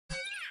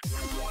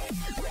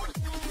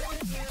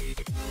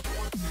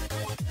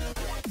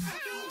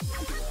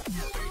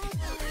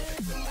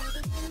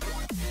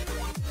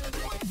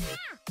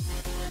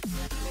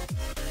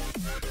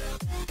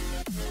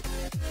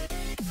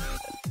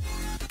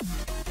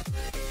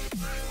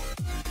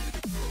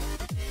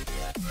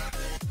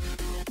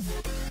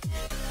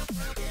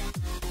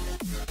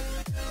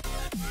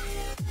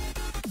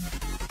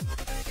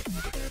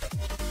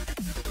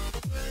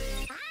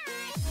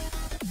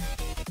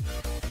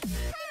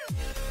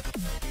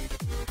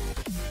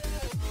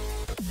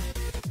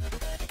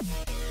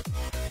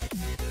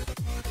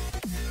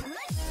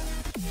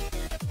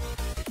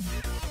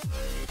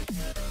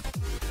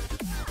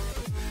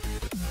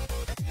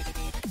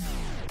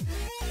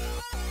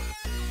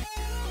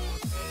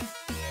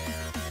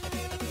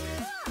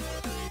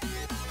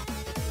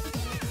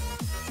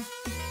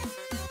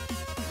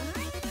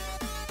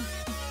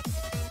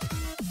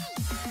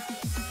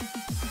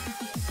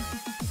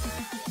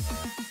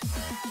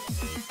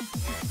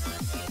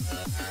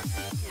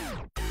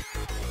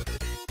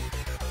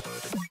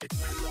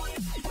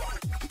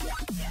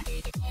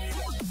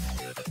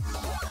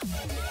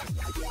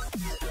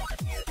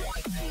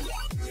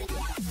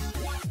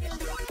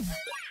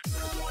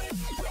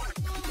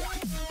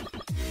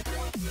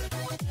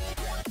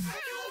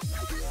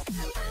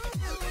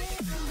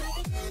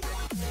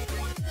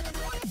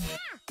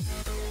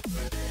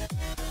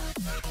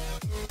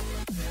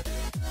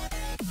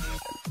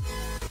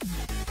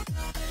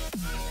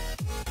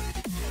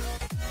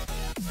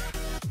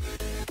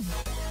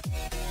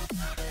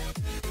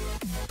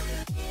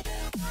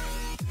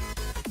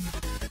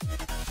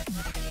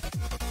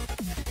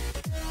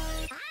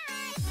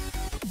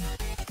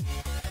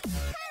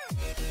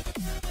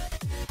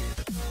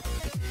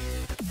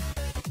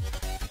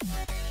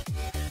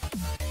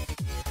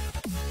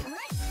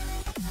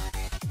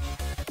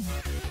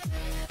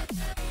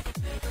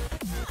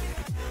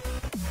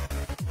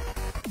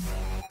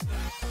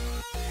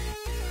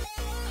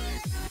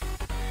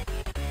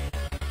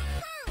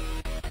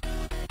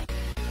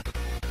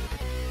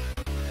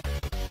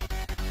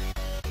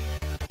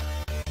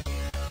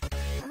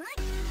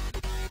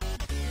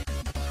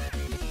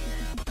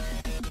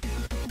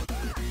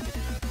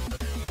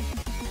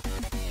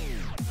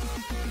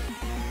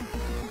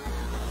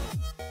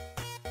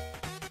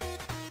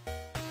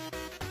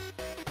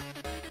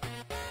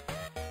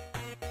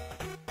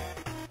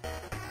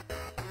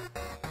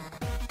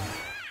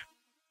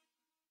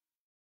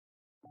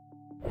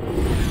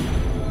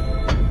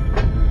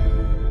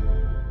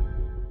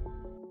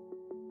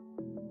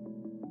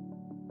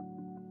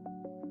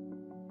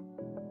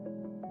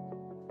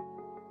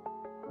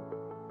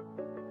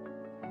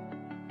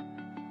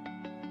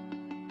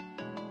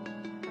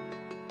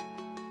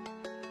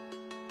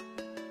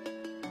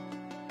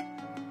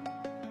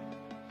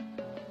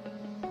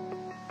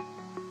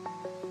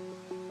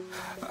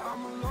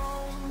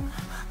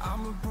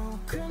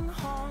Ayan,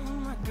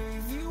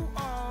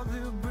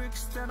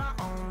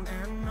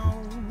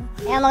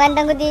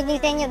 magandang good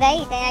evening sa inyo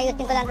guys. Ayan,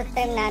 ayusin ko lang sa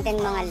stream natin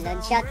mga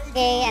lod. Shout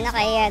kay,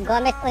 kay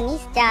Gomez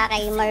Onis, tsaka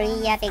kay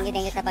Maria. Thank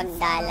you sa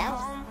pagdalaw.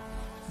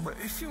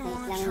 Thanks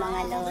lang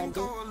mga lod.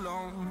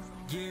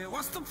 Yeah,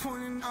 what's the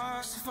point in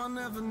us if I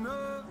never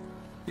know?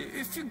 Yeah,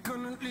 if you're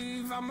gonna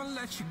leave, I'ma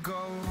let you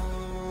go.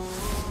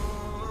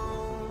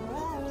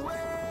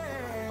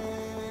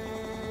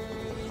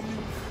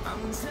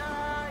 I'm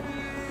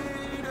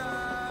tired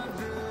of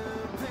the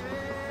pain.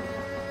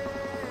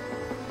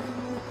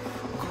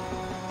 Go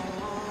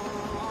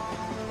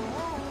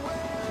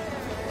away.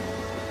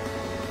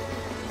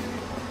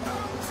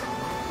 I'm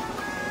tired of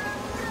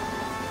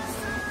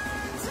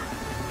this.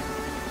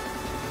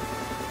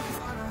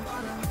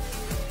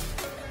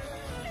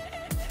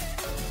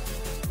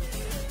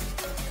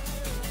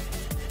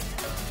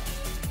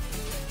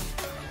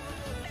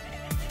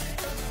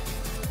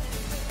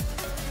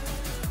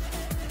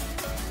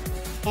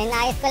 Kaya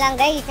naayos ko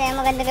lang guys. Kaya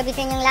magandang gabi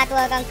sa inyong lahat.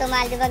 Welcome to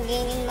Maldebug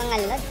Gaming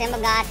mga lods. Kaya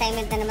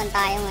mag-a-assignment na naman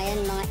tayo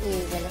ngayon mga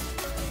idol.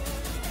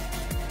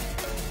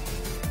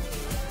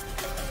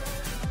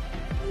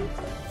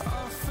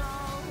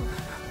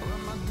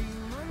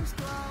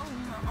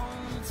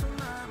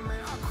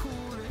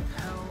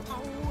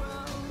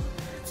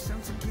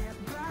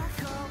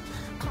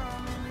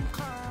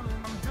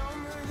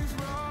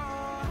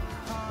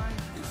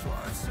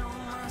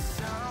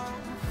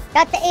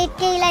 Shout sa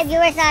 8K live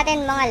viewers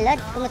natin mga lod.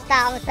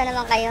 Kumusta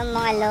naman kayo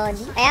mga lod?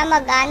 Kaya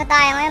mag-ano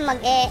tayo ngayon,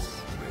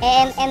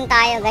 mag-EMM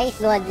tayo guys,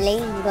 god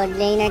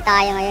laner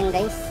tayo ngayon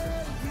guys.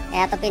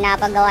 Kaya ito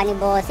pinapagawa ni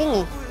Bossing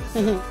eh.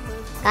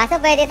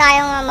 Kaso pwede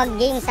tayong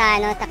mag-game sa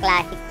sa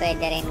classic,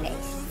 pwede rin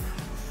guys.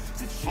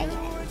 Ayan.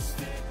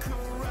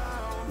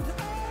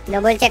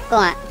 Double check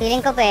ko nga,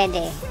 feeling ko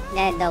pwede.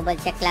 Double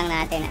check lang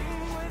natin ah.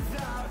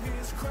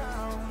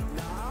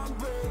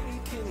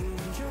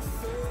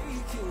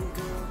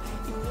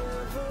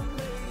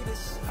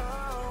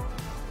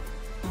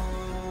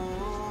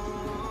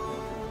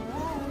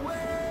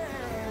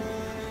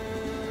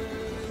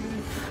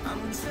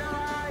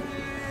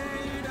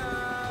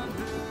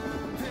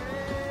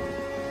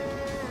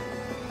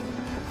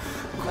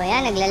 O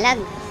yan, naglalag.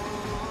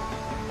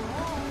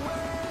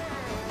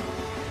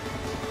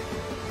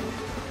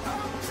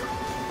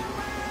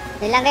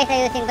 Yun lang guys,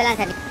 ayusin ko lang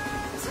sa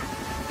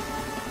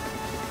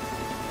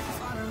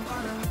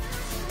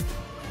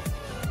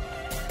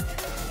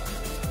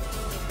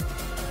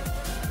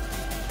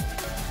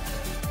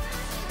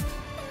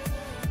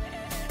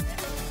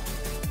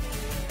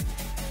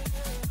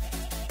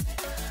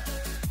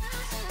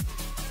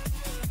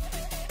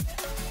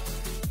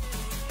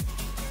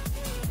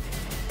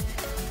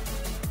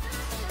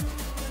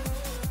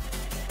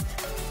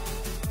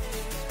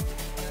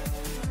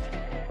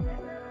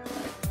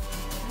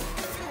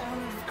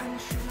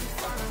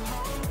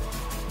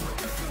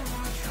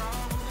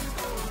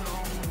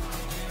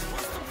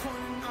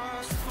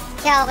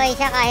siya, okay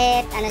siya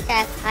kahit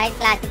kahit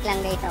classic lang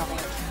guys,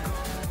 okay.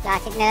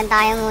 Classic na lang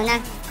tayo muna.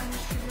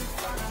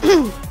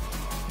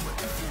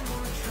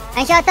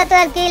 Ang shout sa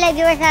 12K live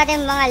viewers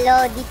natin mga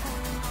lodi.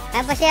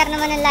 Ayan, pa-share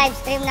naman ng live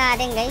stream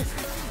natin guys.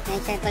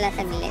 Ayan, share ko lang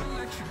saglit.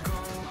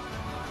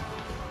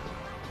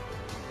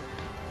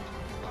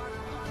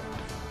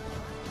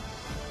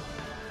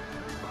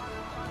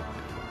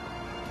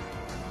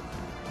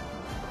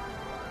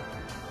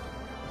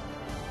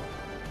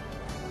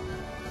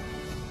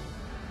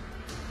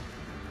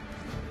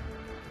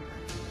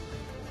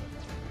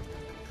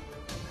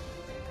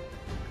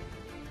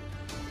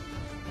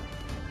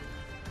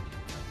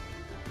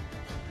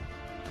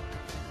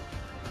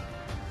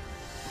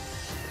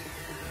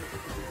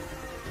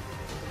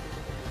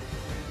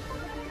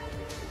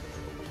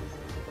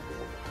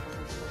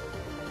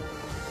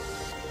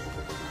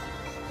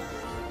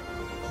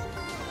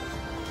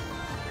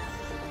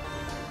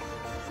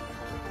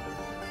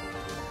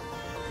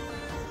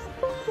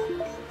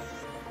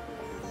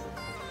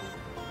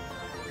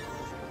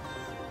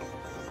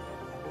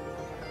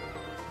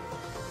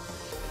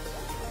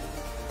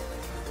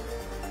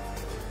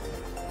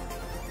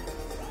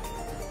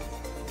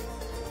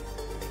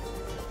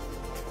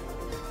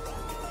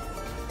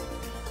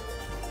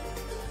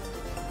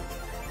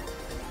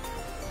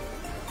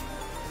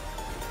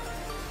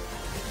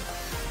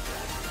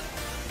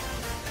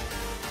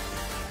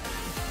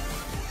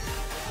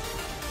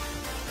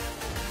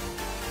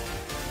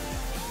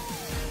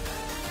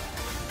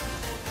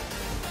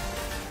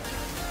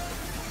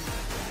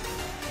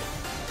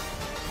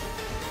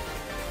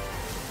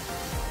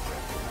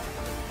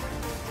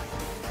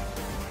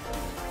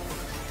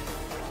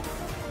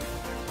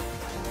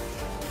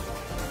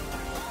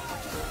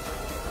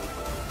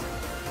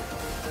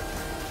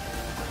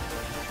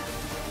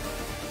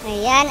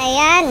 Ayan,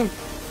 ayan.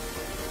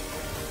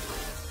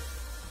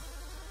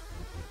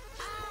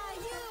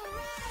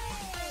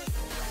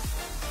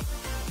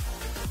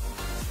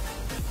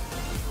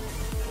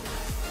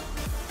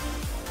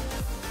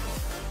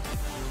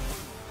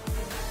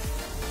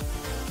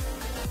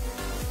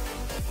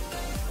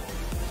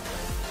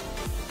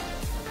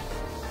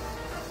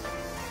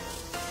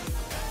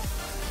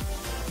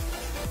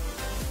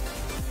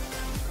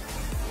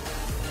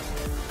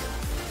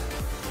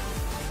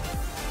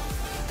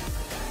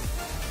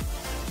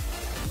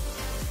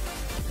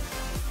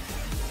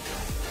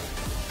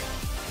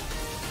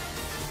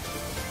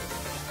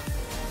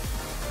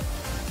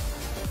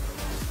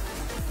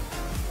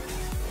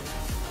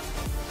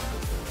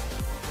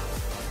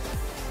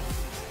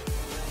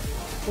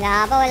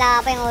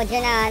 Wala pa yung audio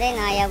natin.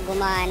 Ayaw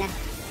gumana.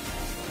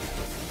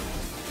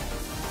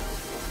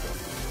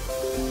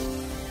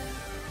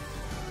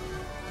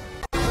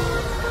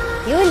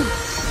 Yun.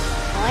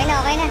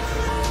 Okay na.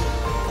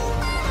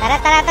 Tara.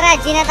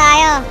 G na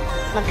tayo.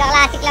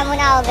 Magka-classic lang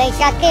muna ako, guys.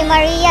 Shout kay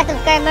Maria.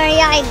 Subscribe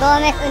Maria kay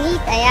Gomez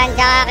Unit. Ayan.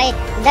 Tsaka kay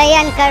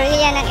Dayan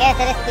Carilla ng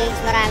SRS Page.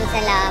 Maraming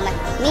salamat.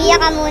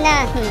 Mia ka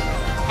muna.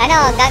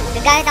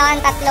 Gagamit ako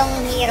ng tatlong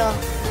hero.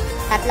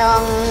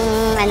 Tatlong,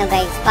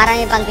 guys. Para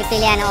may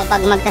pagpipilian ako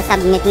pag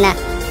magsasubmit na.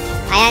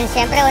 Ayan.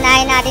 Syempre,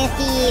 unahin natin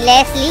si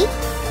Leslie.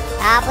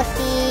 Tapos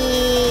si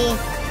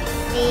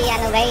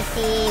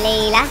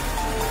Layla.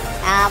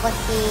 Tapos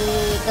si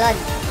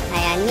Claude.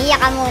 Ayan, Mia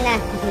ka muna.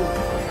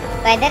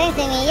 Pwede rin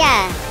si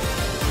Mia.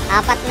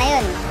 4 na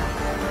yun.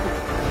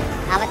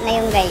 4 na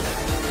yung guys.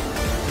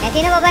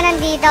 Sino pa ba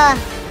nandito?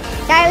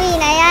 Charwin,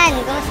 ayan.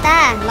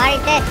 Kumusta?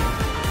 Marites.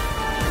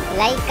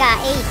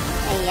 Laika, Ace.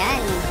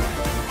 Ayan.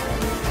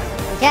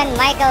 Diyan,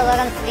 Michael,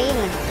 welcome stream.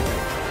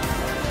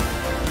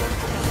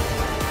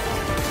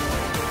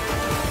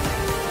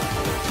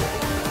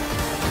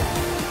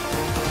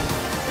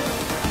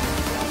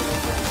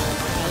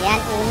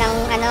 Ayan,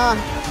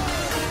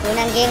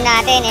 unang game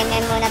natin,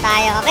 MM muna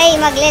tayo. Okay,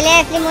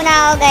 magle-Leslie muna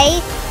ako,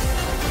 guys.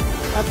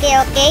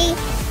 Okay.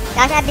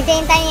 Tapos at the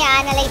same time,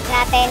 i-analyze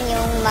natin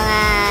yung mga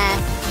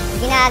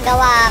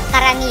ginagawa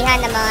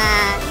karamihan ng mga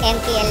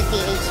MPL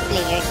PH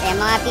players. Ayan,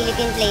 mga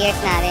Philippine players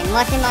natin.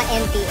 Mostly mga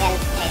MPL.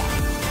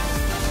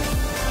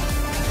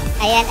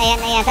 Ayan.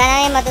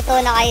 Sana may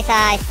matutunan kayo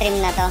sa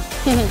stream na to.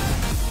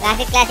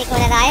 Classic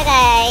muna tayo,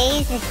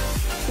 guys.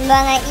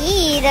 Mga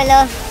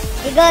idolo.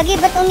 Gogi,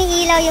 ba't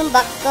umiilaw yung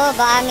box ko?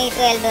 Baka may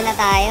sweldo na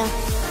tayo.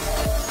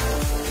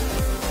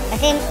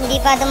 Kasi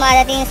hindi pa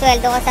dumadating yung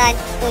sweldo ko sa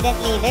student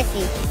leaders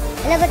eh.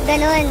 Alam, ba't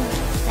ganun?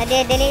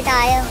 Nade-delay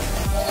tayo.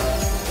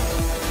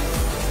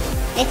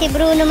 Si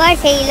Bruno Mars,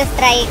 Halo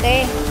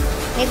Striker.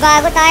 May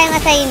bago tayong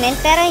assignment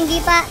pero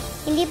hindi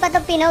pa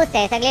to pinost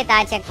eh. Saglit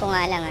check ko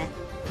nga lang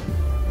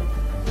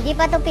Hindi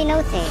pa to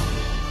pinost eh.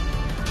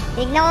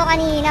 Tignan ko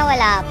kanina,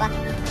 wala pa.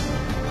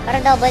 Pero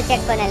double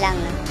check ko na lang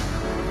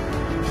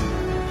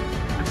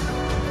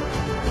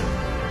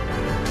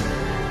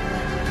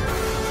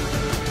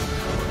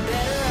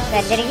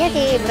Pwede rin yun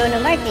si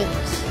Bruno Mars eh.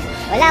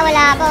 Wala pa.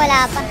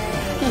 Wala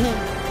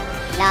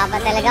pa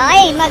talaga.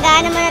 Okay,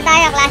 mag-ano muna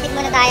tayo. Classic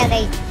muna tayo,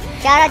 guys.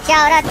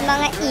 Shoutout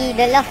mga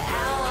idolo.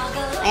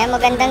 Ayan,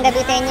 magandang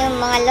gabi sa inyo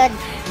mga lord.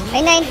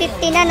 Ay,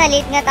 9:50 na.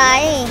 Na-late nga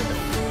tayo eh.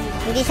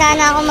 Hindi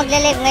sana ako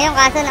magle-live ngayon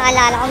kaso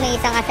naalala ko may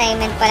isang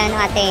assignment pala ng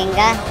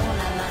Atenga.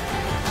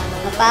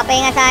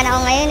 Magpapahinga sana ako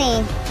ngayon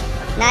eh.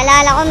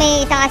 Naalala ko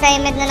may isang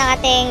assignment na ng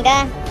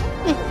Atenga.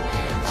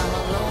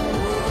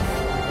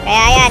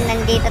 Kaya yan,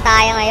 nandito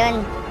tayo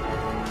ngayon.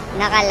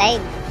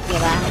 Naka-live,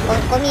 diba?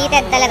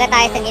 Committed talaga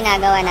tayo sa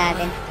ginagawa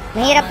natin.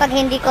 Mahirap pag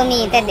hindi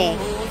committed eh.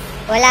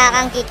 Wala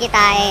kang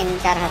kikitain,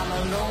 charot.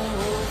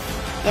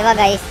 Diba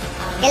guys?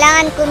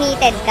 Kailangan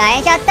committed ka.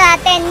 Ayan, shout sa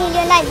 10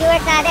 million live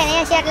viewers natin.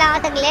 Ayan, share lang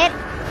ako saglit.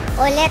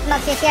 Ulit,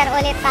 magsishare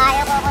ulit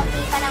tayo. Kukunti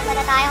pa lang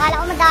pala tayo. Kala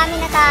ko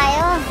madami na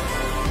tayo.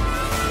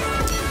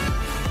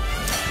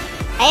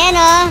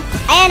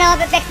 Ayan o,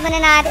 peplex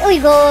muna natin.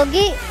 Uy,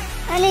 gogi!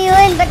 Ano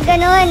yun? Ba't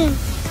ganun?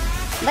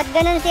 Ba't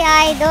ganun si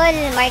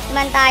Idol?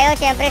 Marksman tayo.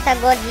 Siyempre sa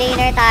gold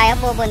laner tayo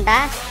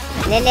pupunta.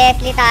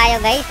 Le-Leslie tayo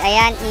guys.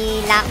 Ayan,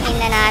 i-lock in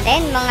na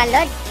natin mga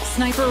lord.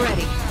 Sniper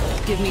ready.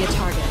 Give me a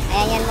target.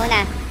 Ayan, yan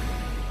muna.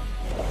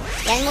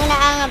 Yan muna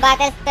ang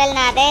battle spell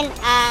natin.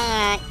 Ang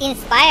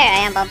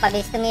Inspire. Ayan,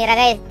 pampabilis tumira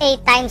guys. 8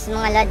 times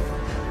mga lord.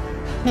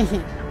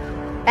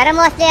 Pero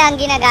mostly ang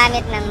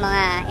ginagamit ng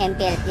mga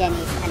MPLs yan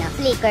is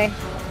flicker.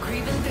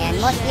 Ayan,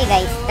 mostly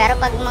guys. Pero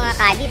pag mga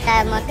kadit,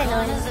 mga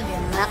ganun,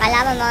 mga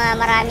kalaman, mga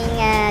maraming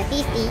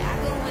CC,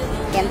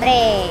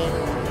 siyempre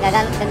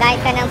gagamit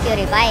ka ng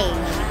Purify,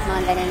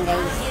 mga ganun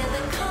guys.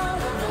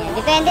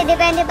 Ayan,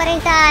 depende pa rin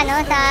sa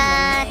sa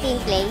team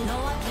play.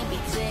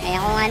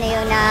 Ayan, kung ano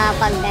yung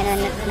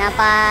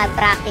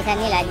napag-practicean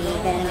nila, di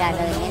ganun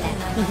gagawin nila.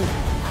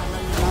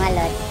 Mga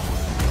lord.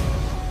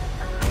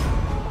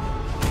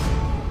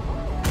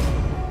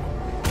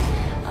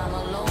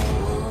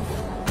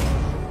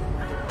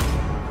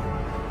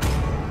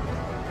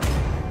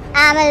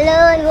 I'm a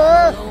lone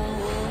wolf.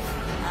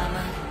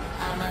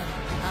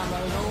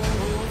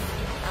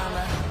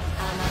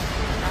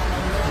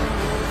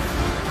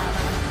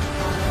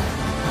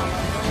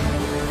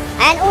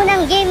 Ayan,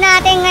 unang game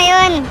natin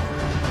ngayon.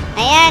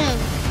 Ayan,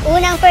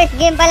 unang first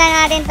game pala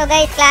natin to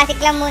guys. Classic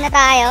lang muna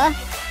tayo.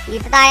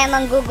 Dito tayo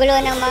manggugulo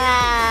ng mga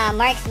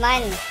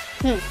marksman.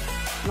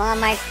 Mga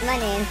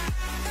marksman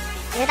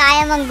Dito tayo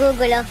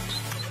manggugulo.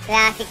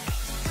 Classic.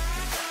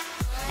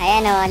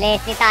 Ayan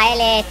Leslie tayo,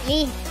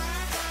 Leslie.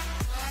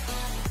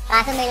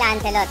 Kaso may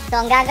Lancelot.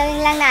 So, ang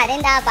gagawin lang natin,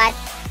 dapat,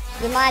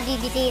 yung mga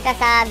bibisita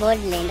sa gold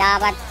lane,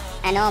 dapat,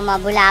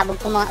 mabulabog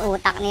kung mga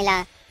utak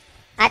nila.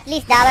 At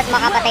least, dapat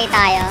makapatay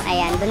tayo.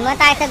 Ayan, dun muna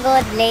tayo sa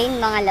gold lane,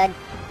 mga lord.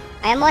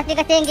 Ay, mostly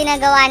kasi yung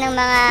ginagawa ng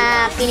mga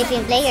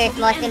Philippine players,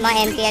 mostly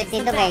mga MPLs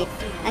dito guys.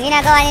 Ang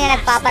ginagawa nila,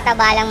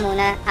 nagpapataba lang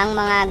muna ang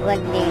mga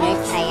gold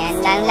laners. Ayan,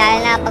 lalo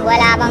na pag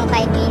wala pang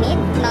 5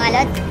 minutes, mga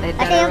lods.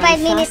 Kasi yung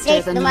 5 minutes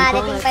guys,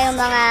 dumadating pa yung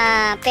mga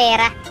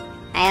pera.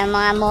 Ay, yung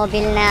mga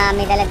mobile na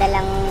may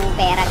daladalang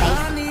pera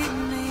guys.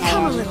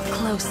 Ayan.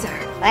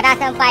 Pagkatapos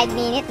ng 5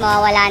 minutes,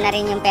 mawawala na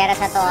rin yung pera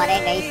sa tore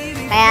guys.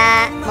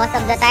 Kaya most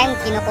of the time,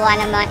 kinukuha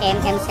ng mga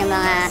MMs yung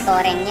mga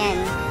tore niyan.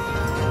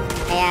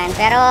 Ayan,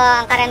 pero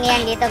ang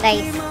karamihan dito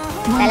guys,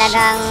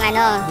 talagang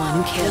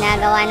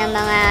ginagawa ng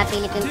mga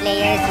Philippine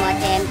players, mga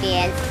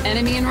MPL.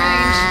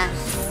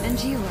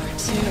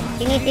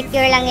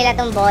 Sinisecure lang nila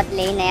tong bot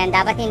lane. Ayan,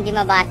 dapat hindi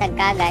mabasag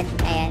kagad.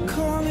 Ayan.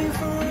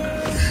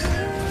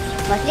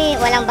 Mostly,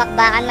 walang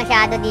bakbakan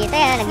masyado dito.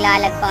 Ayan,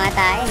 naglalag pa nga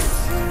tayo.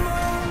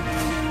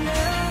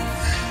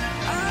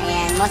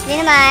 Ayan, mostly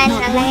naman,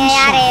 ang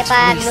nangyayari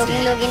pag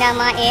luging-lugi ng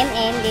mga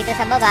MM dito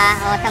sa baba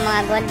o sa mga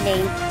gold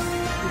lane,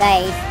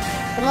 guys,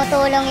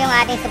 tumutulong yung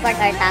ating support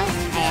or tank.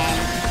 Ayan.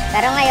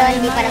 Pero ngayon,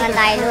 hindi pa naman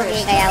tayo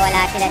lugi, kaya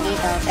wala sila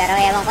dito. Pero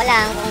ewan ko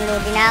lang kung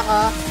lugi na ako.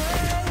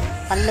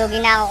 Pag lugi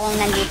na ako kung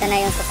nandito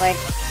na yung support.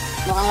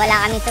 Mukhang wala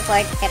kaming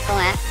support. Check ko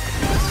nga.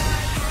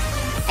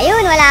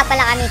 Ayun, wala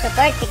pala kaming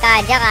support. Si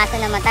Kaja, kaso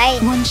namatay.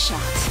 One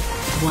shot,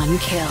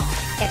 one kill.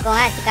 Check ko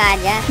nga, si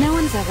Kaja. No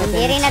one's ever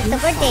Hindi rin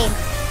nag-support eh.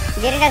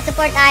 Hindi rin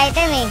nag-support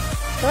item eh.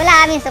 So,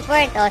 wala kaming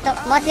support. Oh. So,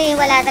 mostly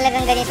wala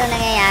talagang ganito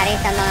nangyayari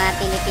sa mga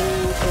Philippine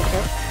suso.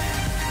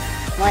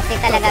 Mostly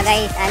talaga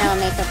guys,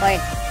 may support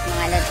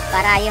mga lods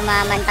para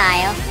yumaman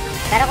tayo.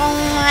 Pero kung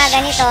mga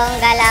ganito ang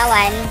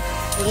galawan,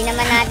 hindi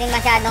naman natin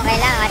masyadong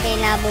kailangan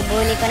kasi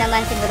nabubuli ko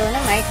naman si Bruno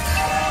Mars.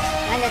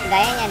 Mga lods,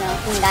 gaya niyan, no?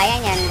 Kung gaya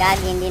niyan,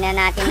 gagi, hindi na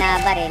natin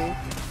nabaril.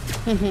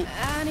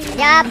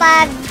 Kaya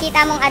pag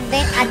kita mong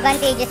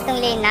advantageous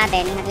tong lane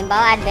natin,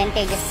 halimbawa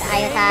advantageous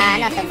tayo sa,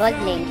 sa gold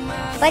lane,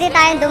 pwede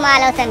tayong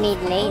dumalaw sa mid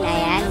lane.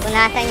 Ayan, kung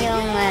nasan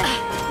yung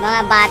mga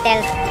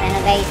battles,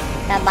 guys,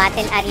 sa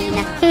battle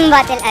arena.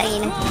 Battle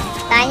arena.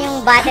 Saan yung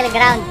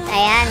battleground?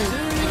 Ayan.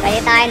 Pwede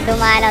tayong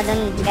dumalaw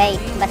dun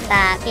guys.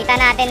 Basta kita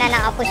natin na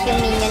nakapush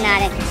yung minion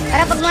natin.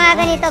 Pero pag mga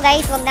ganito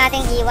guys, huwag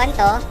nating iwan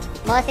to.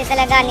 Mostly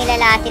talaga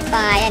nilalasit pa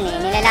nga yan eh.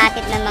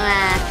 Nilalasit ng mga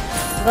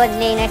gold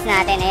laners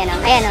natin. Ayan o.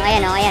 Ayan o.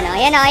 Ayan o. Ayan o.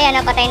 Ayan o. Ayan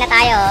o. Patay na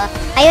tayo o.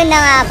 Ayun na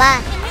nga ba.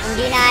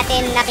 Hindi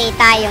natin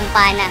nakita yung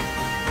pana.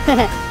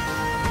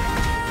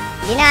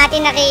 Hindi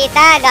natin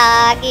nakita.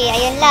 Gagi.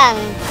 Ayun lang.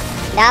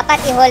 Dapat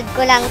i-hold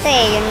ko lang to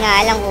eh. Yun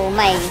nga lang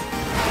umay.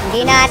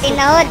 Hindi natin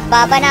na-hold.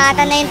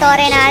 Babanatan na yung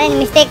tore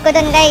natin. Mistake ko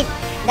dun guys.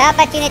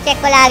 Dapat sinecheck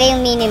ko lagi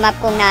yung minimap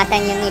kung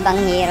nasan yung ibang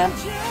hero.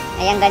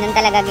 Ayan, ganun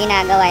talaga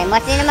ginagawa eh.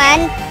 Mostly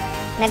naman,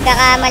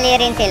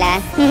 nagkakamali rin sila.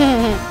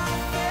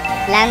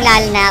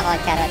 Lalo na ako,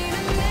 charot.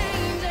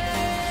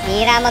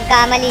 Hira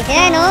magkamali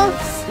sila, no?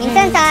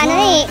 Minsan sa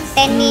 10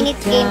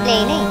 minutes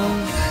gameplay na eh.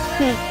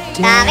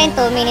 Sa akin,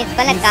 2 minutes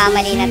pa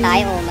nagkamali na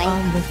tayo, umay.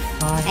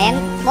 Ayan,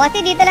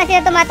 mostly dito lang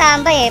sila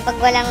tumatambay eh, pag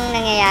walang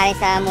nangyayari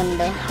sa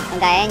mundo. Ang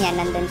gaya niyan,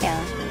 nandun siya.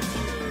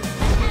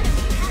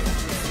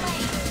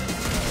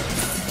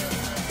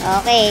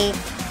 Okay.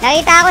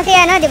 Nakita ko si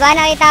di ba?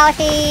 Nakita ko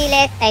si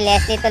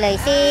Leslie tuloy.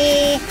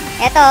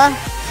 Eto,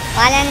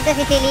 pangalan nito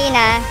si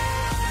Selena.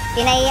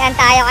 Kinaian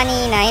tayo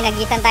kanina,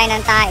 nagisan tayo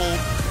ng tae.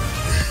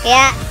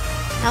 Kaya,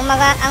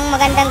 ang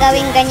magandang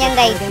gawin ganyan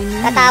guys,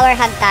 sa tower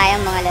hug tayo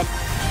mga lods.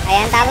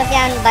 Ayan, tapos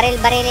yan,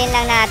 baril-barilin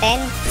lang natin.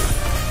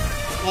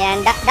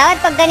 Ayan,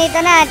 dapat pag ganito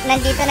na,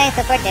 nandito na yung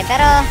support eh.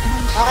 Pero,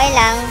 okay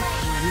lang.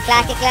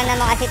 Classic lang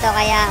naman kasi to,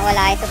 kaya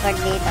wala yung support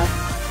dito.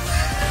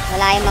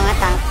 Wala yung mga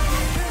tank.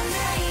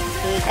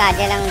 Si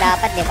Kaja lang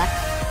dapat, diba?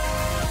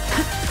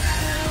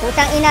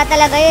 Putang ina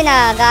talaga yun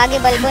Gagi,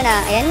 balbo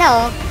na. Ayan na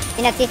oh.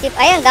 Pinagsisip.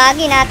 Ayan,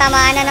 gagi,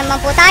 natamaan na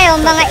naman po tayo.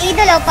 Mga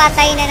idolo,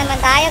 patay na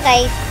naman tayo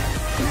guys.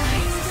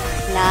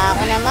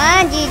 Naku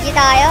naman, GG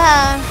tayo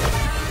ha.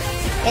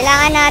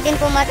 Kailangan natin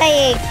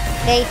pumatay eh.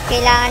 Guys,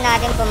 kailangan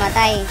natin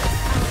pumatay.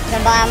 So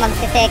baka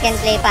magse-second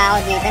play pa ako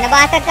dito.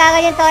 Nabasag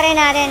kagad yung tore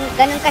natin.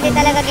 Ganun kasi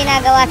talaga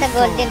ginagawa sa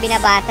golden,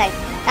 binabasag.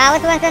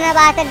 Tapos once na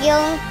nabasag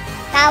yung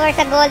tower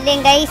sa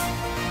golden guys,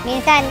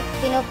 minsan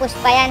pinupush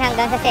pa yan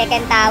hanggang sa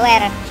second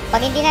tower.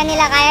 Pag hindi na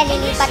nila kaya,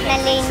 lilipat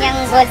ng lane yung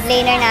gold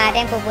laner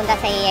natin, pupunta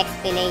sa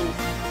EXP lane.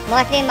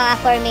 Mostly mga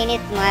 4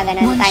 minutes, mga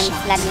ganun time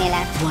slot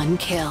nila.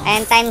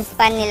 And time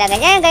span nila.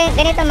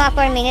 Ganito mga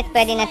 4 minutes,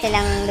 pwede na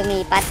silang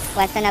lumipat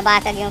once na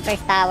nabasag yung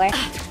first tower.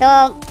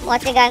 So,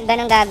 mostly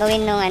ganun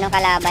gagawin nung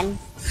kalaban.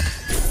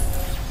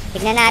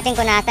 Tignan natin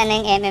kung nasa na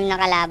yung MM na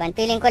kalaban.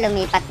 Feeling ko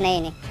lumipat na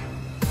yun eh.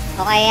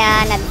 O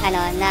kaya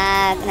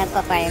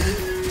nagpa-farm.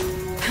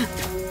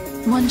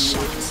 One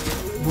shot,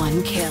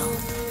 one kill.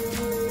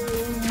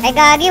 Ay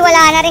gagi,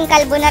 wala na rin,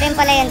 kalbo na rin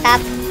pala yung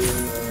top.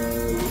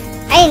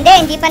 Ay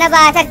hindi pa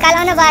nabasag.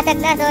 Kala ko nabasag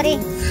na, sorry.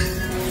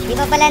 Hindi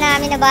pa pala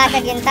namin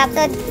nabasag yung top.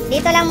 So,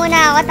 dito lang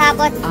muna ako,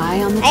 tapos,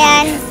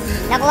 ayan,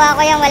 nakuha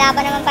ko yung wala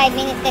pa naman 5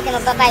 minutes kasi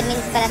magpa 5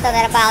 minutes pa na to.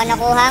 Pero pa ako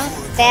nakuhang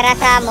pera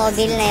sa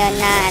mobile na yun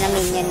na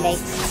minion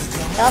guys.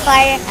 So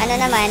far,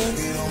 naman,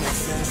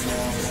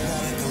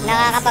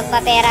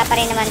 nakakapagpapera pa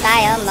rin naman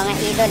tayo, mga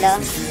idolo.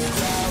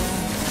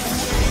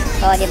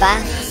 O, diba?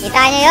 Kita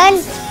nyo yun?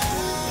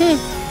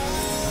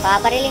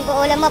 Papariling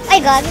ko ulam mo. Ay,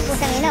 gagi.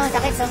 Pusang ina. Ang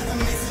sakit, oh.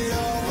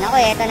 Naku,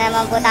 eto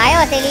naman po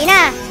tayo. Si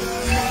Lina.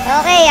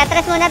 Okay,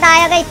 atras muna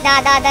tayo, guys.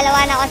 Dadalawa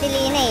na ako si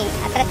Lina,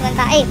 eh. Atras muna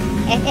tayo. Ay,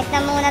 SS na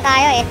muna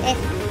tayo. SS.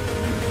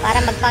 Para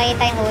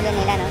magpakita yung ulo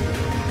nila, no?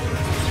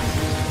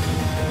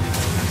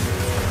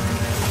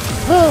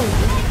 Boom!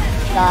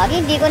 Gagi,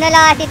 hindi ko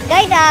nalasit,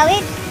 guys.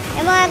 Awit.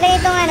 Yung mga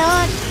ganitong, ano,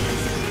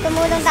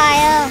 tumulong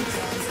tayo.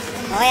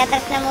 Okay,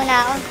 atras na muna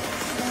ako.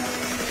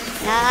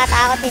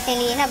 Nakakatakot si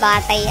Selena.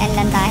 Batayan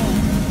lang tayo.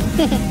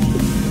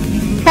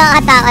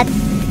 Nakakatakot.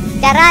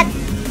 Charot!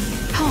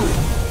 Home.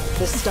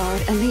 The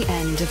start and the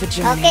end of a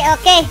journey. Okay,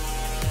 okay.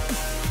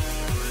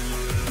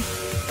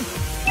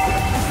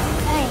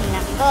 Ay,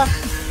 nako.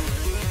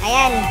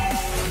 Ayan.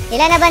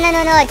 Ilan na ba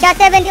nanonood? Chat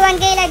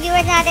 71k live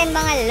viewers natin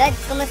mga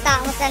lods.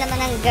 Kumusta naman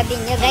ang gabi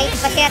nyo, guys?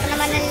 Pa-share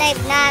naman ng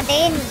live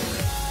natin.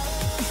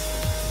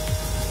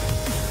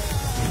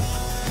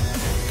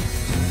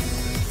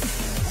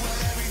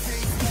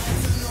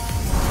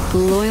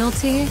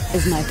 Loyalty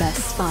is my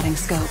best spotting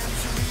scope.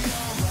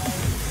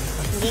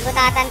 Hindi ko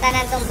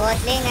tatantanan tong bot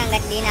lane hanggat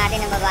di natin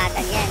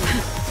nababatan yan.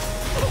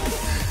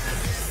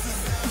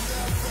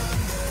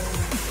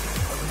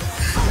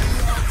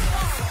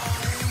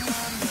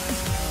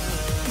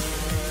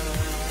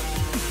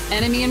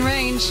 Enemy in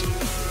range.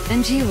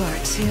 And you are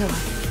too.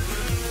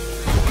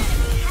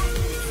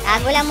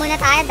 Tago lang muna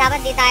tayo. Dapat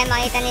di tayo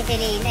makita ni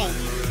Selena, eh.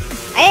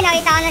 Ayun,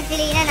 nakita ko na si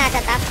Selena nasa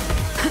top.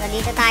 So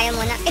dito tayo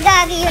muna. Eh,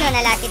 gagi yun,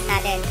 nalasit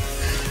natin.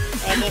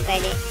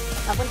 Pwede.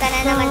 Papunta na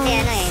naman si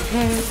ano, eh.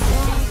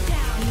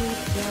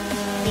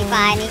 Si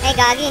Fanny. Ay,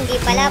 gagi, hindi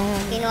pala.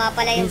 Kinuha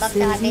pala yung bag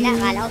sa kabila.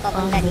 Akala ko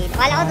papunta dito.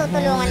 Akala ko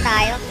tutulungan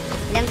tayo.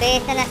 Ilang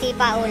beses na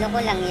nasipa ulo ko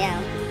lang yan.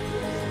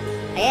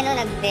 Ayan, oh,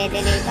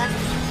 nagde-delay pa.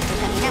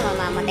 Isang ina,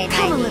 mamamatay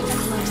tayo dito.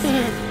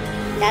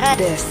 Charot.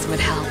 This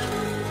would help.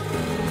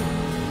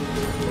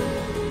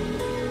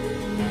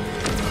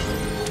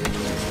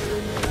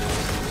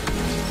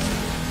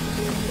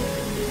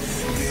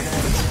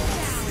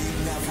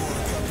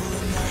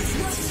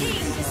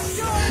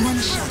 One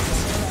shot,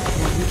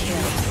 one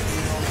kill.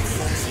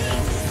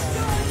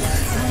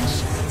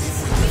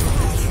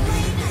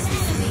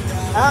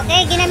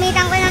 Okay,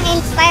 ginamitan ko ng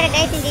inspire,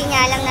 guys. Hindi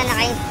niya alam na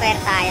naka-inspire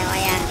tayo.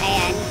 Ayan.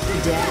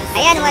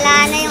 Ayan, wala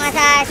na yung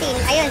assassin.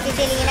 Ayun, si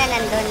Selena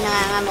nandun,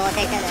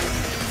 nangangamote siya doon.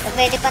 So,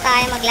 pwede pa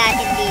tayo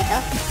maglasit dito.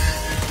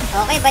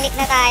 Okay, balik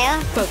na tayo.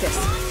 Focus.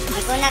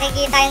 Hindi ko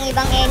nakikita yung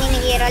ibang enemy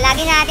hero.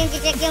 Lagi natin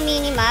si-check yung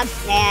minimap.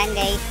 Ayan,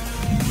 guys.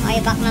 Okay,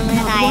 back na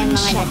muna tayo One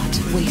mga shot lads.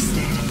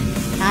 wasted.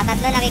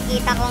 Tatlo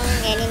nakikita kong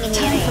enemy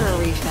hero, Time for eh.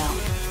 a refill.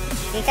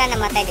 Isa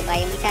namatay, diba?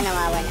 Yung isa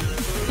nawawala.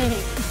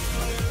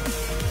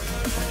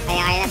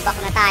 Kaya nag-back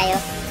na tayo.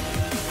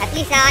 At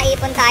least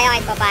nakaipon tayo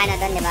kahit paano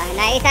doon, diba?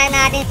 Naisa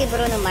natin si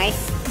Bruno Mars.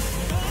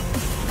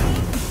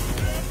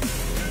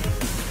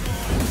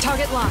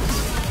 Target locked.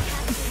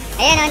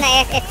 Ayan, oh,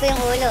 na-SS ko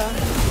yung ulo.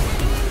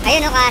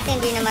 Ayun, oh, kasi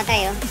hindi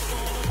namatay, oh.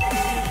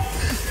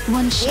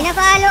 One Hindi shot. na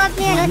follow up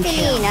niya, no? One Si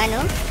kill. Lina,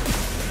 no?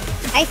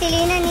 Ay, si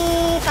Lina ni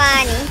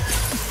Fanny.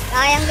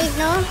 Sayang, guys,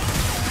 no?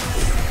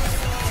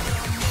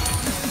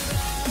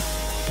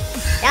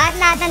 Lahat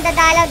ng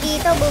dadalaw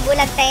dito,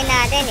 bubulagtayin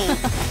natin, eh.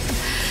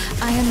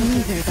 I am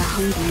neither the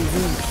hungry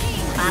wolf.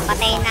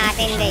 Papatayin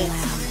natin, guys.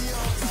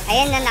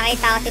 Ayan na,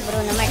 nakita ko si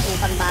Bruno Mars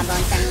yung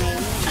pagbabouncean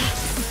ngayon.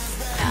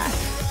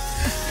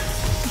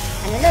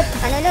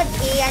 Ano, Lod?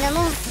 I-ano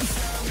mo?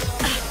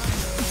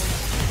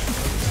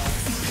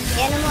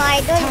 I-ano mo,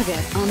 idol?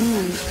 Target on the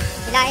move.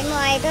 Hilahin mo,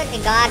 idol.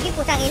 Eh, gagi,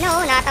 pusang ina,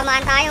 oh.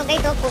 Natamaan tayo,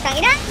 guys, oh. Pusang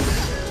ina!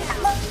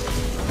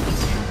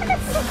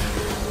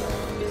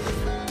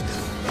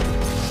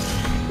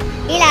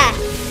 Hila!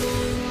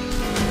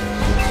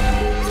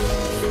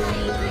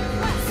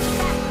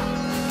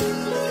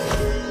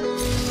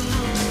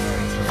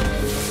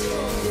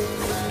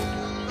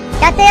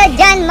 Shout sa'yo,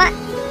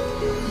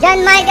 John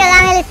Michael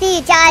Angel C,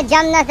 tsaka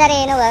Jam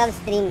Nazareno, welcome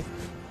stream.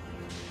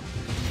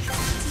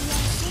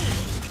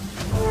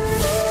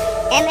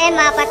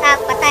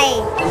 Patay.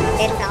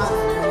 Death ako.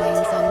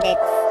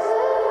 Death.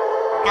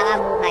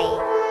 Kakabuhay.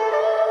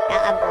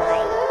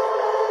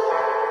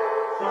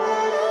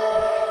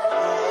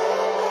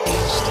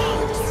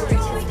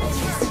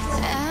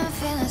 I'm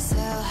feeling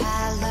so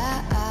hollow.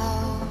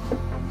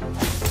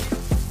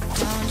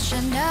 Don't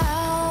you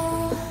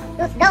know?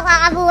 Sus daw,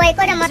 kakabuhay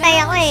ko, namatay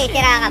ako, eh.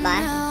 Tira ka ba?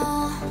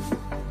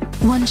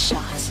 One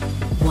shot,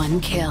 one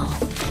kill.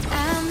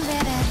 I'm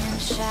living in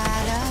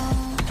shadow.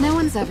 No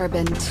one's ever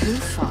been too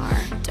far.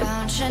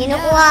 Don't you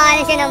Kinukuha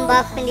na siya ng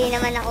buff, hindi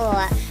naman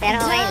nakuha.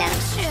 Pero okay lang.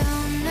 you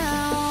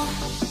know?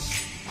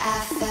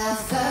 I fell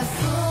for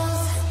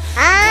fools.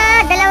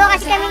 Dalawa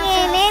kasi kaming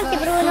MM. Si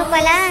Bruno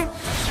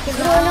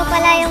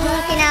pala yung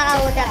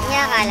kinakausap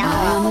niya. Akala ko.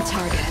 Eye on the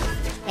target.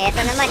 Eto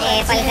naman,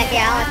 pal kasi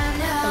ako.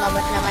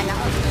 Tumabot naman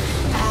ako.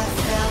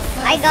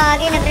 Ay,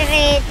 gagi,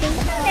 nagre-rating.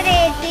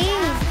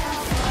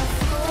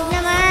 Huwag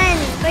naman.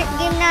 First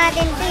game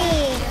natin to,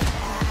 eh.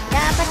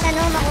 Dapat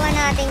makuha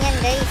natin yan,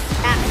 guys.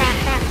 Tak.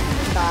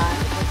 Ba?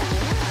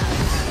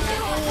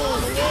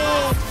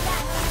 Ulit.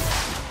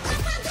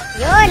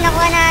 Yun,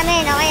 nakuha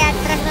namin. Okay,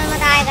 atras naman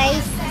tayo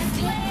guys.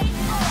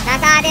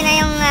 Nasa atin na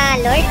yung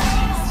Lord.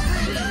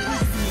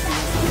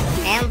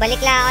 Ayan,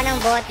 balik lang ako ng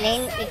bot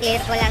lane.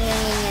 I-clear ko lang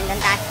yung minion doon.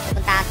 Tapos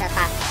punta sa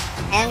top.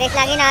 Ayan guys,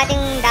 lagi natin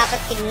dapat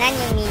tignan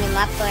yung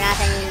minimap kung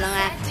nasan yung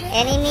mga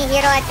enemy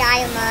hero at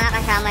saka yung mga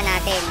kasama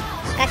natin.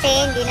 Kasi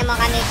hindi naman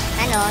kami,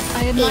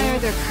 team.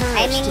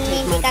 I mean,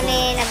 hindi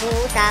kami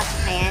nag-uusap.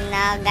 Ayan,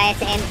 gaya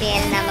sa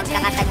MPL na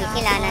magkakatabi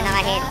sila na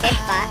naka-headset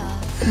pa.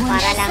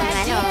 Para lang,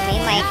 may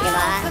mic,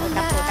 diba?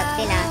 Usap-usap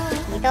sila.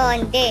 Dito,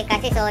 hindi.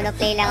 Kasi solo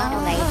play lang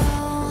ako, guys.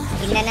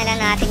 Tignan na lang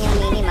natin yung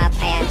minimap.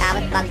 Ayan,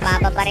 tapos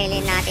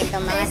pagbabarilin natin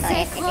itong mga to.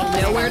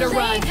 Nowhere to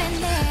run.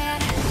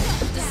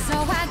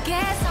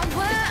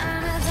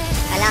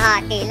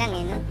 Kalahati lang,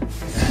 no?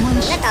 Ano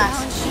to?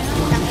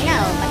 Isang ina,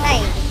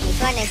 patay.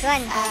 Nice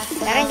one.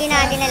 Pero hindi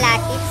natin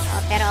nalatip.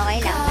 Pero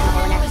okay lang.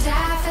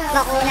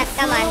 Makunat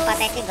ka man,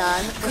 patay ka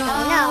gamit.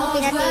 Isang ina, ako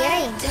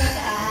pinatira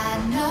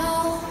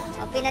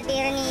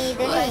pinatira ni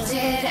Idol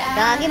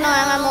Gagi,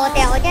 mga ngamote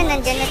ako dyan.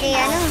 Nandyan na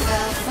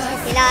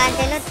sila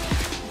Antelot.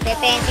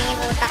 Pepensing yung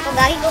utak ko.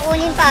 Gagi,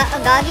 kukunin pa.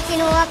 Gagi,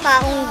 kinuha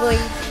pa. Unggoy.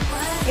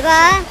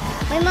 Diba?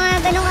 May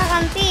mga ganong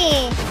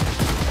kakampi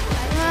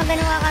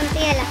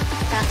Hala.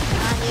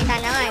 Makakita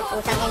na nga.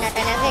 Pusang ina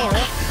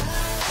talaga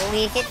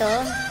Uwisit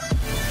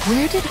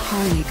Where did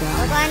Harley go?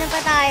 Paano pa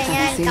tayo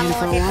yan?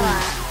 Kamote ko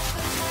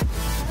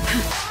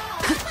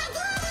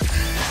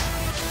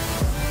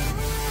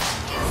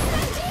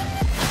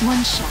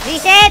One shot.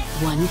 Reset!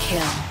 One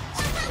kill.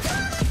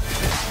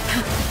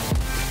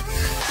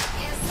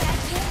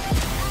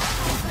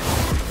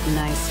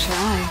 Nice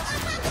try.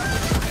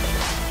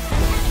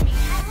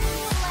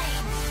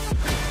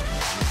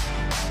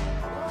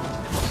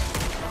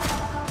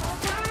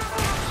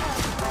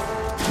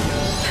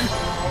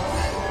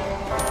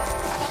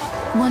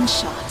 One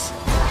shot.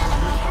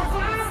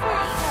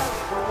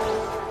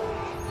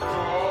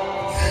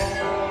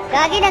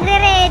 Gagi,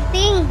 nagre-red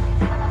ping.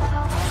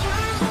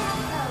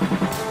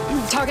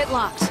 Target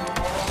locked.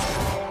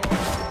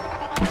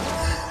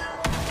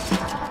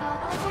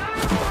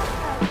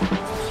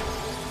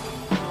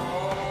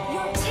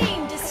 Your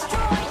team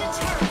destroyed a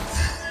turret.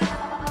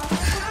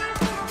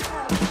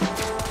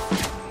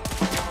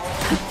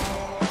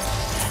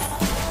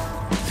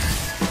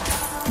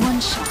 One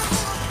shot.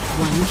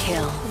 One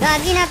kill.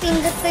 Gagi,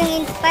 napindot ko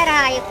yung inspire.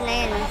 Hayop na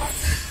yun.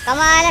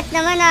 Kamalas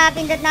naman,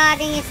 napindot na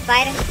ating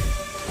inspire.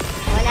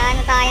 Wala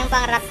na tayong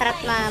pang rat-rat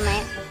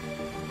mamaya.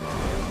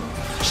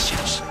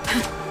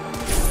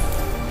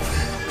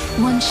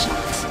 One shot,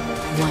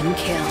 one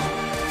kill.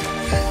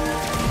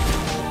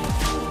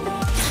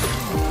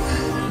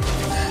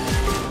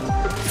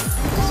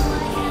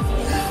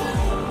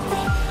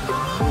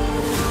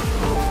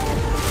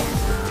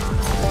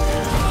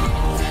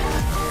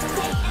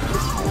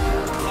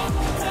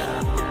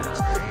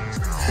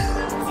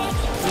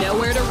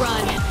 Nowhere to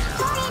run.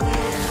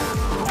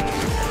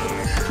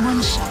 One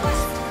shot,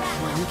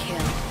 one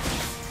kill.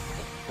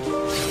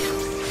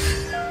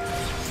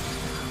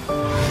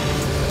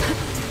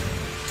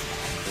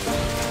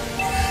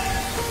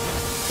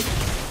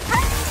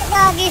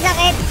 Gagi,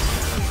 sakit.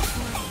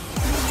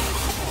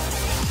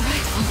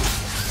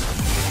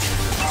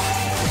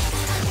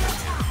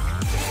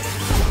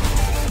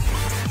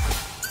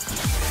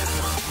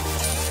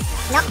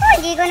 Naku,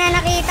 hindi ko na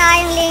nakita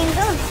yung lane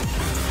ko.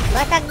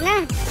 Basag na.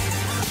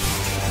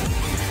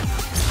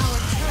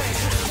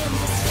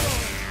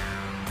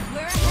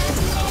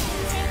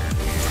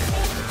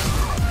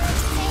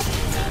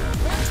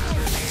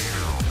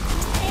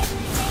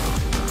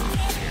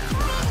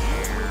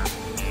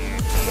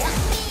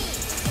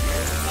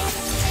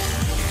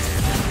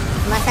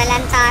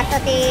 Masalanta to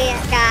si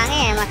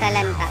Changi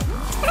masalanta.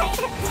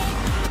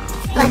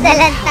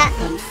 Masalanta.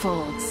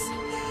 Unfolds.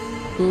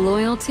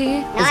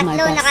 Loyalty is my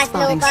Nakaslow, best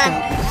spotting pa.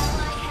 scope.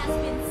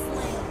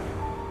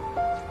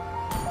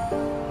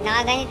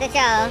 Nakaganito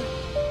siya,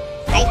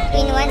 I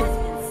spin one.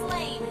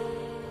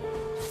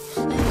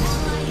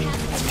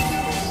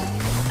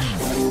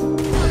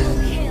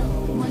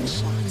 One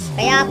shot.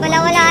 Kaya pala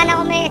wala na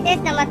akong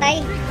message,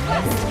 namatay.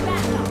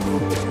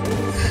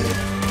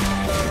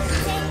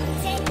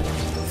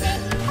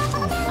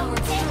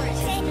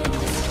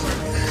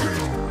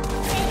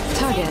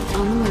 Target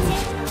on the move.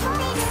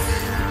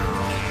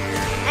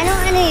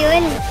 Ano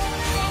yun?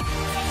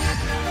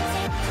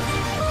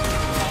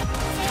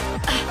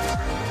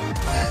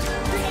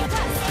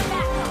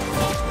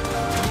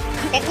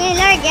 Check nyo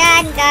Lord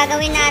yan,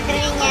 gagawin natin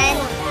rin yan.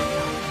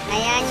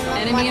 Ayan yung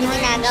mga Enemy in range.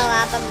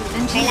 ginagawa pag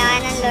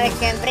kailangan ng Lord.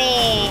 Siyempre,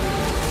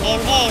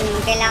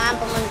 kailangan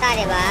pumunta,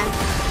 diba?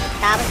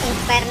 Tapos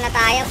inspire na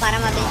tayo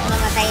para mabilis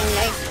mamatay yung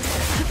Lord.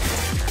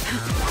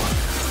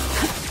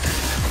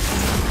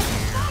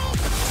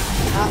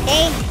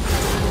 Okay.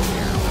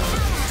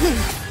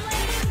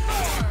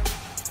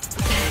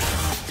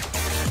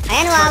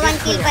 Ayan,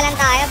 1 kill pa lang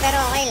tayo pero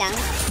okay lang.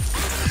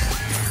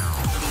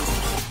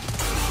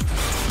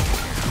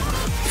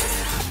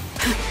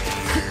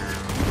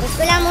 Push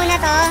ko lang muna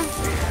to.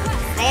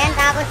 Ayan,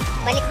 tapos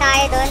balik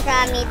tayo doon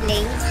sa mid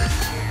lane.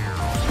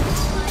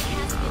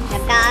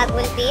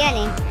 nagkaagulpi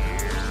yan eh.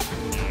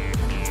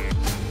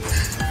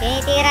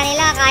 Tinitira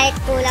nila kahit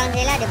kulang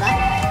sila, di ba?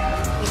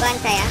 Di ba ang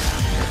saya?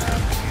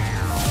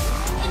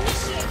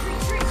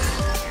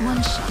 One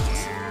shot,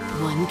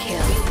 one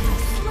kill.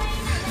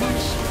 One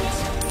shot,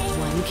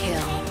 one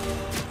kill.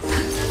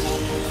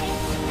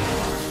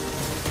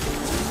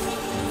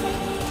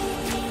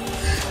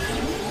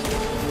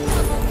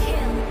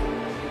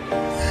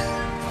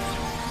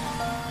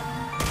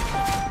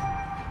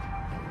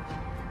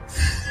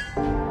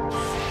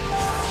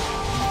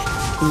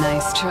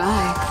 Nice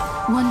try.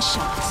 One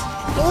shot.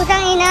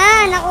 Pusang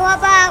ina! Nakuha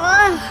pa ako!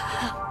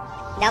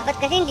 Dapat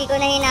kasi hindi ko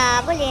na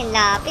hinabol eh.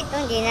 Lapit oh.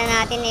 Hindi na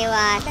natin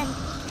naiwasan.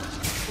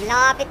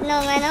 Lapit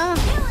nung ano.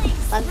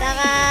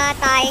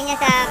 Pagkakatayo niya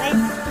sa akin.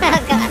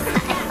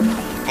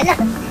 Ala!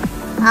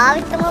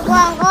 Awit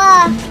tumubuhan ko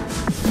ah.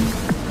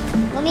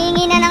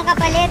 Humingi na ng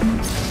kapalit.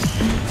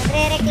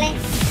 Nagre-recline.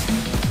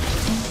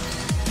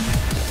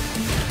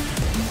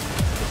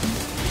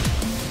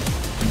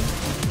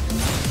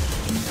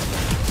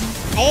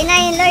 Ayun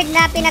na yung Lord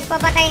na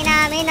pinagpapatay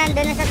namin.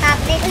 Nandun na sa top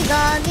lane. Uy,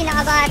 gogi,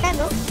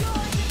 nakabatag oh.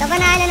 So,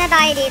 panalo na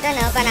tayo dito,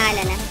 no?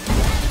 Panalo na.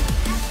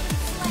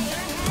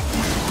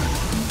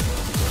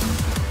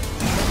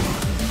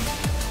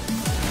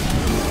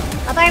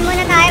 Pa-farm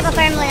muna tayo,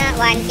 pa-farm muna.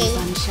 1k.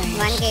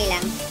 1k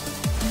lang.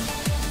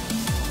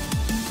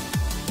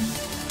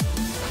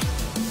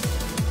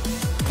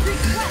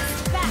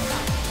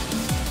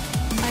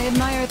 I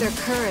admire their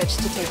courage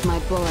to take my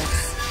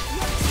bullets.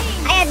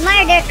 I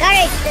admire their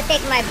courage to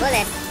take my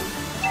bullet.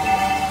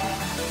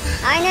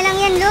 Ay na lang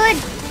yan, Lord.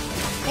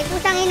 May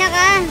pusang ina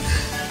ka.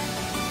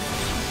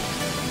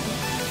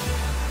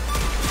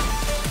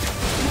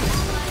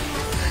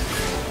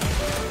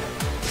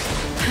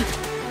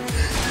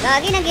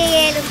 Lagi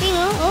nag-yellow ping,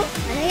 oh. Oh,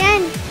 ano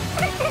yan?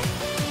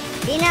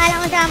 Di na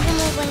alam kung saan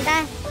pumupunta.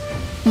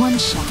 One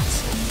shot,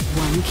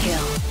 one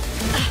kill.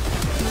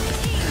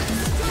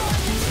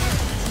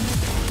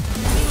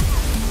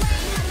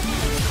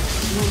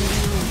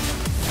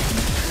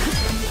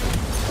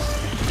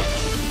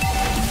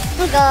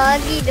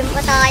 Gagi, dun pa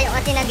tayo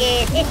kasi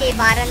nag-SS eh.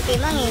 Parang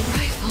timang eh.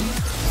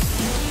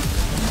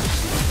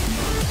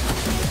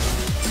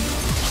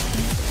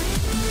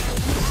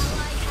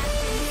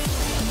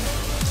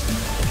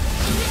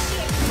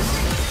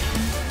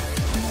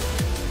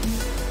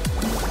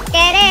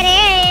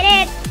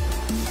 Kereret!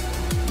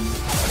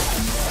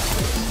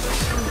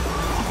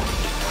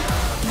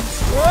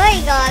 Uy,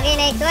 gagi.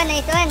 Nice one,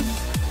 nice one.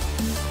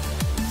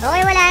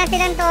 Okay, wala na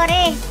silang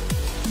tore.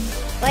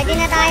 Pwede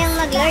na tayong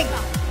mag-lord.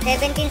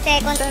 17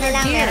 seconds na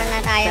lang, meron na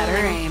tayo.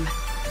 Better aim.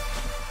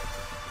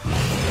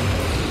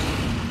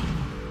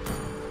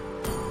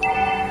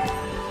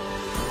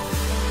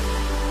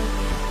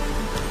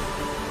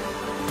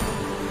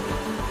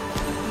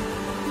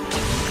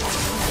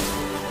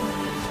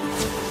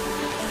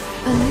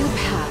 A new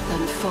path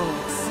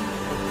unfolds.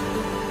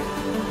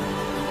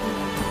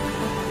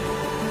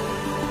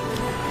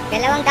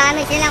 Dalawang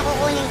damage nilang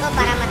kukunin ko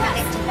para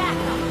masakit.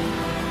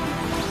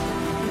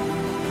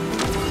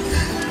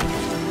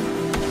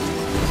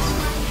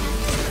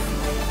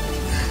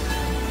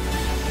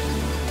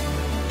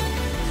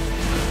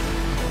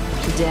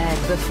 Dead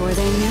before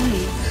they knew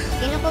me.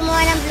 Sino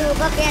kumuha ng blue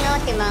buff yan, oh,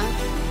 timang?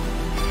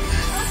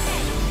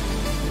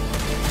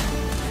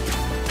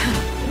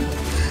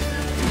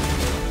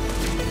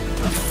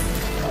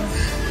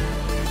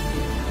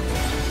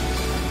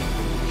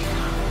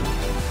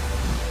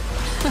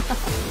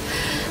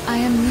 I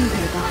am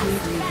neither the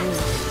hungry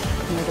wolf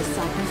nor the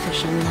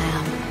sacrificial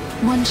lamb.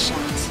 One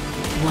shot,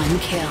 one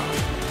kill.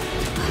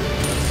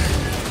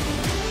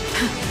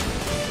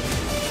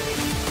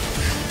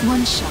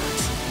 One shot,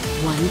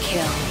 one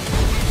kill.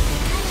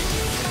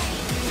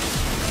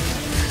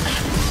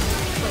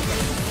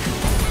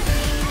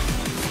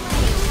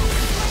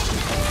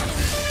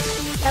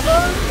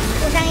 Sabong,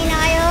 pusangin na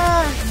kayo.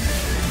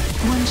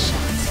 One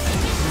shot,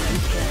 one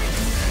kill.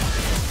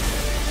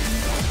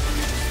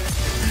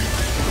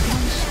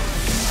 One shot.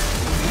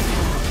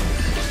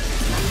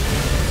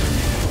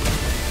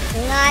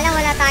 Yung nga lang,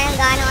 wala tayong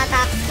ganong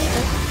attack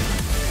dito.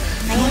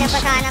 Kanina pa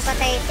sana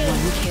patay ito eh.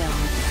 One kill.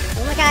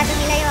 Huwag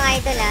masyadong ilayo,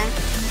 idol ah.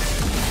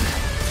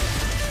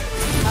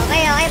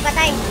 Okay, okay,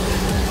 patay.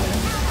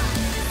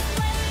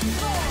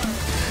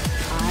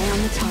 Eye on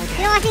the target.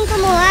 Sino kasing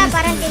kumuha?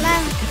 Parang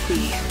timang.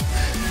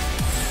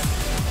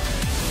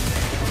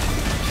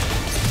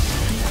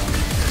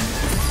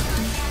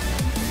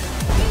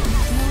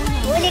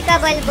 Huli ka,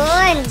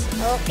 Balbon.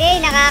 Okay,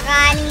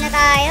 nakakaanim na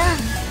tayo.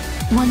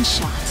 One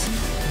shot,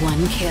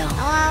 one kill.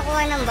 Ako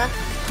makakuha ng buff.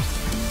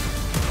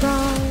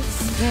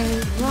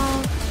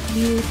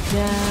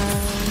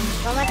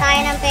 Kuma tayo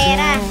ng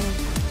pera.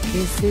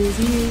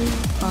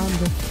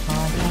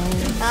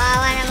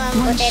 Kawawa naman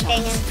ang One butete shot,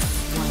 niya.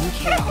 one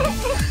kill.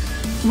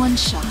 One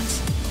shot,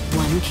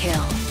 one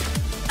kill.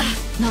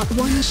 Not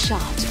one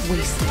shot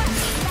wasted.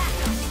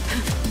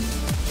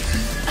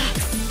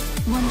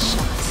 One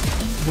shot,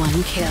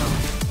 one kill.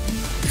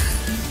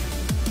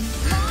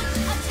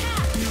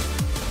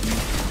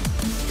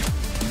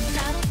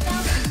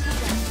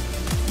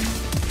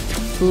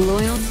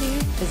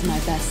 Loyalty is my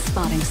best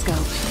spotting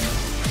scope.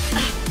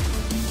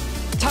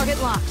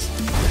 Target locked.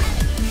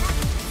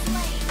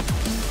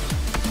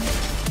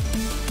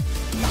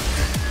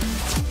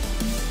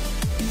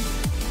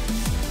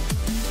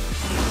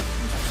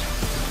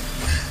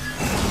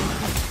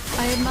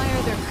 I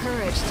admire their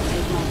courage to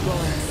take my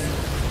bullets.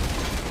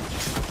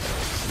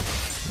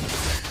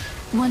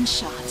 One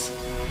shot,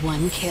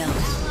 one kill.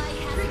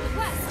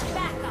 Request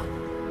backup.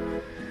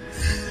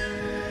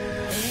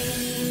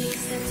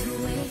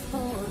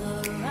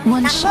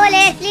 One Takbo, shot,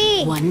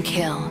 Leslie! one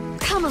kill.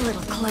 Come a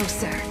little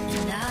closer.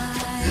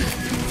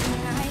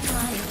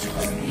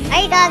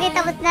 Ay, gagi,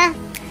 tapos na.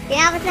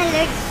 Tinapos ng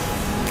Lord.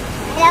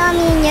 Kailangan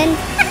minion.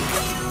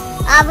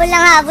 Habol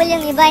lang habol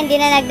yung iba,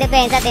 hindi na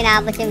nagdepensa.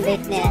 Tinapos yung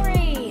base nila.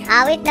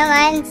 Awit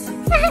naman.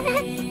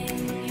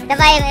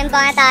 Diba, MM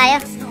pa nga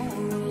tayo.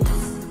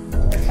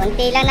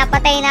 Kunti lang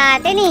napatay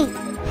natin eh.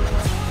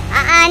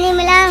 Aanim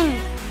lang.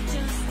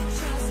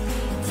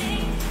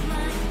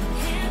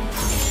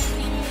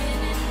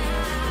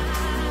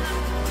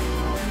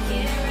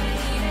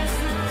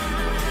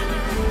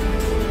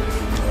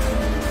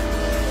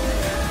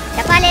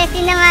 Saka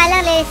Leslie na nga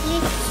lang,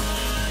 Leslie.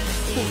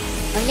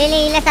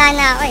 Maglilila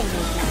sana ako eh.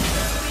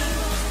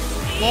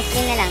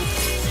 Leslie na lang.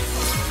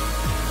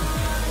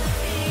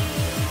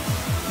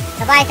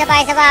 Sabay.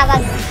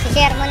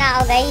 Mag-share muna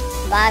ako guys.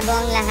 Bago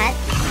ang lahat.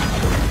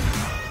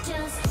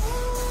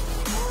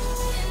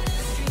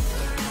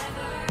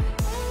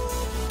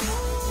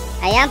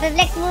 Ayan,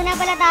 pe-flex muna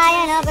pala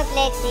tayo, no?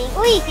 Pe-flexing.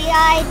 Uy, si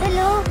Idol,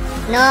 oh.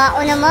 Nao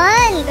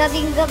naman.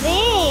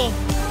 Gabing-gabi.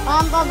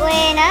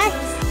 Pampabuenas.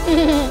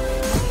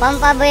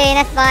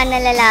 Pampabuenas pa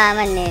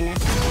nalalaman eh, no?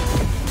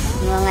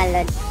 Mga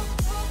lod.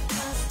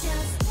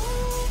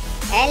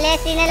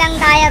 Leslie na lang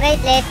tayo guys.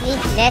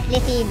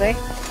 Leslie Fever.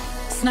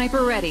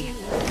 Sniper ready.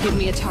 Give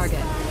me a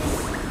target.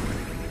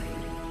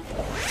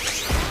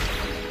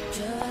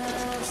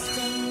 Just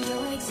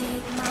enjoy,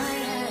 take my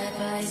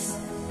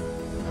advice.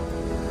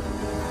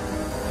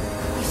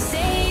 You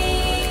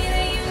say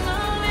that you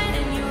love it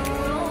and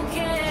you're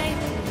okay,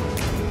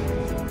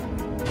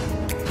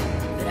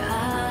 but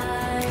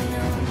I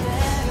know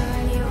better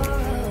and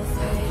you're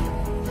afraid.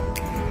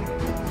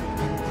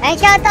 Ay,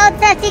 shoutout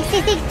sa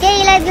 66k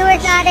live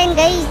viewers natin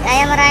guys.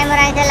 Ay,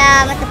 maraming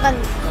salamat sa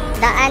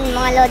pagdaan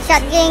mga lord.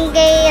 Shot king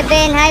kay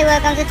Ben. Hi,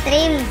 welcome to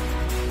stream.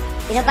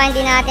 Sino pa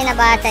hindi natin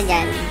nabasa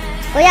dyan?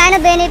 Kuya, ano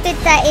benefit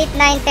sa 8,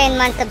 9,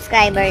 10 month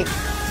subscribers?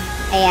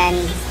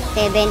 Ayan,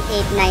 7, 8,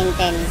 9,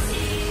 10.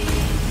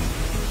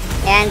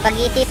 Ayan,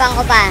 pag-iisipan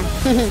ko pa.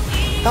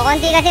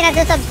 Kukunti kasi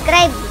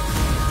nagsusubscribe.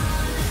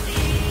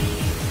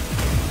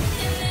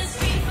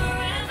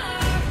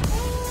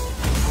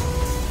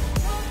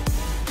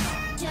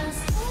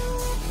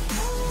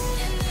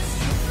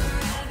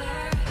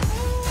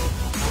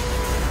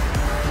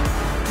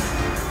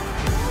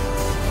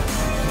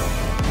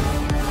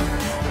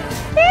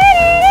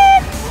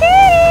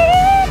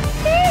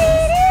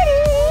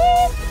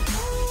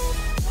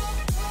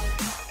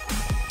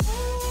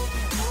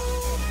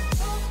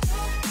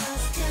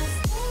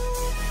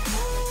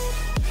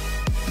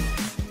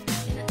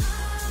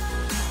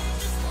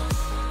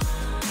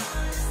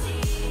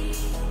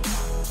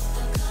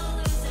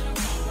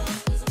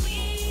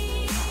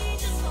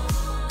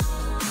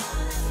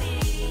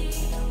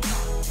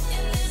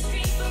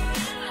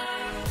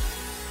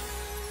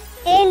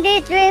 In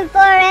this dream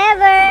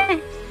forever.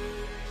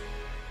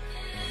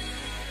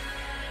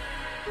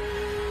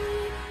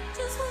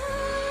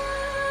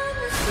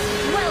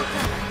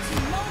 Welcome to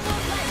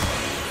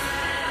MaldebugPlays.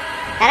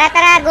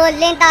 Tara, gold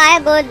lane tayo,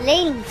 gold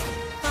lane.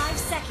 5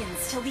 seconds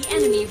till the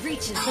enemy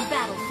reaches the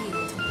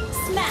battlefield.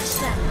 Smash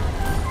them.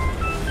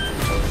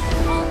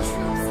 All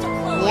troops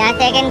deployed. Yan,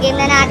 second game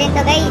na natin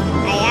to guys.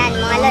 Ayan,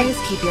 mga lord.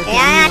 Always keep your Kaya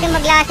gun natin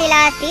mag-last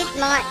hit,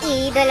 mga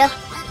idolo.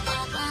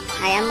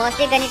 Ayan,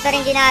 mostly ganito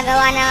rin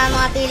ginagawa ng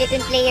mga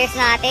Philippine players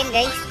natin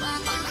guys.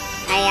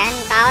 Ayan,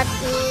 tapos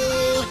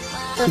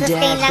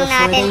sustain lang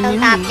natin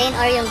tong top lane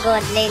or yung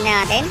gold lane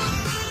natin.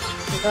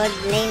 Gold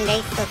lane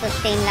guys,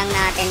 sustain lang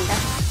natin to.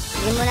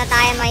 Hindi muna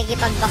tayo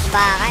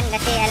makikipagbakbakan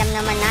kasi alam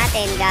naman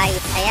natin guys.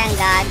 Ayan,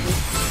 gagi.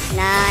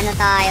 Na ano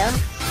tayo?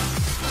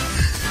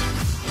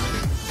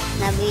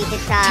 Nabisit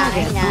sa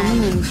akin na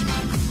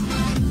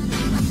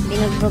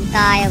binugbog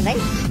tayo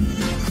guys.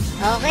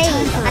 Okay,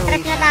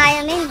 atras na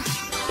tayo min.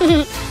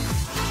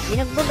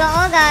 Binugbog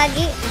ako,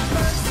 gagi.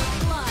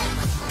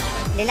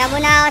 Dila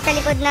muna ako sa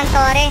likod ng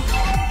tore.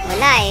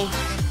 Wala eh.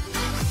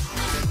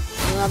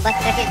 Lumabas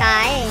kasi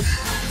tayo eh.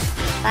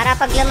 Para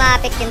pag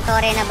lumapit yung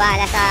tore na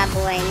bahala sa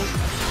buhay niya.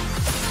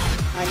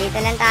 O,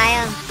 dito lang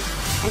tayo.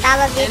 Ang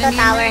tawag dito,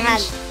 tower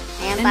hug.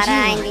 Ayan,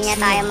 para hindi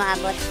niya tayo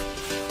maabot.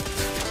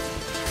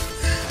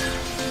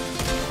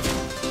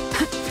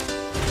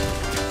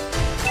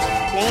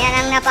 Ganyan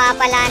ang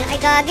napapalaan.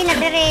 Ay, gagi,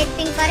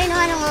 nagre-rating pa rin. O,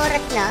 anong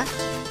oras na?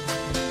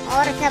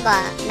 Oras na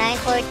ba?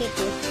 9:42.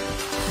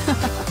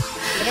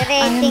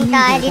 Nagre-rating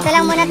tayo. Dito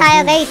lang muna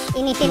tayo, guys.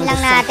 Inisin lang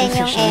natin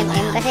yung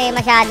MM kasi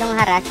masyadong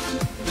haras.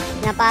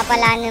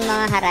 Napapalaan yung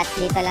mga haras.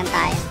 Dito lang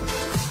tayo.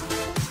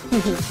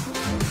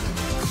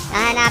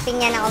 Hahanapin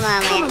niya na ako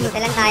mamaya. Dito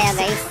lang tayo,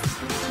 guys.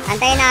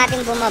 Antayin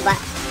natin bumaba.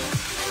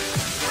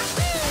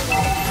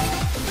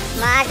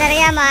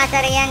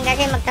 Maasar yan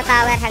kasi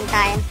magta-tower hug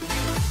tayo.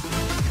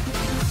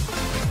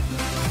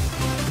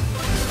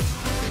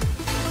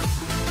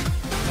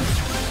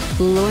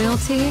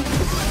 Loyalty?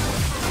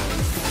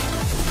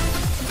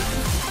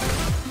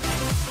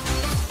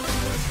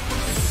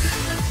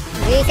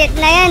 Reset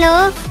na yan,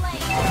 oh.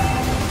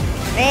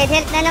 Red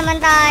health na naman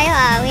tayo,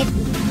 awit.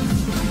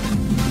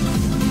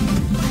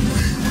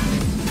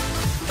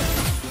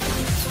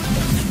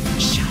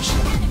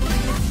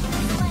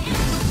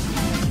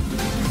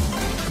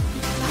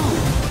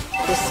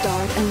 The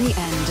start and the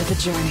end of a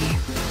journey.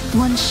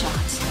 One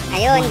shot.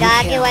 Ayun,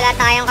 gagi, wala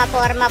tayong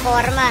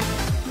kaporma-porma.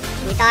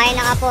 Hindi tayo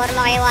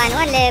nakaporma kay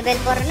 1-1, level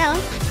 4 na,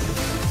 oh.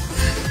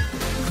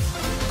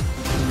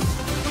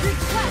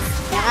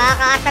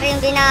 Nakakaasar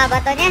yung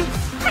binabato niya.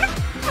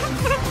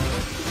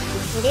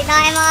 Hindi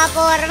tayo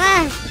makaporma.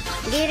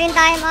 Hindi rin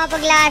tayo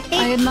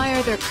makapag-lasting. I admire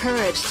their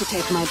courage to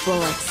take my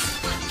bullets.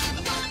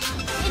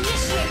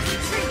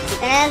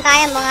 Dito na lang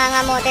tayo, mga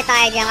ngamote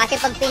tayo dyan. Kasi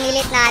pag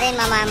pinilit natin,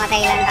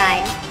 mamamatay lang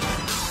tayo.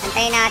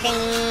 Antayin natin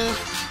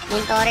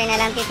yung tore na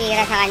lang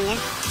titira sa kanya.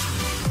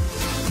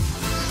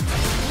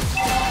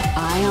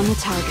 Eye on the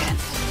target.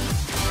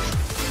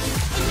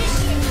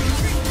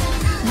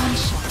 One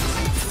shot.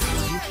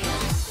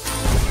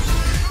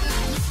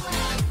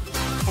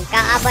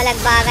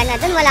 Nagkakabalagbagan na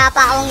dun, wala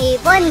pa akong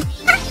ipon.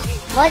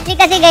 Mostly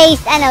kasi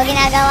guys,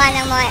 ginagawa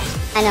ng mga,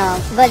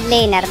 gold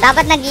laner.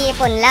 Dapat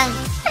nag-iipon lang.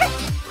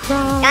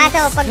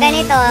 Kaso, pag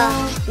ganito,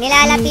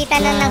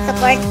 nilalapitan na ng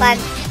support pag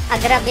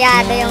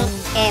agrabyado yung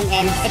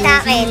MM. Sa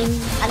akin,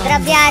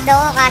 agrabyado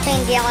ko, kaso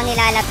hindi ako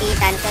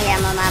nilalapitan. So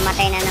yan,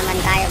 mamamatay na naman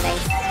tayo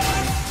guys.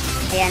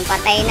 Ayan,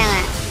 patay na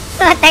nga.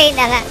 Patay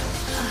na nga.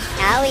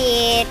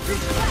 Awit.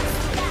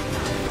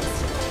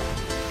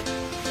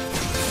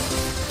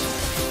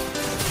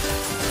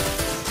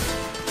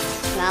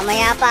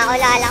 Mamaya pa ako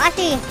lalakas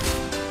eh.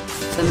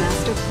 The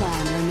master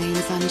plan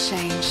remains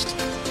unchanged.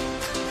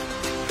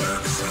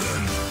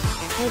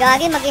 Ang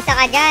gagi, mag-isa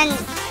ka dyan.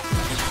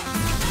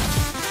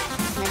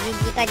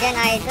 Nagigi ka dyan,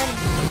 idol.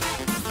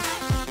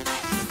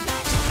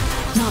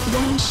 Not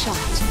one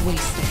shot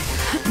wasted.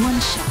 One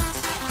shot,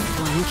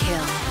 one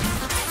kill.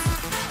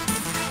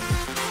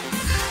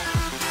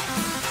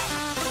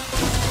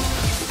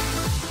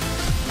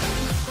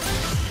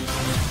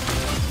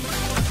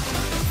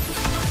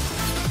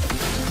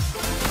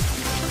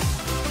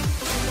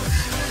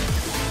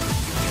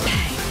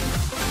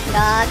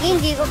 Gagi,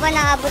 hindi ko pa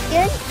naabot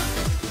yun.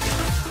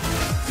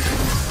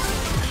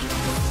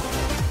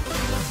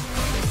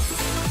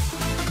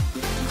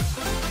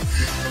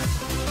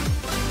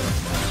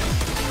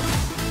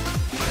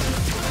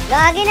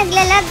 Gagi,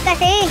 naglalag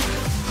kasi.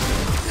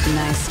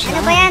 Nice try.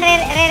 Ano ba yan?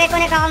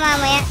 Re-reconnect ako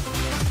mamaya.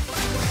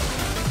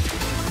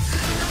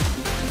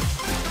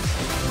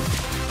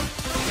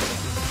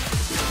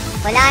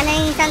 Wala na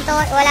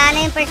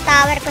yung first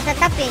tower ko sa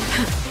top eh.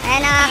 Kaya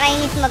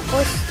nakakainis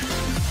mag-push.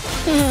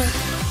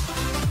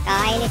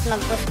 Nakakainis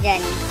mag-push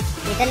dyan.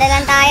 Dito na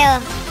lang tayo.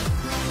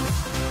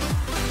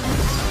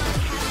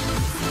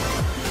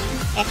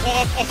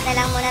 SESS na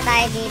lang muna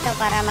tayo dito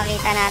para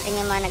makita natin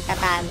yung mga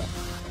nagtatago.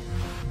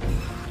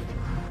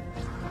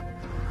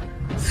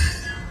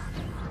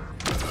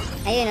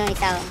 Ayun o,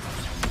 isa o.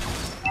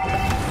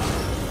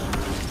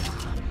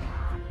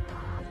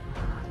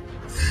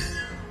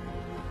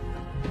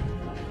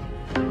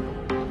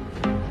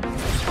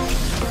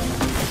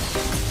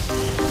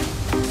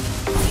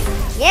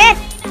 Yes!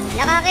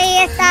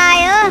 Nakaka-yes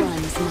tayo!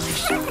 One's my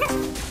shot.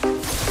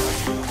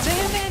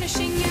 They're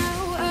vanishing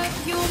out of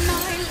your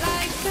mind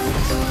like a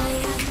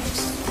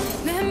ghost.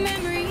 Their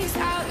memories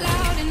out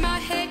loud in my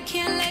head,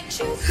 can't let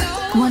you go.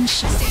 One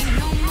shot. Say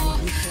no more.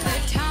 The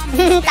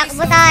time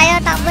Takbo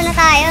tayo! Takbo na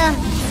tayo!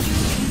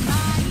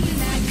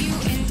 that you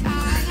and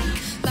I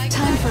like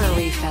Time for a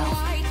refill.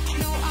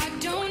 no, I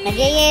don't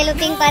Nag-yellow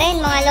ping pa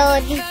rin mga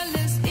lodi.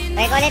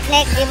 Try ko ulit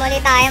next game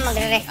ulit tayo.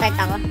 Magre-restart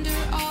ako.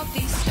 all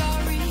these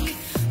stories,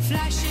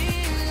 flashing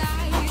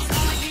lights.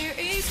 All I hear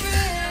is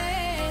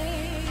gray.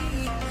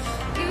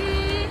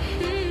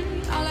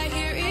 All I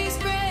hear is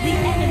gray. The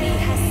enemy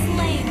has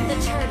slain the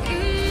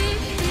turtle.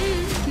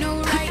 No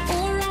right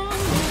or wrong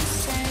to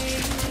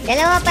say.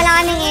 Dalawa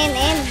pala kaming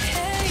MM.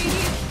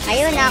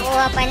 Ayun,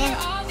 nakuha pa niya.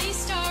 All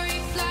these starry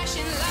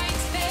flashing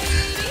lights,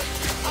 baby.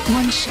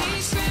 One shot,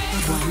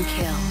 one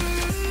kill.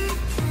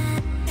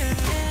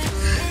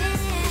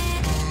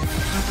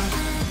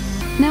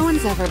 No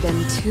one's ever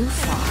been too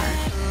far.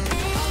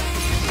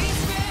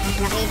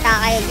 Nakita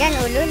kayo dyan,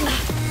 ulul.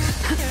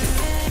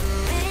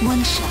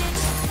 One shot,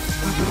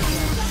 one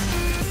kill.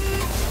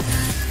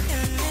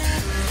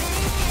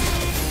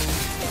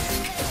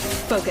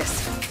 Focus.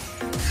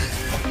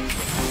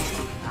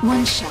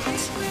 One shot,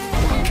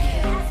 one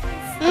kill.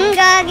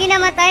 Gagi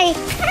namatay.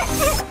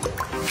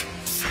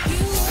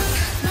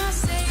 My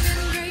saving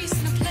grace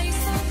in a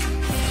place of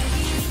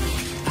pain.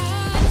 I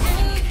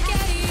look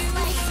at you,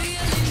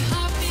 feeling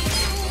happy.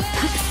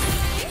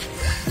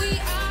 We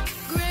are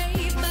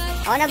great,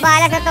 but Ako na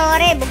bahala sa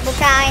Tore. Bugbog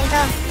sa akin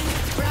to.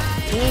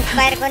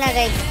 In-inspire ko na,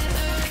 guys.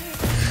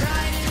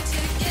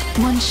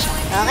 One shot.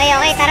 Okay,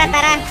 okay. Tara,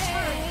 tara.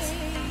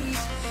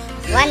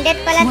 One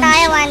death pala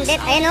tayo. One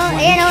death. Ayan o.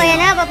 Ayan o.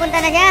 Ayan na. Papunta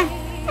na siya.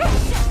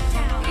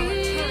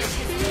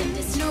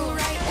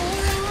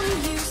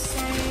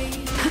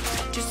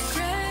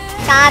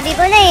 Sabi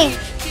ko na eh.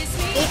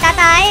 Kita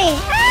tayo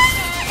eh.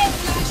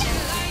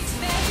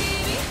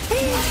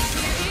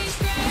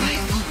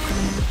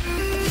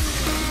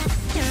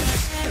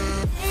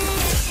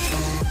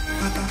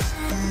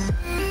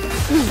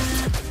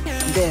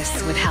 This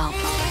would help.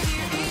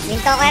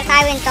 Windtalker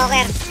tayo,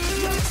 Windtalker.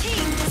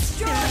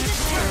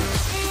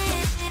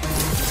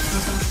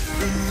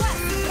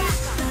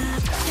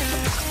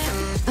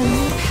 A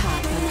new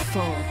path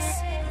unfolds.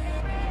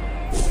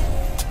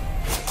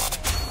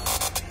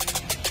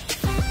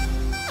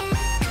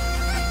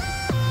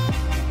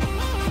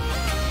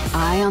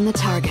 Eye on the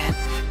target.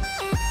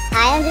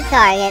 Eye on the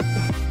target.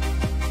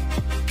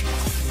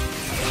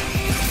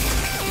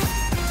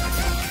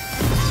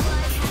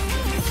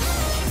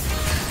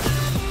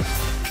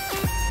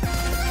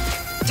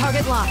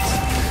 Target locked.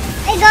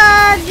 Ay,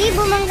 gagi!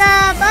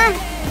 Bumangga pa!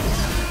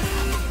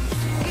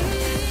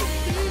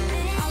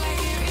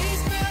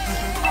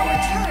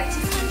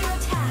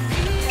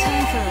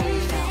 Time for a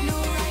refill.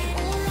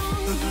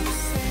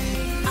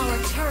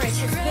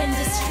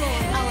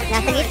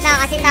 Nasa gitna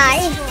kasi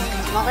tayo.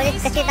 Makulit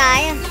kasi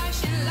tayo.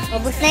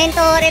 Ubus na yung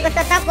Tore ko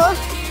sa top, oh.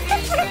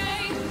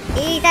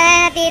 Isa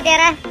na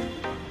natitira.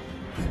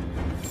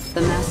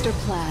 The master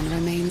plan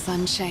remains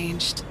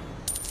unchanged.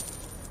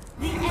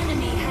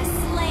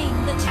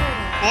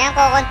 Ayan,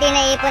 kukunti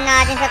na ipon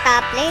natin sa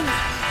top lane.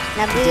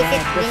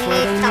 Nabisit,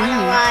 binisit ako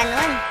ng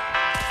 1-1.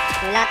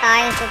 Wala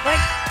tayong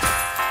support.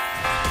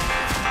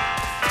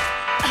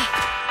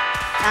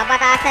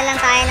 Papataas na lang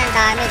tayo ng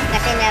damage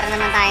kasi meron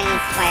naman tayong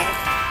inspire.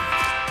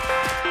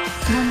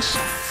 One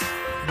shot,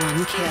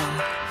 one kill.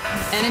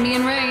 Enemy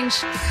in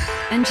range.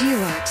 And you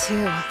are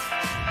too.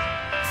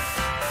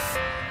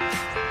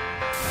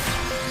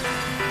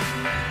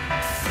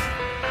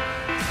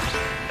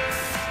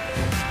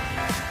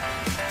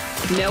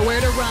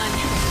 Nowhere to run.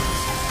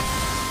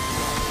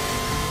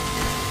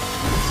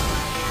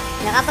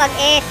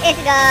 Nakapag-SS,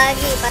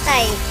 gagi,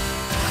 patay.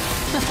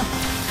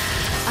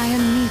 I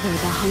am neither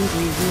the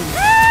hungry wolf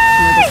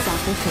nor the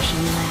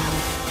sacrificial lamb.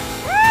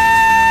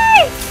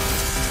 Ay!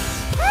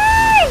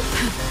 Ay!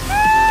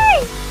 Ay!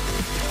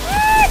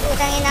 Ay!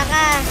 Putang ina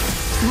ka.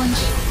 One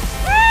shot.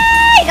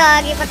 Ay!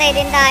 Gagi, patay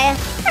din tayo.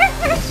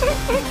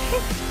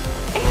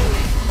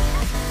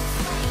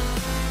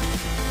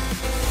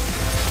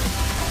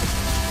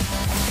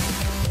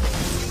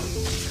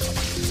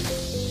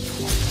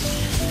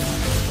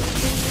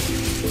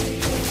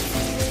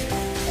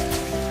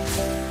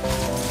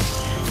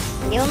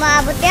 Hindi mo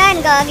maabot yan,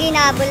 gagi,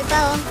 nabol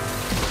pa, oh.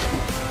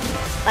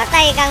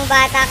 Patay kang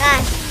bata ka.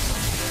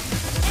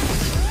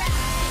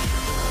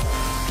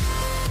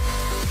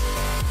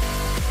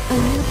 A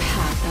new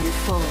path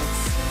unfolds.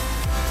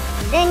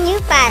 The new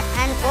path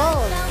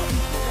unfolds.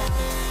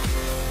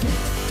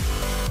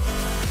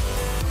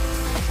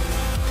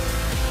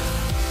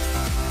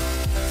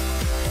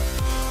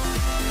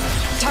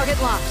 Target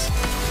locked.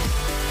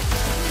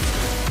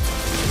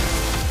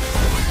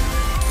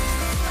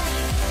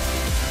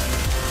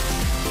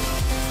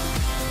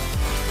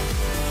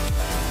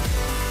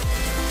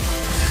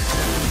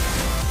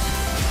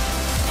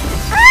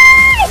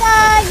 Ay!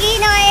 Gagi!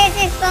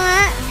 Naka-SS pa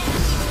nga.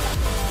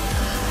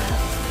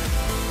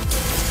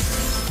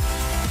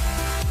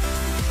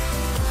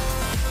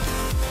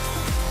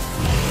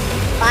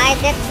 Five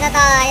deaths na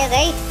tayo,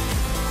 guys.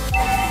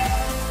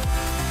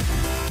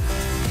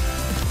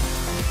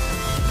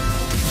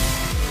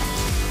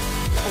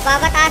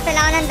 Nagpapataas na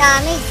lang ako ng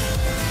damage.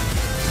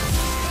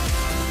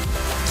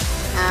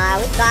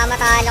 Wait, baka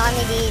matalo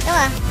kami dito,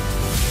 ah.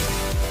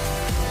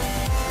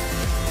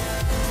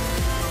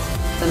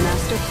 The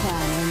master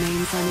plan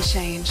remains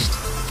unchanged.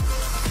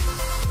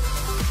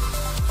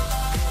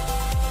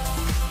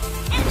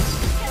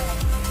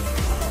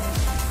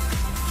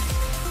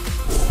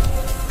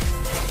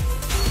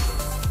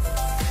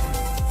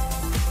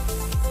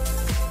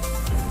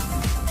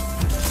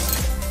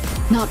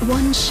 Not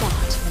one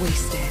shot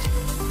wasted.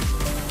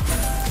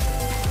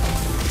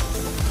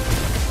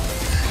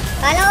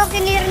 Kala ko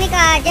kinir ni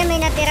Kaja, may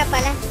natira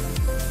pala.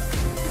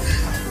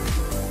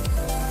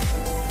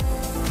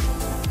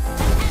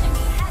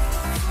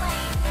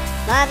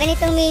 Mga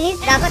ganitong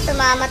minutes, dapat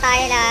tumama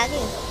tayo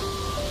lagi.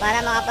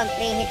 Para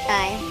makapag-free hit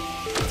tayo.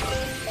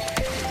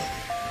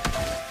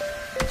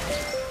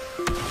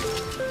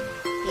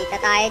 Kita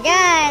tayo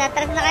dyan,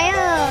 atras na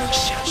kayo.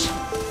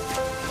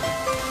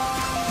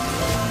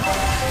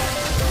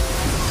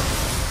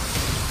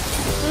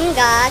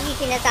 Gagi,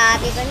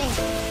 sinasabi ko na eh.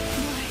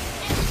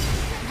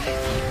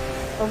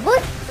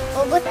 Ubus!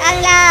 Ubus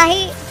ang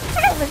lahi!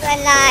 Ubus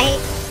ang lahi!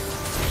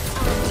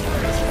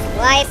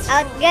 Wipe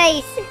out,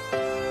 guys!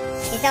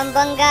 Isang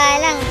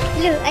bangga lang.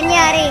 Lu,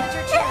 anyari?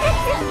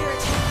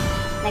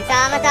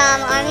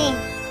 Nagsama-sama kami.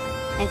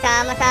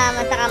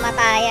 Nagsama-sama sa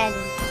kamatayan.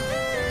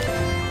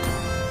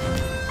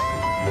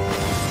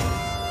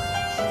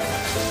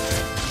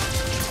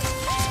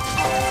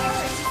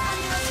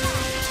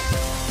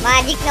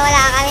 Magic na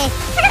wala kami.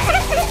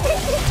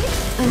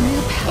 A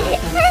new path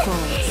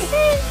unfolds.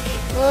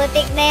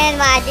 Putik na yan,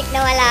 magic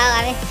na wala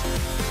kami.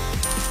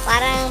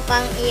 Parang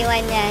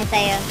pang-iwan niya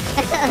sa'yo.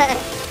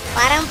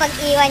 Parang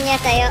pag-iwan niya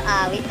sa'yo,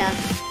 awit ah.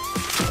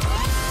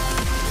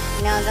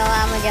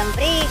 Ginagawa mo dyan,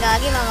 pre.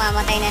 Gagi,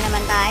 mamamatay na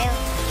naman tayo.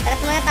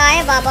 Taras muna tayo,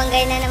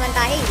 babanggay na naman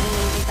tayo.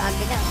 Hindi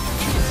sabi lang.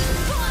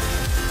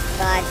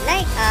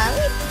 Godlike,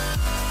 awit.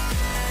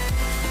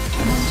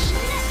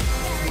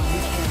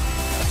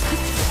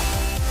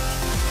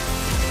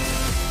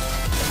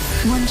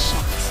 One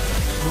shot,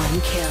 one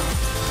kill.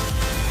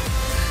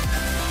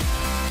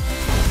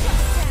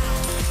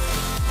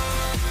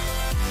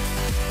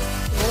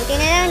 Buti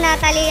na lang,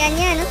 natalian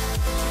niya, no?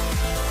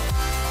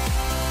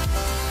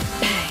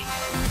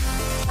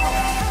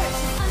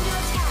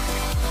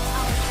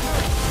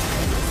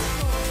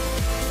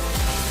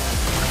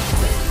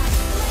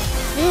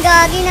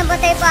 Gagi,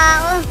 nabatay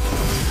pa ako.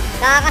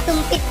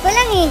 Kakasumpit ko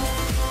lang eh.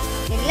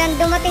 Biglang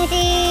dumating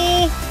si...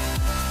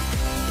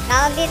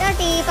 Tawag dito,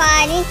 si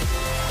Fanny.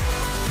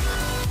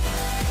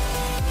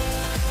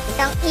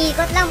 Isang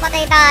ikot lang,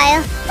 patay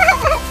tayo.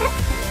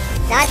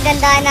 Lahat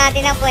gandaan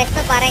natin ang pwesto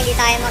para hindi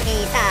tayo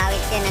makita.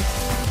 Wait yun ah.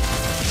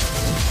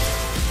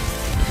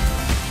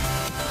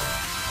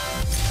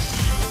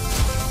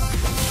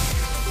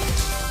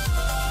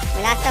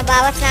 Malas na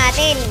bawas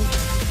natin.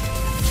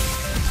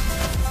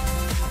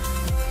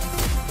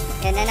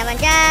 Yan na naman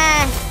siya.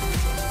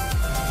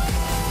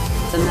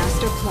 The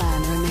master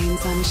plan remains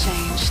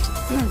unchanged.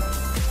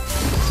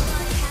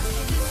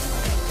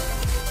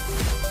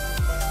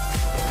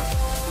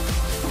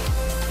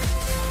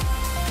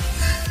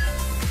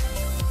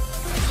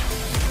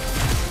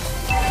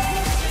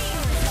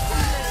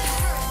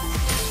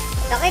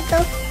 Sakit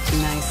to.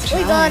 Nice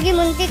Uy, try. gagi,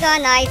 muntik ah.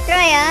 Nice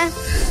try ah.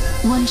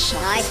 One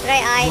shot, Nice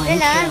try, one idol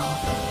ah. kill.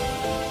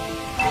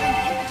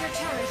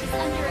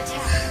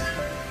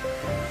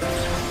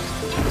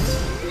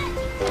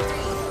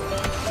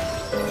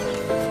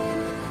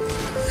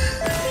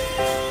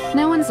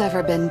 No one's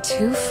ever been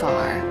too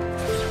far.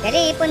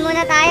 Dali, ipon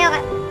muna tayo.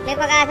 May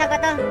pag-asa pa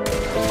to.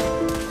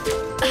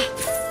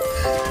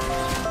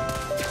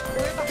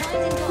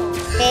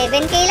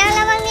 7K lang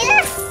lamang nila.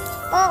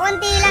 O,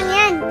 konti lang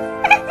yan.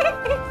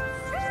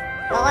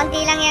 O,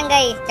 konti lang yan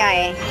guys,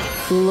 char.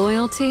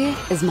 Loyalty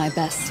is my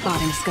best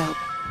spotting scope.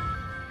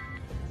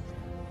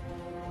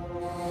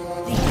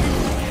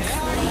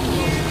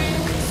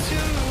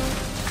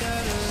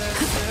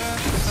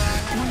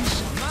 One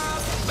shot,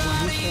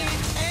 one kill.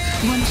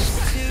 One shot.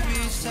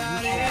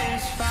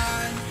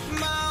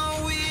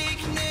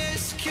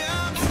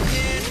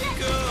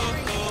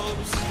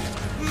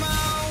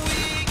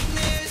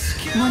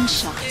 One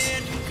shot,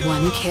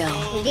 one kill.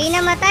 Hindi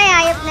namatay,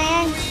 ayop na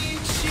yan.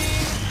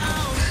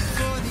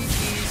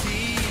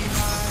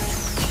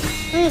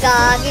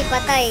 Gagi,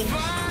 patay.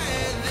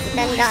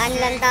 Tandaan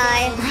lang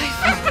tayo.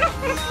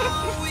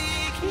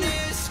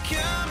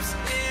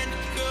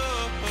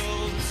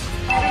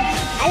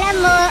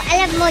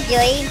 alam mo,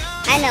 Joy,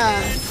 ano,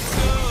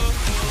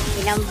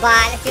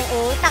 pinambalas yung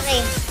utak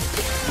eh.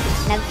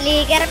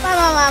 Nag-flicker pa,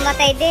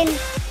 mamamatay din.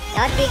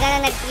 Dapat di ka na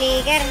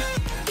nag-flicker.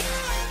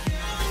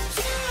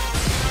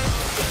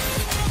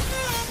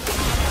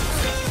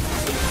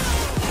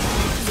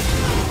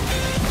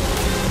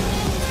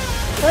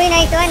 Uy,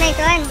 nice one,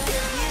 nice one.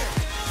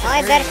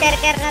 Okay,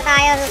 berserker na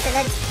tayo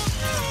susunod.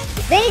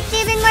 Benny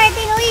Steven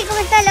Martin, uy,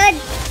 kumusta, Lord?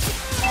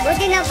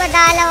 Buti na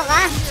padalaw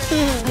ka. A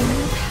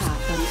new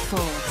path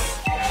unfolds.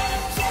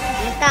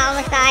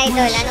 Kumusta,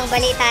 idol? Anong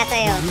balita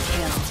sa'yo? One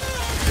kill.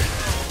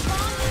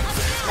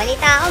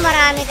 Balita ko,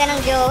 marami ka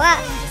ng jowa.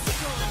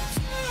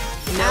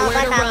 Tama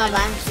ba, tama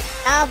ba?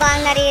 Tama ba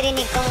ang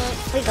naririnig kong,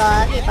 uy,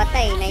 gagi,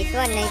 patay. Nice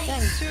one, nice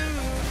one.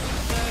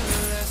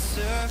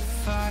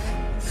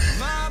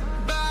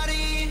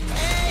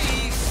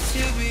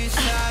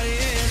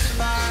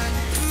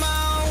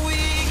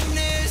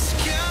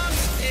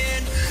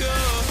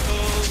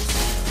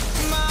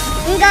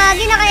 Ang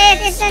gagi,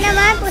 naka-SS na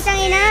naman, pusang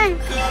ina.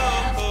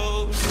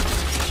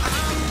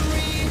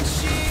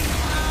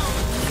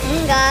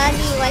 Ang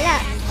gagi, wala.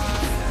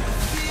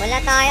 Wala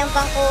tayong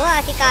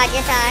pangkuha, si Kadya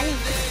saan.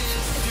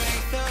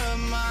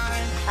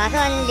 Kaso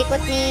ang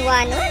likot ni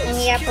 1-1, ang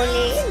hirap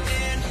uliin.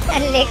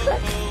 Ang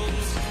likot.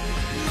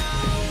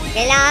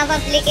 Kailangan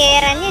pang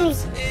plikeran yan eh.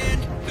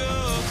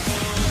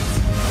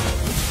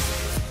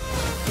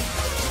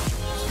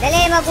 Dali,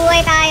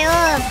 mabuhay tayo.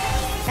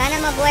 Sana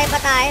mabuhay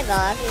pa tayo,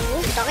 gagi.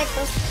 Sakit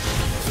to.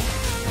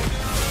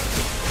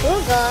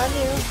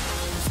 Gagi.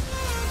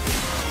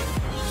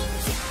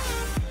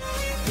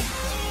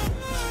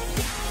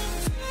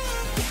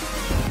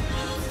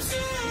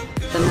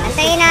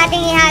 Antayin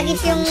natin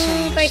ihagis yung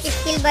first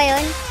skill ba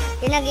yun?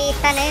 Yung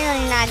nag-i-ista na yun,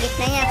 hinagis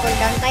na niya.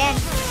 Cooldown pa yan.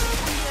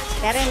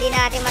 Pero hindi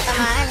natin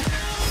matamaan.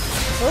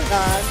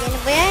 Gagi. Ano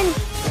ba yan?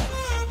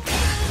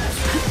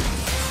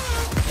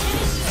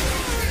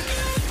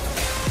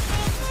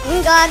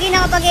 Gagi,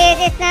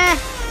 nakapag-SS na.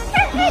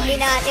 Hindi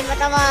natin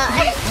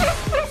matamaan.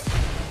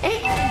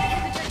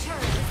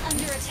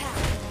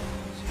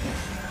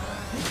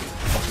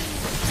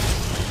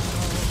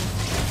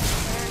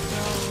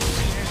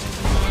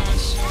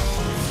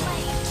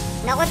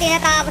 Naku,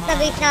 tinatapos na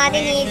base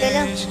natin,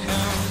 idolo.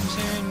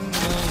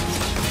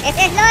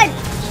 SS Lord!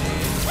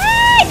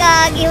 Ay,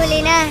 gagi, huli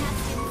na.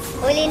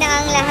 Huli na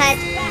ang lahat.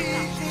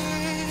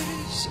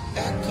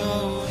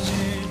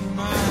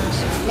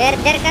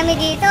 Murder kami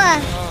dito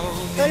ah.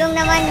 Tulong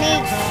naman,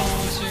 mate.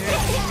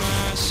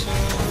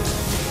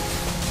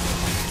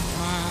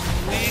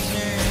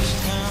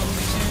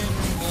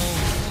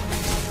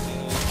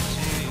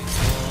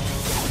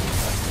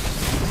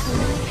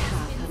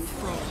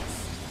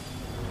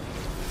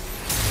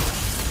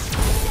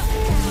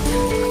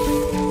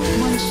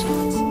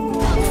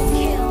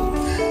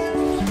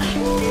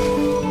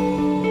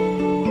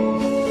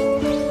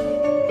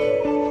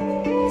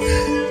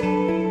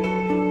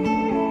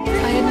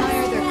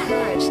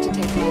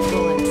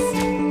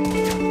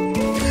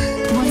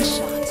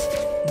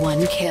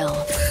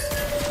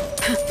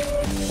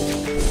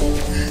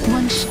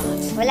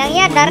 Walang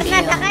yan, dar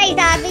na, sakay.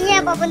 Sabi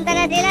niya, papunta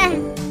na sila.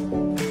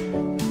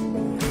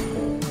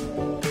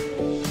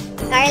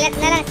 Scarlet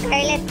na lang,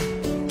 Scarlet.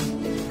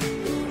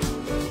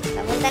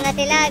 Papunta na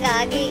sila,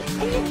 gagi.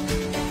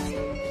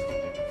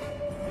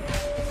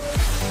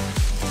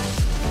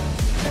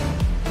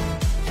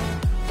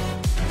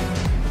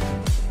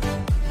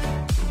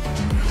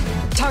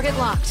 Target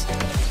locked.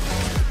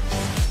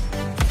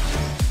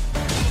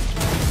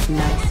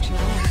 Nice try.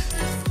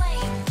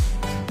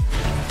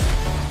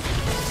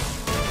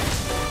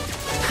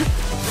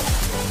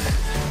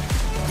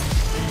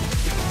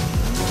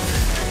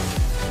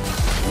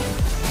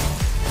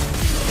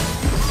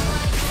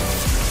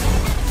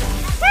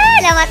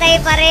 Namatay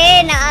pa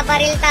rin.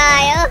 Nakabaril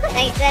tayo.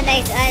 Nice one,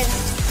 nice one.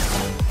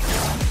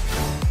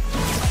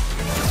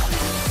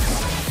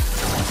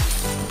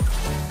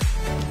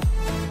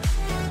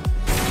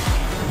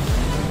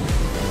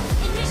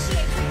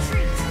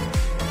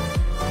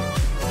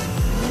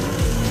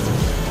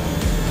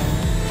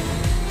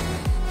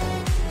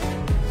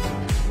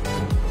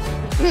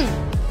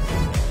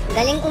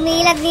 Galing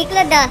umilag ni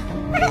Claude ah.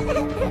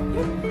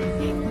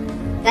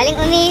 Galing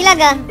umilag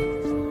ah.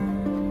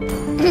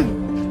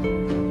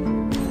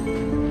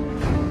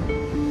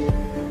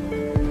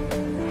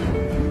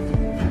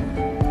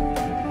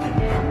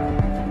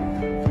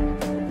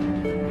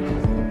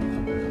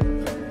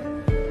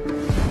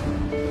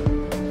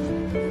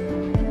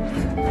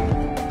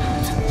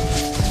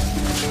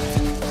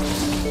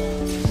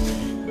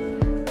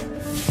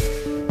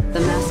 The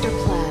master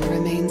plan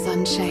remains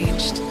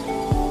unchanged.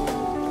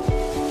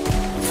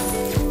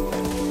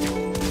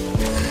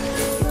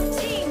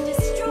 Team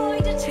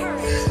destroyed a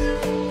turret.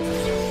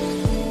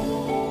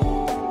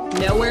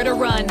 Nowhere to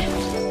run.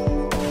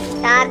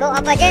 Tago ka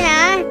pa dyan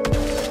ha.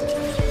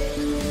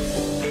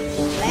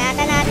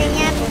 Bayatan natin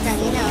yan.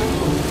 Pusang ina oh.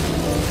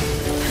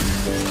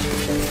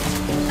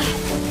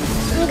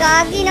 Ang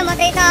gagi,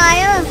 namatay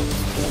tayo.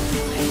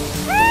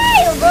 Ay,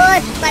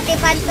 ubos. Pati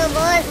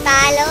pantubos.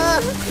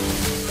 Talo.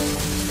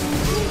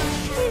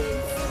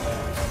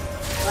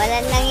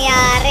 Walang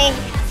nangyari.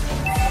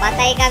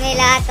 Patay kami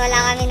lahat. Wala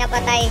kami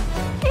napatay.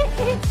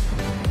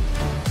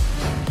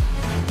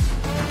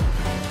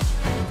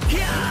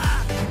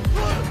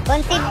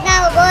 Concede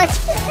na, ubos.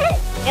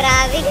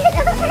 Grabe.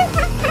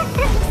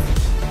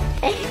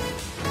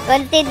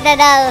 Concede na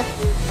daw.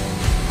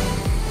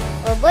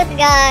 Ubos,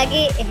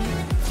 gagi.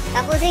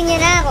 Tapusin nyo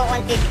na.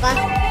 Concede pa.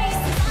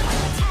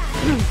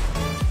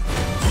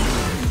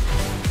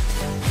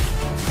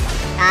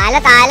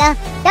 Talo.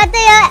 Shout to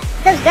you,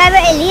 subscriber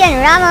Elian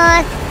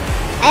Ramos.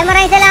 Ay,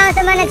 maraming salamat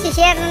sa mga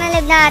nagsishare na ng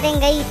live natin,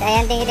 guys.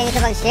 Ayan, thank you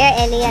sa pag-share,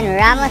 Elian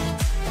Ramos.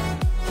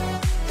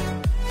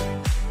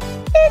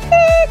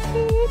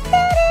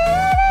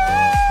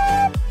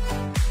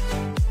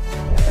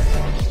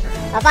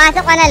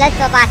 Papasok ka na,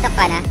 Lods. Papasok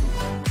ka na.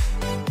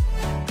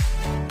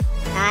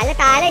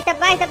 Talo.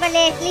 Isa pa,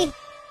 Leslie.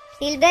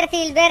 Silver.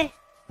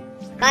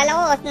 Kala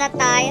ko, osnat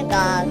tayo,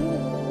 dog.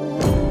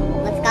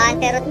 Mas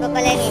cancerous pa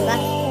pala yung iba.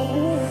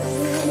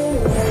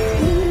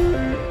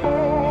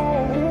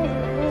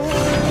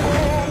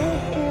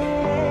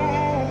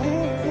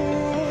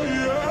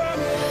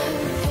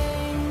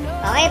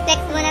 Okay, flex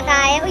muna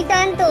tayo. Uy,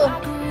 saan to?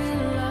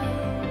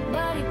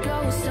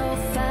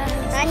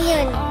 Saan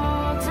yun?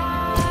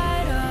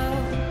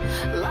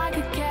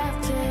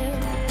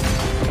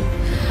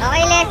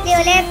 Okay, Leslie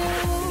ulit.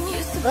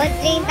 Gold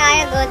lane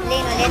tayo,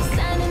 ulit.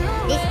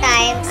 This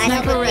time,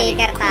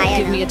 flicker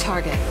tayo, Give no? me a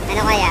target.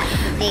 Ano kaya?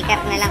 Flicker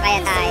na lang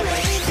kaya tayo.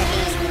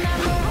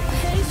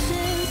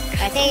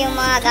 Kasi yung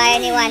mga gaya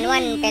ni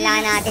 1-1,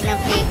 kailangan natin ng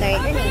flicker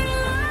dun eh.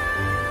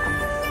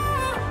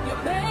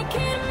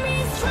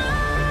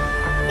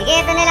 Sige,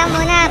 ito na lang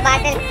muna.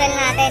 Battle spell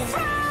natin.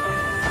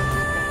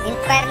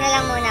 Inspire na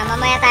lang muna.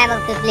 Mamaya tayo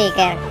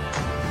mag-flicker.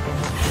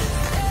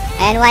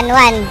 Ayan,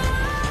 1-1.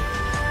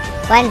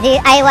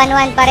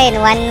 1-1 pa rin.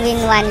 1 win,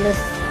 1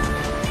 lose.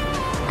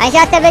 Ay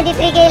siya, 73k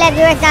live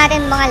viewers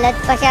natin mga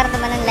lods. Pa-share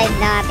naman ang live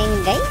natin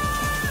guys.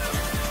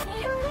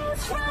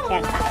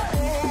 Share tayo.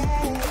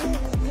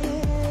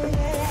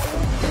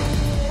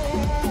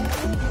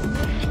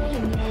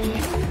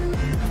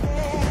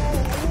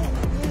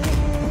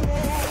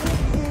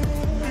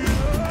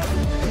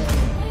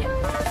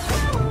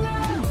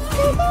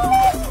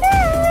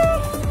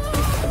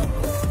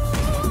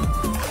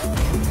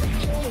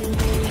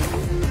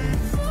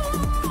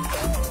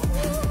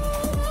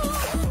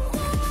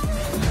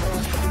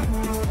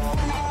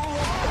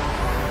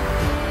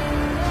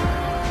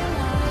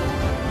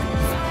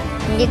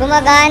 Hindi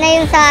gumagana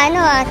yung sa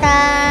sa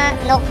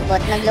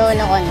knockbot,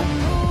 naglolo ko no.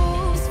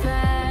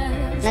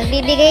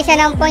 Nagbibigay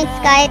siya ng points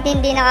kahit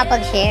hindi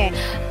nakapag-share.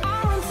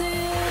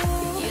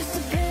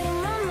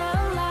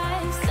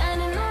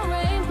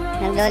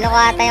 Naglolo ko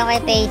ata yung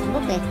kay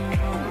Facebook eh.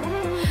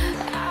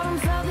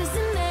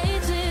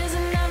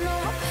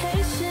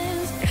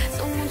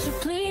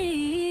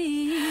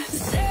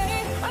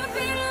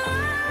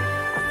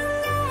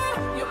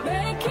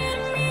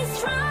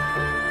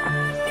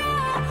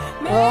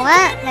 Oo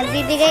nga,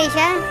 nagbibigay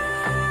siya.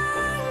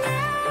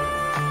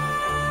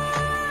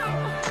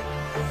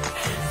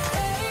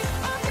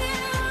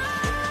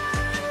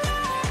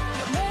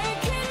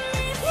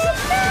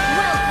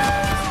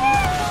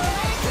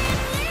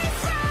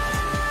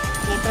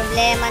 May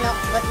problema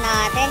knockbot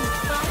natin.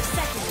 5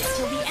 seconds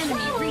till the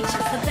enemy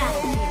reaches the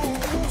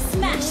battlefield.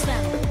 Smash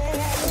them.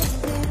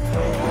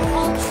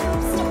 All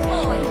troops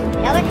deployed.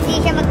 Dapat hindi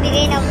siya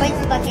magbigay ng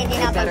points pag hindi I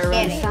better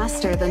napag-share run eh.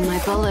 faster than my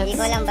Hindi bullets.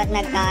 ko lang ba't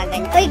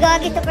nagkaganyan. Uy,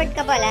 gagi, support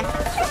ka pala.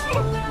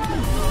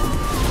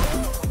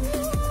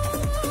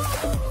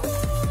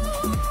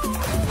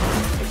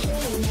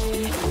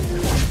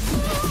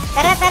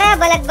 Tara, tara,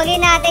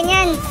 balagbagin natin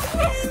yan.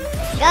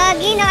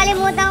 Gagi,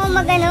 nakalimutan ko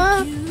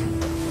mag-ano.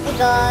 Ay,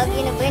 gagi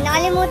na ba yun?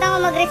 Nakalimutan ko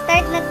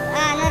mag-restart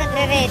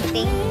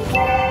nagre-rating.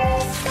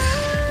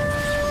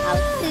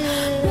 Ouch.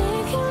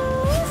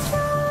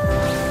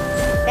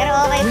 Pero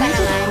okay pa Where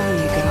did naman.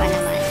 Harley Okay go? pa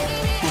naman.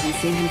 Haven't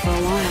seen him for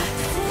a while.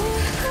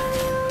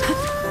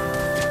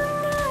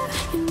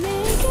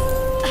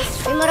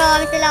 Uy,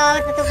 marami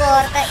salamat sa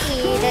suporta.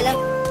 Idolo.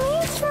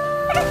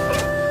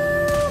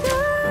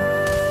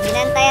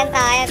 Binantayan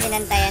tayo,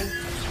 binantayan.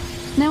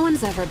 No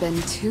one's ever been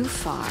too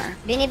far.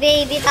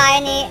 Binibaby tayo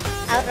ni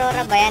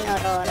Aurora ba yan?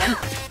 Aurora.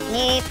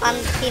 Ni Pam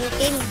Tim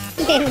Tim.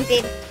 Tim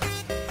Tim.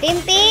 Tim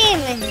Tim!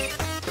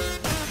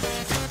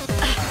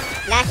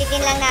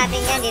 Lasitin lang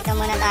natin yan. Dito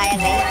muna tayo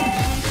guys.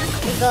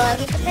 Digo,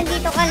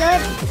 nandito ka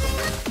Lord.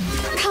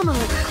 Come a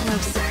little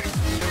closer.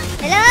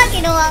 Hala,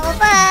 kinuha ko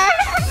pa.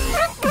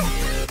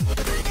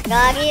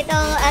 Gagi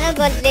itong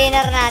gold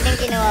laner natin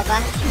kinuha pa.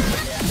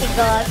 Si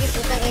Gagi,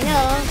 putang ina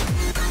oh.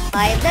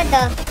 High blood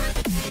ah.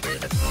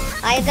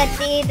 High blood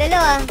si idolo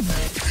ah.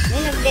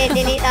 May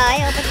nagde-delay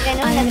tayo. Tapos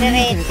gano'n,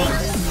 nagre-rating.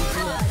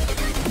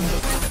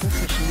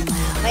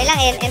 Okay lang,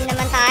 MM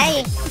naman tayo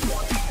eh.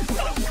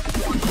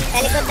 Sa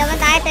likod naman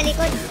tayo, sa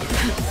likod.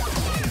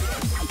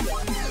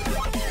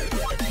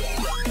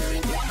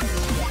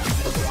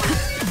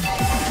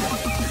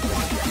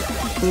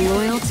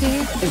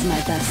 Loyalty is my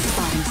best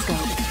spotting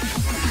scope.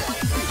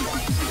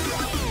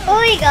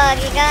 Uy,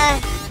 gagi ka.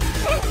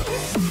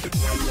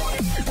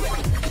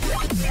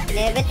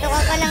 Level 2 ka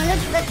pa lang,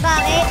 Lutz. Ba't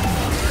bakit?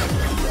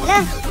 Hala.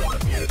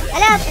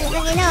 Hala,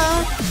 pusang ina oh.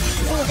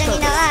 Pusang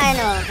ina ka,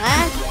 ano? Ha?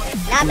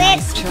 Lapit.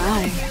 Nice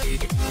try.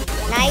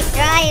 Nice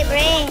try,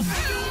 pre.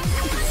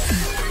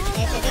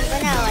 Nesitin ko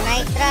na oh.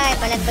 Nice try.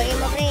 Palagbagin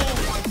mo, pre.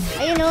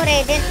 Ayun oh,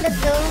 Redent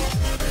Lutz oh.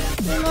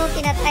 Hindi mo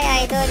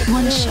pinatay, idol.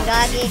 One shot,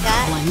 Gagi ka.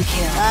 one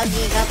kill.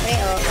 Gagi ka, pre.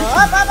 Oh.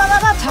 Hop, hop, hop,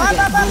 hop, hop. Hop,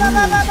 hop, hop, hop,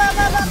 hop, hop,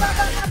 hop, hop,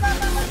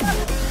 hop, hop.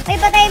 Ay,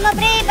 patay mo,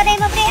 pre. Patay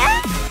mo, pre.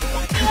 Ah!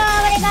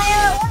 Mawawala tayo.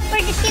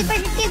 First skill,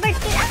 first skill, first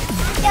skill. Ah!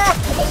 Yeah.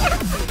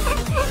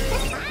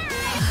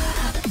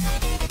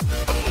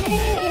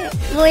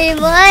 Muy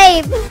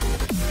vibe.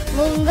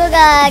 Munggo,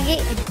 gagi.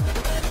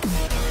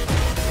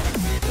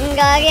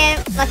 Gagi,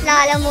 mas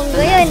lalo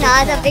munggo yun.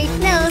 Nasa base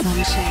na, oh.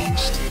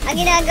 Unchanged. Ang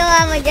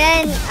ginagawa mo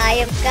dyan,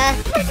 ayop ka.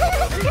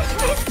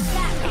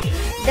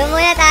 Doon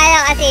muna tayo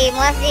kasi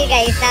mostly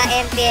guys, na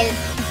MPL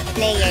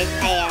players,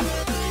 ayan.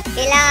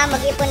 Kailangan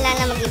mag-ipon lang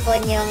na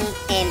mag-ipon yung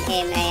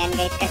MM, ayan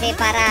guys. Kasi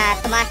para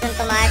tumaas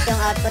yung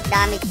output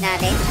damage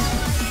natin.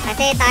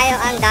 Kasi tayo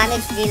ang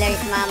damage dealers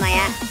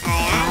mamaya.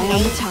 Ayan Eye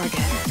on the guys.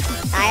 target.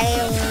 Tayo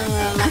yung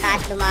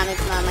mataas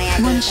dumamage mamaya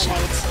One dito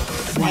shot, guys.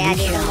 one Kaya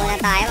dito kill. muna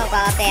tayo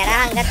magpapapera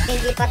hanggat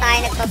hindi pa tayo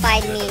nagpa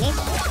 5 minutes.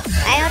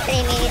 Ayun,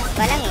 3 minutes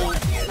pa lang eh.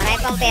 Marami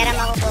pang pera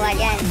makukuha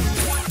dyan.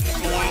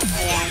 Ayan,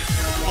 ayan.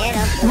 Ayan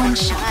o, One pumunta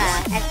shot, ka.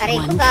 At aray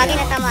ko, one gagi, kill.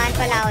 natamaan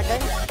pala ako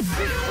dun.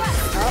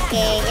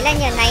 Okay, ilan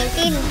yun?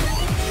 19.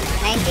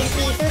 19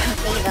 pesos.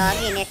 Eh,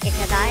 gagi, net-net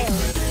na tayo.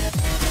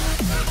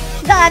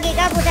 Gagi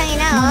ka, putang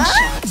ina, One oh.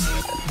 shot,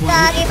 one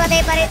Gagi,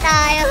 patay pa rin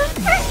tayo.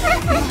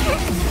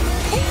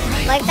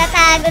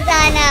 Magtatago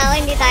sana ako,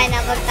 hindi tayo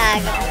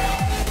napagtago.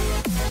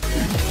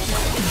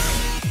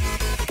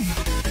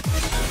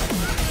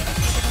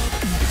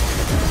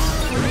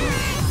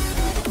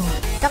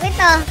 Sakit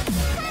oh.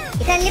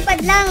 Isang lipad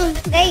lang,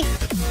 guys.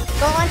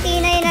 Kukunti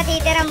na yung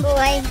natitirang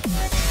buhay.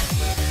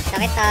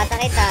 Sakit ha,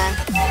 sakit ha.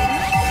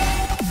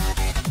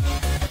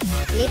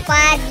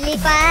 Lipad,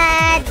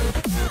 lipad.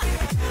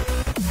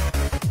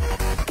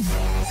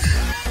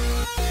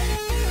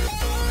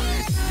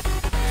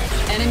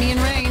 Enemy in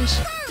range.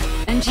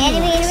 And you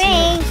Enemy in are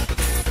range.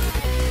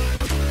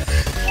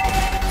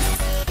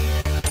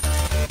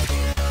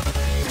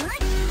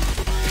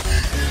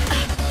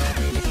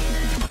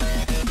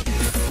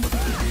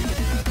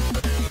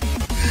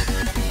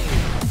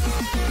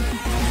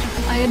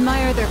 I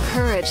admire their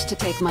courage to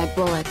take my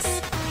bullets.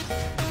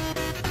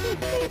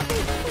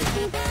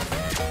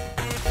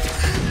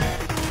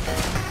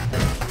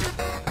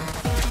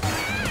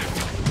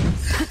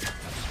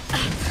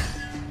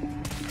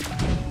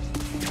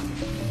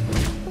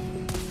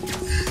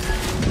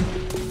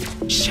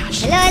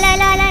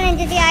 Hala,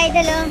 nandiyan si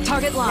Idol, oh.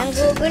 Target locked.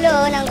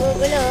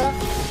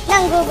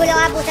 Nanggugulo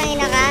ka, pusang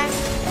ina ka.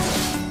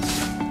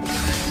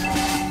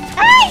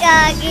 Ay,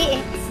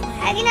 gagi.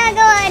 Ay,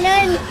 ginagawa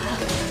nun.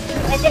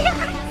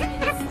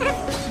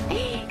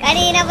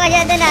 Kanina pa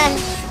siya dun, ah.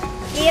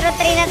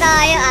 0-3 na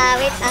tayo,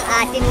 awit ang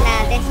asim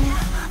natin.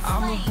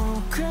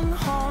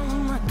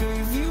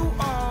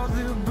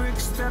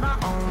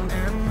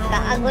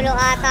 Kakagulo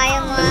ata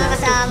yung mga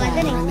kasama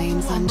dun, eh.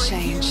 Remains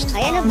unchanged.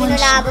 Ayan, oh,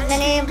 binulabog na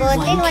yung bot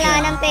lane,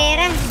 wala nang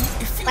pera.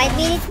 5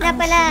 minutes na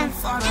pala.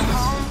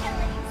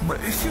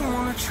 But if you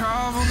wanna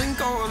travel, then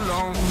go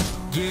alone.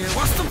 Yeah,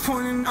 what's the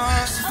point in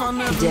us if I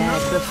never Dead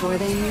know? before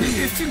they knew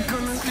me. If you're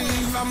gonna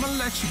leave, I'ma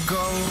let you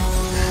go.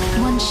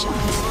 One shot,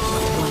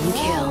 one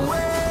kill.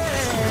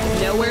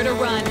 Nowhere to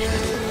run.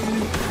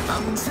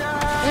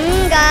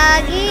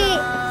 Gagi.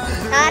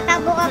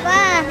 Tatakbo ka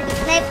pa.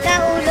 Snipe ka,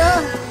 ulo.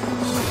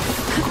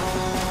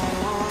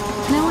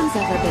 No one's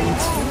ever been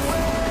too.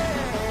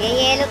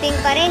 Yellow ping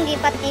pa rin.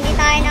 Hindi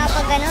tayo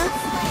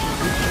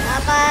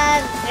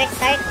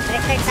nakapag-restart.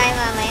 Restart tayo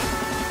mamaya.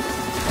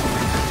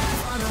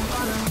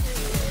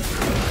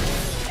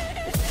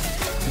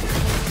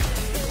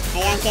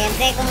 Ayan,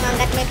 syempre, kung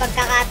hanggat may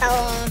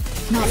pagkakataong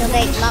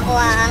guys,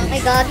 makuha ang...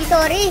 Ay, gagi,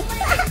 sorry.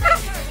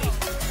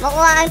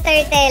 Makuha ang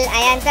turtle.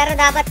 Ayan, pero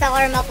dapat sa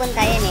core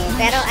mapunta yun eh.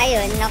 Pero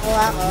ayun,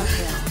 nakuha ko.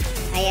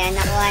 Ayan,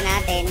 nakuha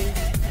natin.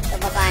 So,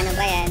 paano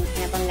ba yan?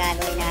 Ano pang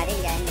gagawin natin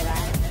dyan, di ba?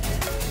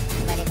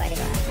 Diba?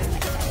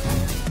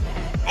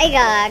 Ay,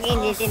 gagi,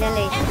 hindi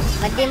tinuloy.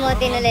 Ba't di mo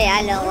tinuloy?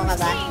 Loko ka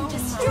ba?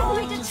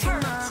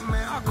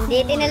 Hindi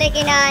tinuloy,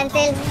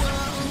 kinancel.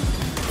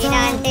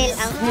 Kinancel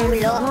ang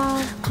ulo.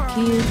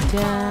 You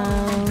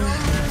down,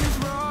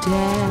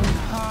 Dad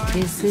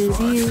kisses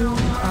you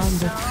on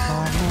the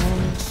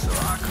forehead. So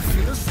I could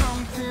feel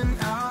something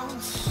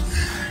else.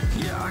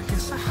 Yeah, I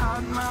guess I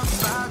had my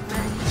bad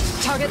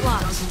days. Target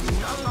locked.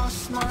 I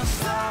lost my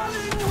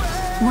styling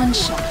way. One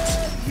shot,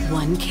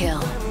 one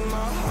kill.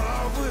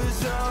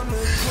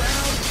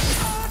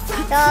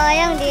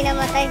 Sayang, di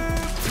namatay.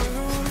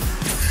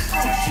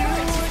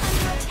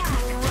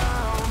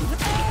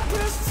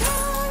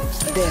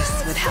 This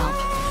would help.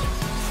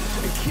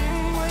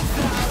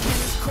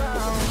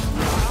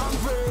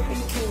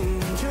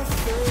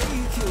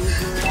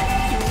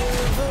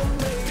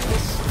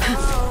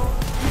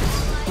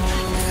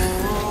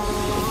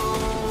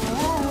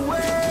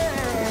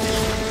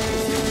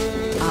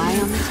 Eye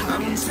on the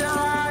target.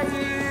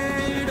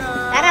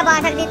 Tara,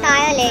 basag din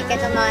tayo. Leche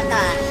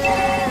tumata.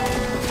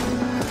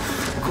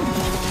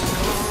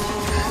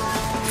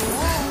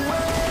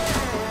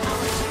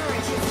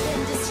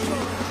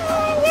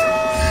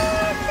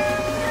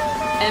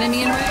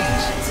 Enemy in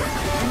range.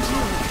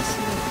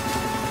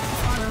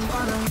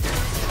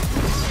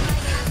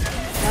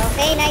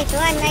 Okay, nice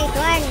one, nice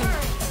one.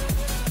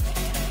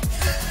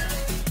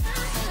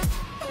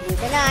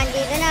 Dito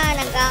na.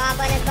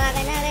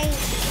 Nagkakapanagbaga na, guys.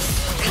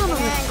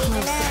 Dito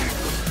na.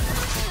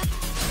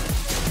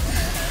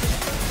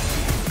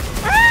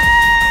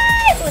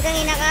 Ay! Pusang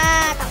ina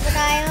ka. Takbo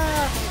tayo.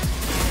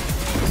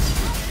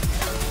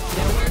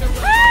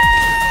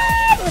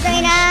 Ay! Pusang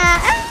ina.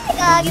 Ay!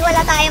 Gagi, wala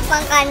tayong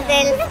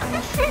pang-cancel.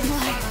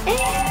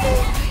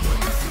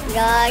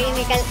 Gagi,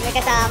 may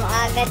kasama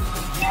agad.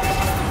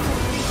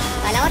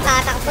 Alam mo,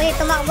 tatakbo eh.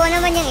 Tumakbo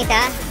naman yung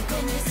isa.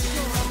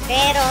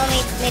 Pero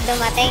may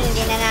dumating,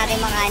 hindi na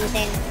natin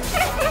makancel.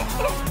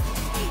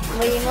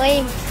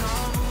 Muy.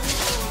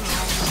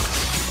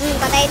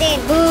 Patay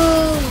din.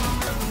 Boom!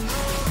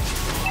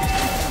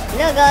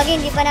 Hello, Gagi,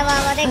 hindi pa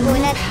namamatay.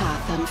 Kunat.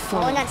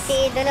 Kunat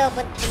si Idolo.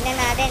 Tignan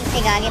natin.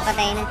 Si Gagi,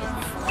 patay na.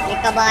 May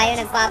kabayo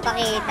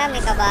nagpapakita.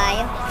 May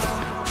kabayo.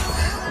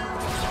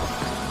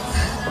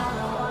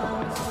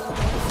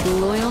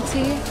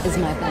 Loyalty is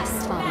my best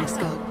spotting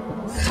scope.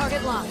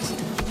 Target locked.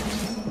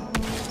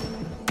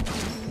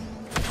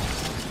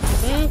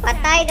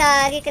 Patay,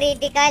 Gagi.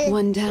 Critical.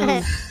 One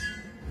down.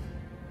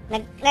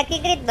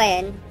 Nagkikrit ba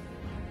yan?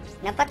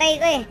 Napatay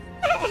ko eh.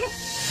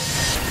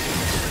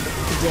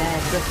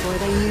 Dead before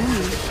they knew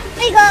me.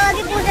 Ay,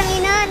 Gagi, pusang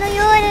ina. Ano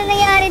yun? Ano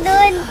nangyari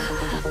dun?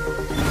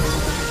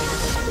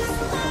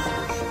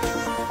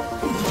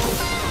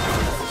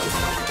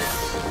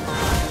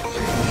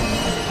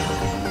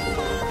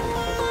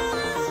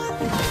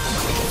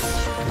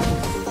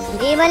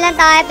 Di man lang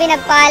tayo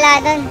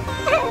pinagpala doon.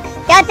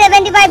 Shout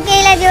 75k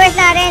live viewers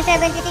natin,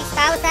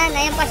 76,000.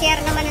 Ayun,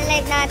 pa-share naman ang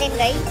live natin,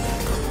 guys.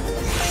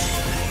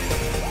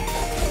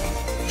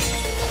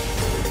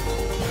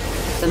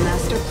 The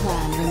master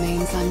plan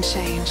remains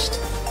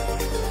unchanged.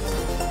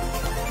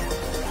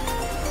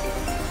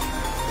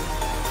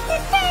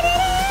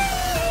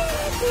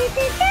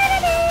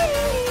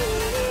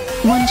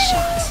 One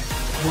shot,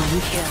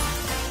 one kill.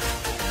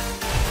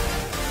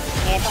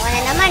 Eto ka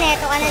na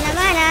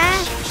naman, ha?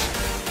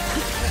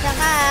 Isa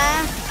ka,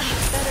 ha?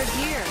 Better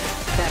gear,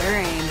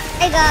 better aim.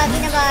 Ay, gagi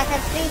na ba sa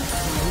stream?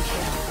 One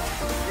kill.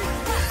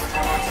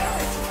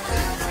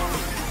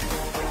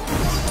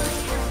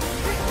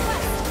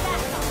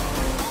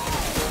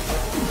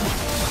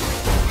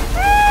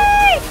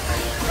 Ay!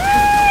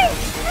 Ay!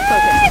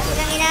 Ay!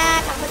 Putang ina,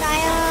 takbo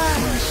tayo.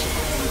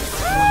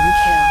 One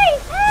kill.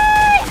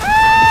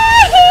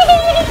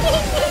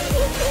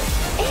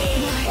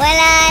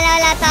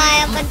 Wala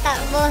tayong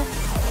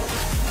pantakbo.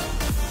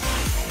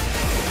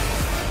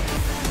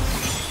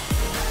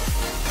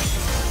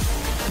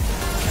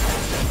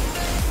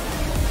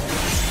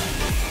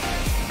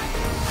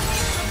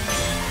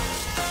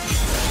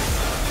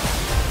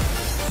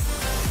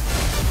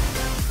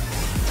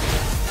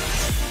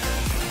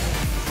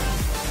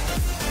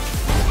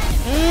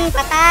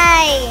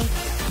 Patay.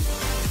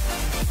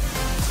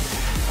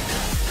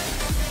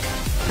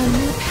 A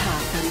new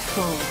path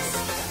unfolds.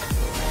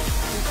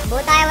 Buo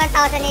tayo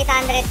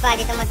 1,800 pa.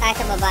 Dito mo tayo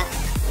sa baba.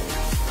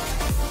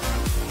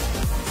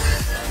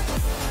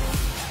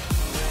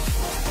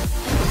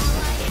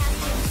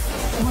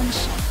 One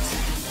shot,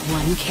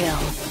 one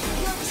kill.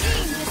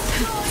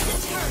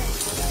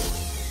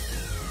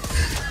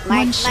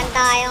 Marksman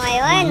tayo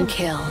ngayon. One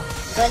kill.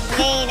 Gold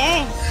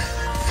laner.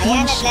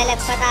 Ayan, naglalag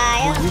pa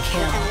tayo. One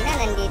kill. Ang ina,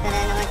 nandito na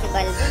naman si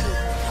Balbon.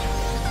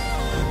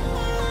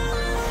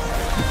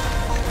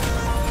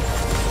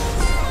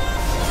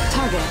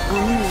 Target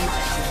on move.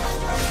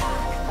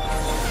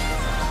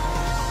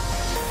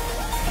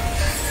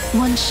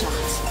 One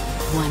shot,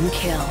 one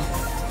kill.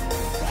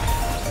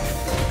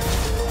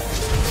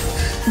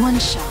 One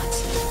shot,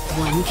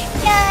 one kill.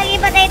 Gagi,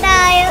 patay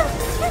tayo.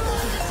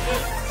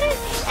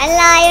 Ang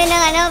layo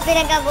ng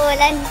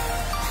pinagkabulan.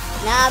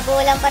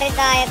 Nakabulan pa rin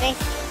tayo,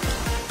 guys.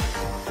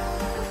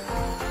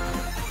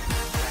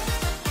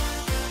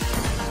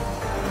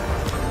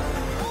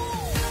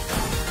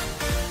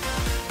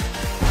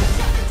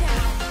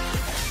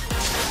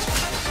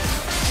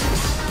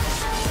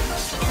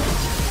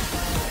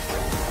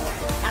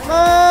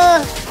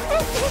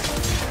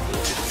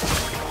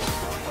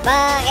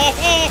 Bang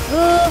SS!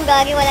 Boom!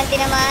 Gagi, walang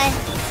tinamaan.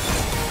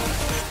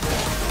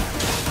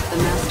 The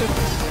master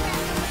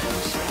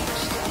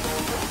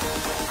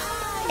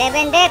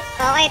 7 death.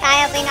 Okay,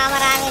 tayo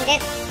pinakamaraming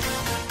death.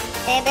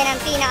 7 ang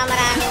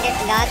pinakamaraming death.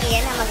 Gagi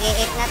yan na,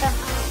 mag-8 na to.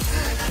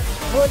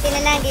 Buti na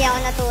lang, di ako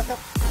natusok.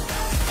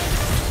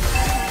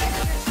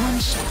 one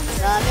shot.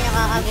 Gagi,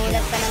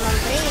 nakakagulat ka naman,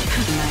 pre.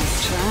 Nice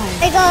try.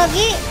 Ay,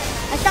 Gagi!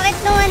 Ang sakit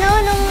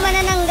nung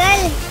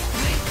manananggal.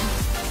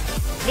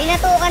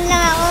 Binatukan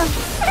lang ako.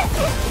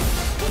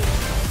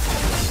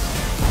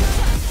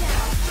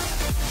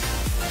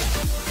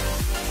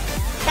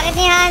 Sakit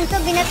ni Hanso,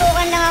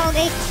 binatukan lang ako,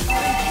 guys.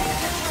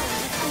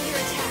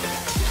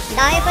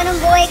 Dami pa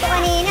nung buhay ko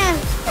kanina.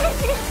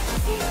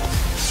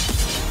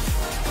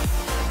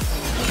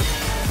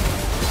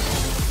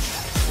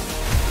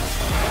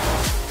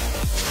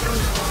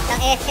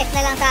 Isang SS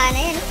na lang sana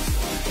yun.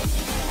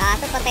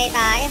 Kaso patay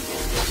tayo.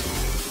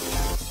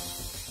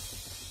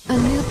 A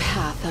new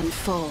path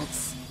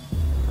unfolds.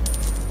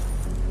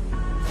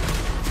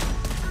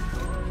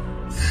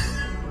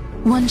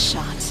 One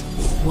shot,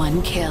 one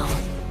kill.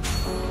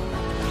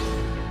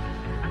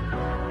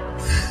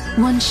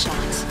 One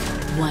shot,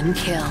 one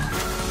kill.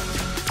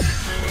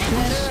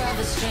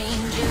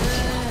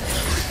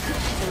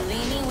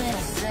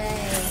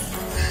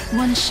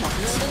 One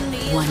shot,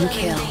 one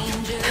kill.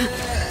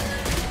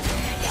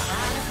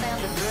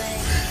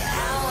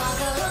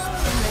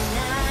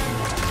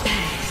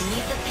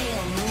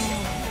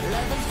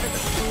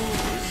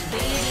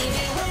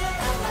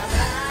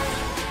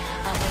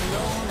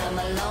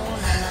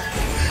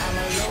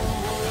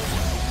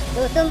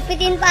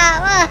 Susumpitin pa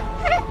ako.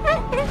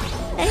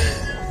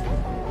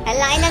 Ang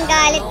laki ng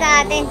galit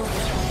sa atin.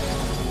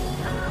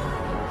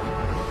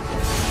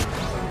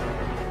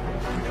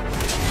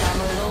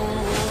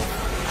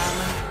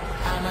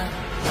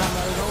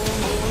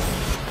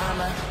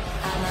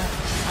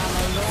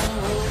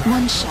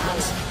 One shot,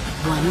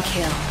 one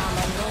kill.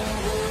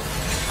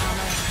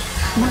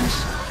 One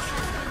shot,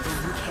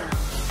 one kill.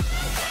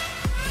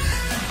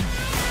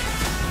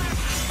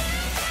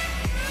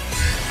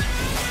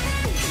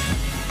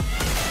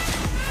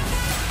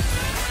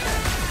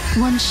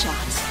 One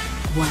shot,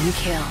 one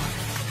kill.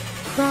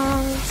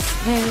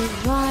 Crosshair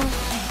right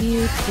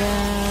you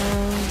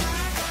down.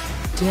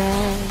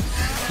 Death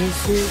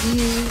kisses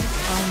you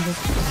on the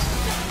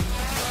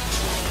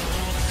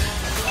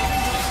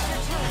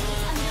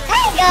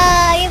Ay,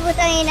 gagi,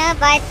 putang ina.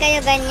 Bakit kayo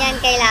ganyan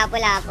kay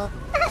Lapu-Lapu?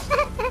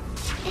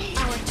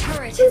 Our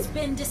turret has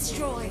been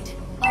destroyed.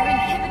 Our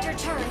inhibitor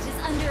turret is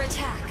under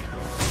attack.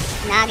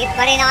 Nagit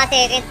pa rin naka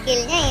second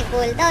skill niya eh.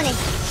 Cooldown eh.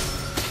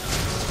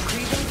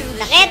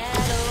 Sakit!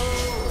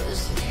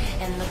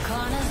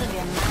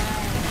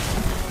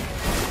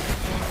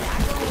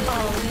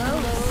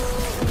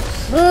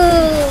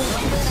 Boom!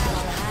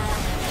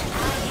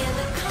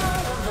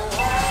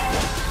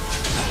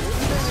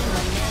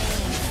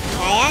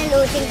 Ayan,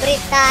 losing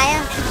breath tayo.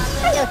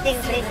 Losing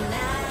breath.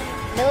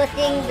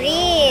 Losing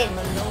breath.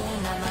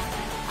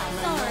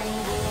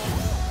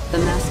 The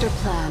master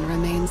plan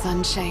remains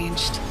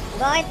unchanged.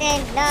 Bakit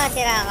end na?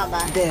 Sira ka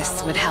ba? This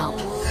would help.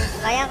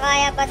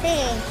 Kaya-kaya pati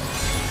eh.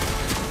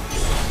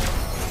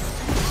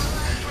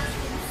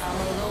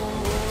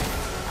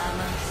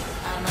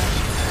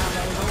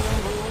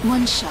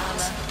 One shot,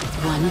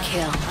 one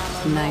kill.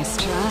 Nice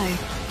try.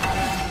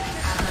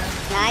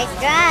 Nice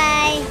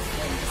try!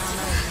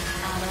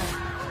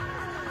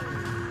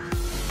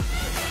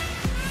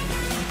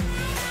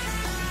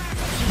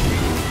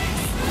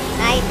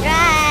 Nice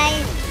try!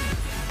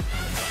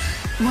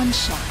 One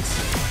shot,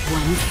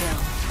 one kill.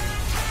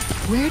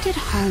 Where did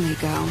Harley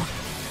go?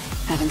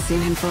 Haven't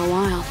seen him for a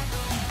while.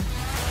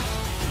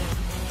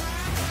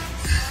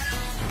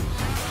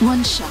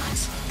 One shot,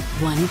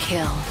 one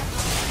kill.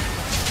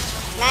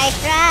 Nice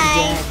try!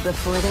 Dead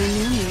before they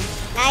knew me.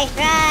 Nice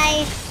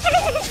try!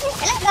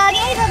 Alam, gagi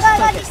ay,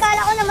 babagati.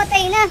 Kala ko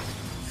namatay na.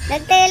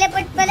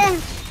 Nag-teleport pala.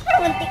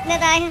 Muntik na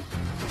tayo.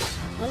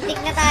 Muntik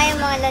na tayo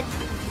mga lods.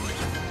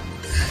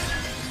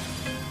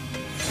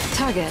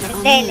 Target on the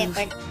move.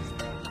 Nag-teleport.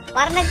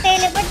 Parang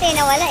nag-teleport eh,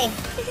 nawala eh.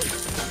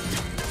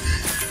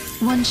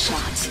 One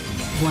shot,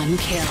 one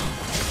kill.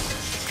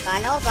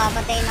 Kala ko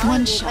papatay na ako,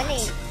 One hindi shot. pala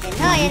eh. Yan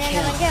na, yan na One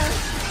naman kill. siya.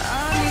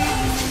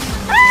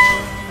 Ah!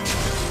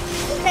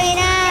 Sa'yo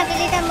na,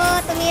 bilisan mo.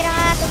 Tumira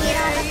ka,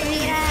 tumira ka,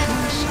 tumira.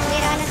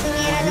 Tumira ka na,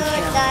 tumira,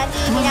 Lord.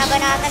 Gagi,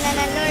 binabanatan na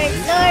ng Lord.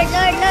 Lord,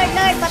 Lord, Lord,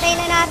 Lord. Patay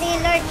na natin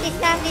yung Lord. Please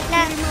lang, please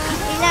lang.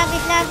 Please lang,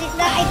 please lang, please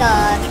lang. Ay,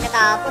 gagi,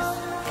 natapos.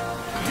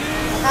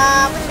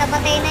 Natapos,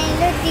 napatay na yung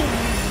Lord eh.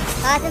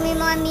 Kaso may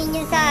mga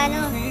minions sa ano.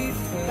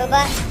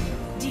 Baba.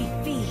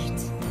 Defeat.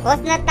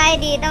 Post na tayo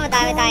dito,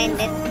 madami tayong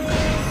death.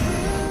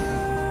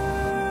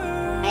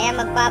 Kaya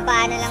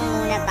magpapaano lang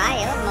muna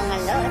tayo, mga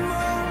lord.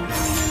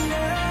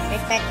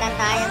 Restart lang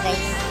tayo,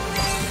 guys.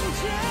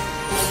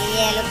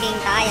 Nag-yellow ping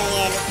tayo,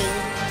 yellow ping.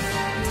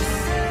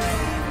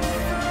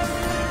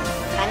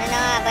 Ano na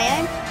nga ba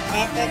yun?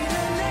 Network.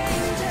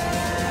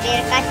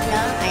 Clear cache,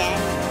 no? Ayan.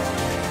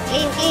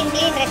 Clean, clean,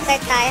 clean.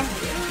 Restart tayo.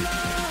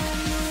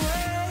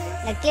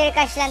 Nag-clear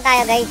cache lang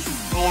tayo, guys.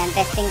 Ayan,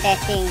 testing,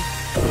 testing.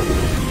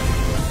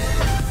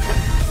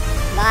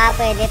 Baka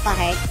pwede pa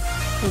hurt.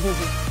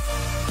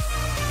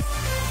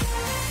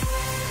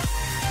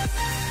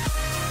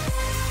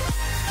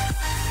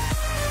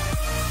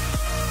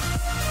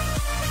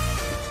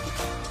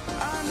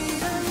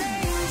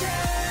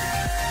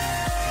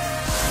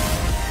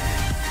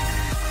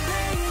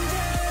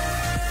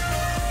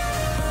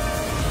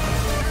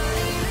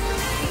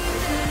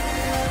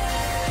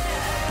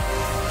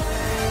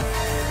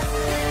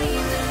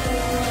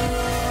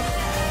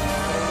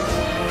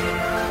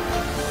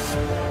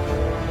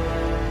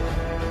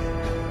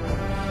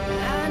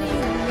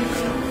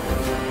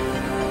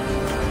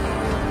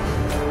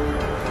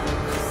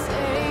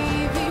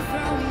 Save me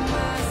from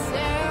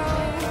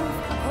myself,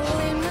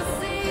 holding my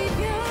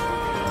savior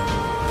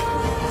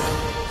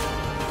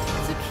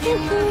to keep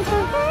my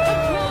heart upon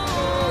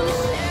the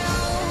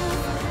shelf.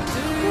 Do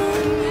you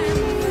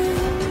remember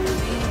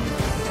me?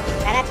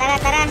 Tara, tara,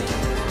 tara.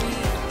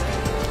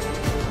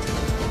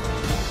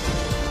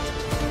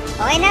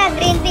 Okay na,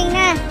 green ping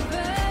na.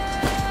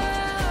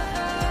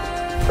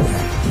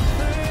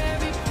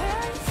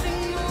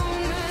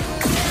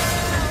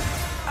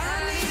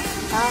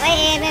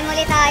 Okay, MM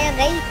ulit tayo,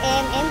 guys.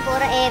 MM,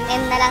 puro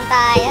MM na lang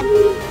tayo.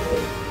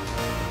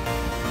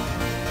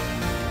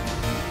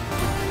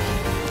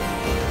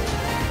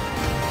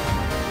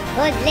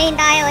 Good lane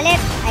tayo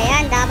ulit.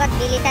 Ayan, dapat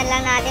bilisan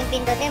lang natin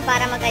pindutin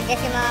para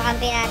mag-adjust yung mga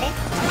kampi natin.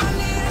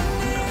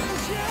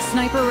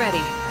 Sniper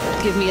ready.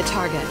 Give me a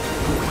target.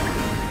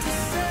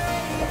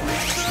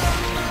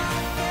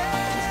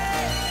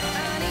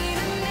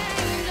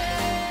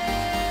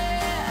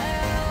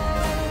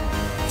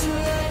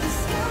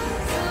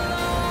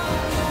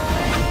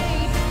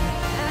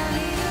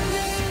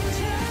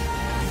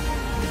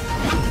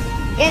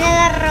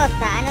 General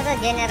Rosa. Ano to?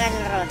 General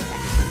Rosa.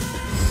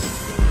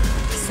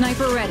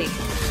 Sniper ready.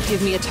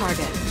 Give me a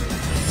target.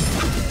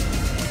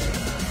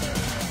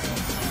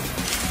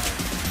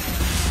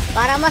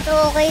 Para mas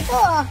okay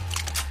to.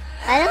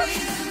 Ano?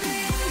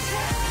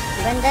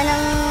 Ganda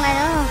ng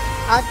ano,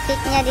 outfit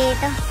niya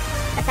dito.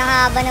 At ang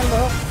haba ng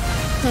buhok.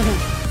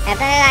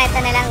 ito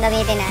na lang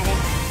gamitin natin.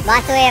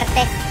 Baka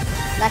swerte.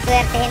 Baka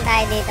swertehin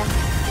tayo dito.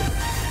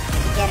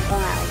 Share ko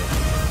nga ulit.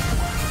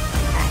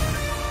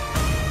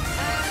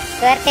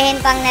 Swertehin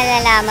pang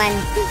nalalaman.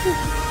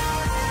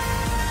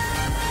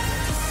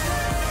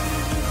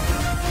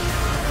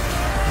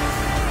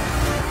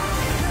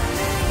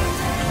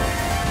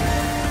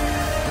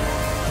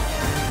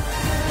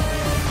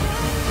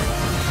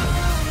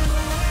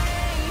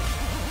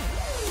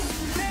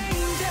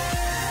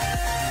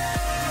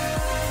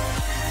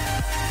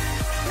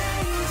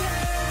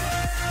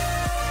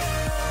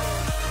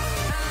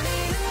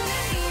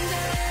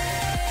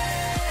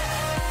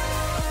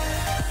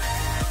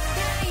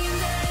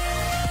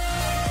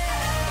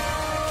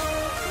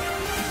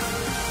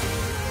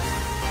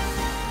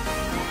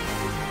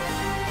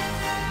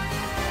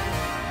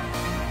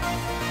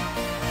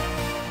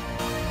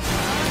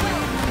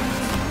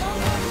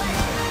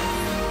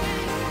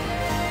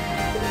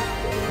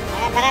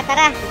 Tara,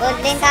 tara. Gold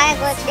lane tayo,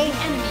 gold lane.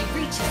 Enemy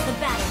reaches the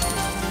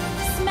battlefield.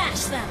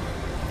 Smash them.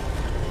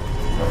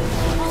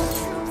 All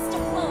troops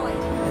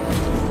deployed.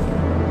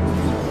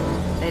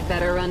 They'd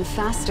better run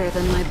faster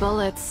than my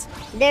bullets.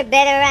 They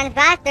better run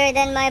faster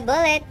than my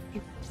bullet.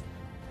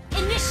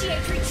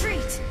 Initiate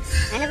retreat.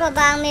 Ano ba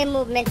ba ang may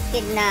movement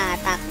speed na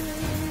attack?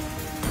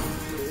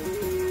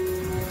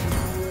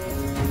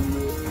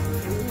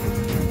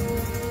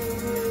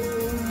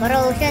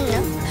 Corrosion,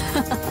 no?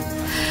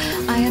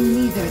 I am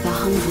neither the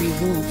hungry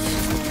wolf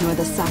nor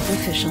the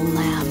sacrificial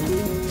lamb.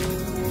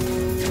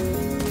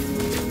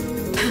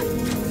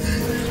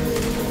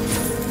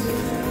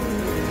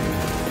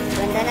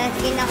 Ganda ng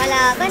skin na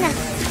kalaban, ah.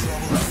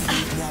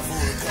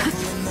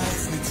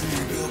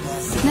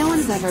 No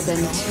one's ever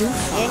been too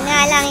far. Yun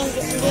nga lang,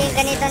 hindi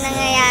ganito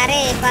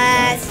nangyayari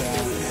pag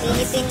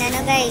Philippine, ano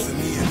guys,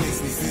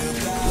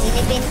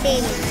 Philippine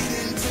team.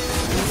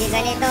 Hindi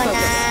ganito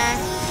na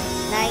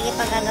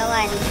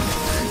nakikipag-agawan.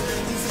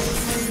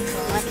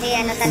 Mostly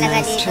ano talaga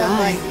Nice dito,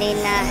 try. gold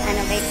lane na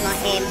ano guys, mga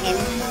MM.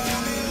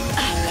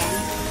 Ayan.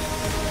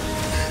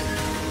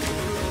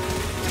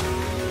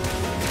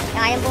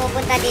 Saka yung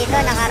pupunta dito,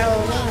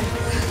 naka-roaming.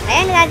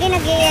 Ayan, lagi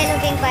nag-yellow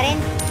king pa rin.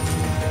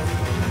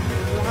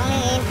 Mukhang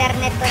yung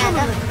internet ko na to. Come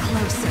a little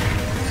closer.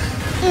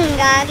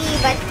 Gagi,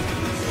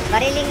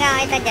 bariling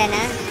nga kita dyan,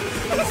 ha?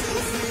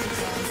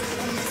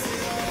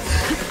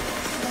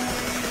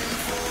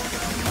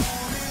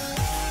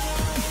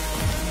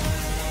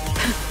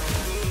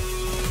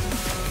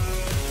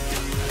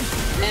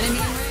 Enemy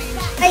in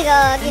range. Ay,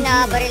 gagi,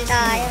 nakabaril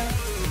tayo.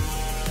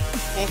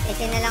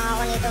 SSC na lang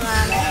ako nito,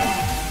 mamaya.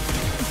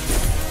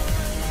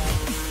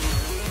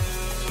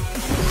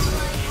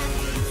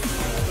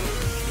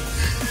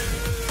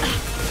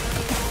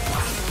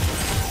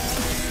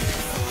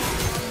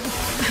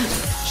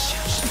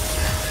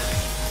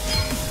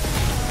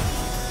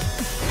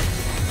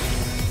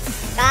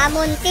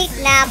 Kamuntik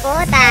na po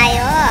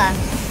tayo.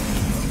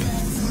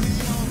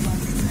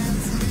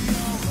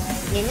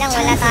 Yun lang,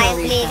 wala tayong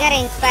flicker.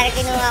 Inspire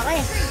kinuha ko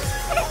eh.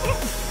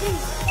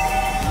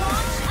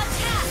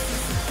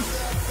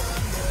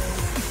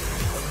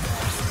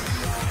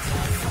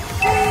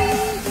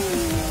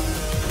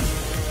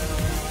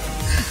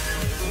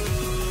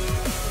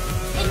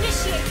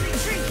 Initiate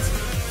retreat.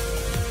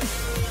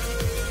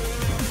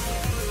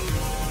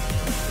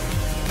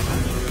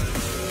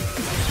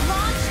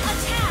 Launch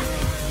attack.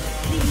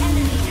 The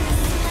enemy has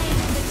slain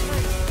the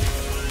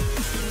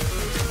turret.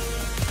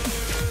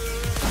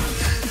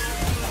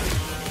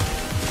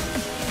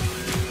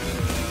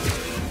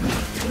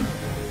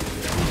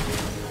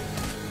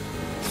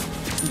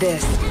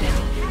 This. Enemy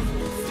has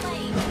been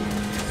slain.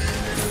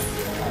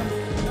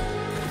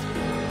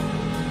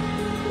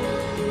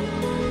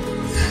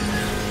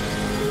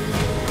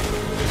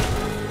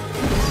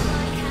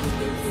 Ally has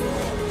been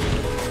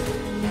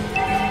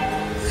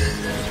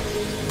slain.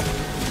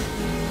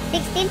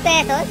 16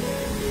 pesos?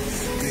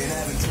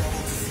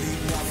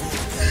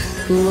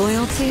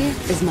 Loyalty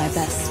is my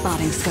best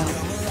spotting scope.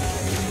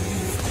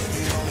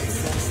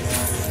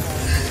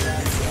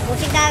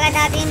 Pusing kagad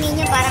natin yung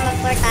minion para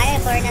mag-4 tayo.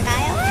 4 na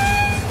tayo.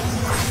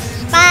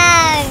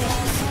 Bang!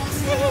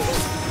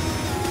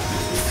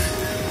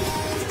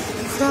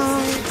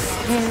 Stars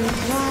can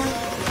rock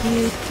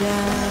you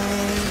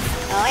down.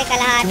 Okay,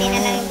 kalahati na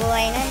lang yung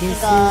buhay nun. Si This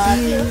is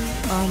Gagi. you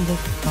on the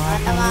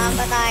Matamaan fire.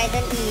 pa tayo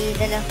doon.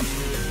 Idolo.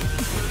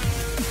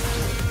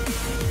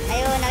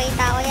 Ayun,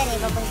 nakita ko yan.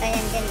 Ipapunta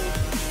yan dyan eh.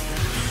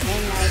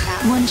 Ayun, nakita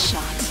ko. One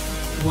shot,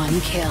 one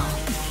kill.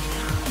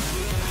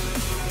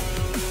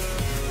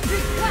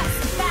 Request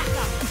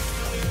backup.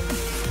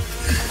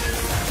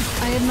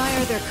 I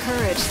admire their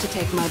courage to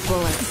take my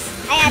bullets.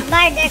 I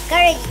admire their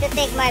courage to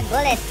take my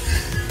bullets.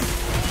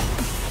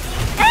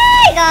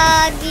 Ay,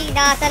 Gagi.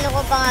 Nasa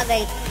loob pa nga,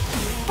 guys.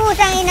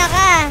 Pusang ina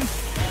ka.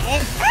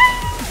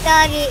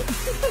 Gagi.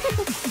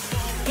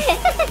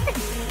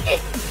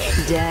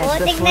 Dead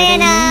Putik before na yan, they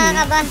knew me.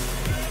 nakakaba.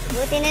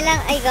 Buti na lang.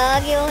 Ay,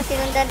 Gagi, oh.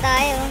 Sinundan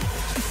tayo.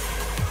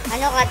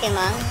 Ano ka,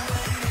 Timang?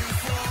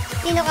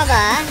 Sino ka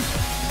ba?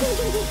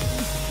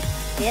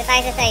 Dito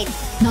tayo sa side.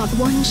 Not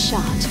one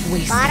shot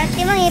wasted. Parang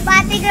Timang eh.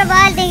 Patrick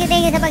Rabal, thank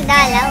you sa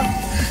pagdalaw.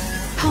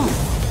 Home,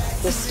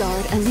 the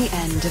start and the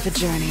end of a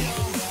journey.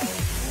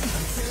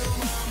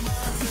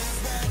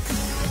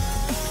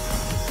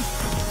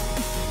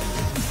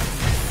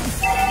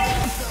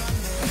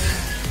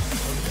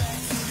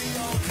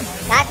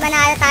 Lahat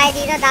manalo tayo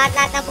dito. Lahat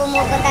na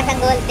pumupunta sa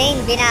gold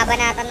lane.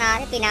 Binabanatan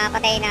natin.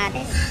 Pinapatay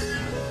natin.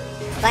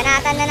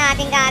 Banatan na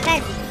natin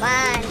kagad.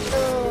 1,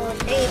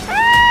 2, 3.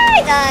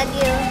 Ay,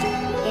 Gagi oh.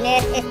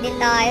 In-SS din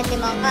tayo si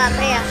Mangka,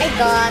 pre. Ay,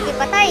 Gagi,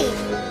 patay.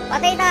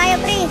 Patay tayo,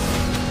 pre.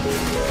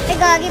 Ay,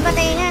 Gagi,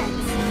 patay na.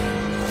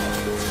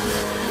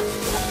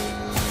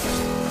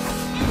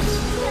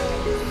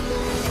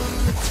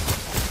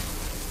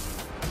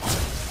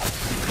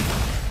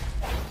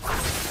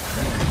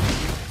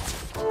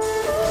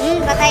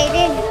 Patay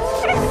din.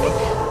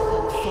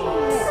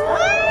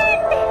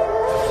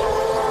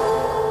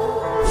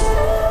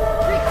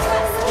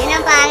 Yun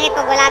ang pangit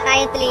pag wala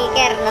tayong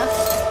flicker, no?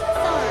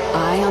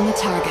 Eye on the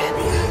target.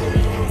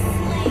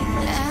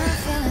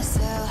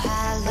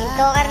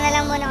 Joker na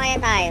lang muna kaya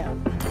tayo.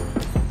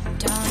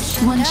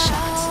 One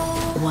shot,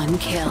 one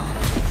kill.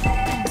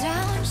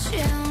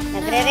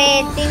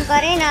 Nagre-red team pa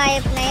rin,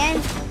 ayop na yan.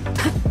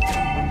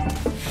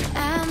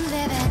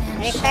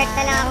 Restart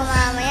na lang ako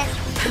mamaya.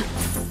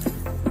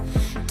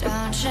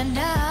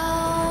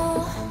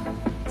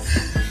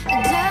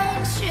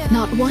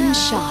 Not one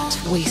shot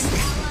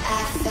wasted.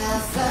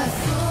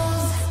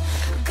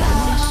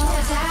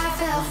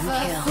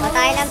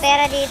 Patay ng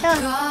pera dito.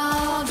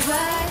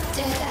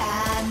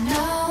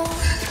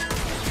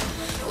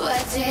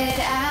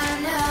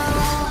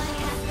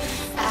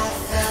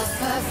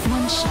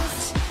 One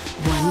shot,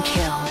 one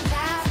kill.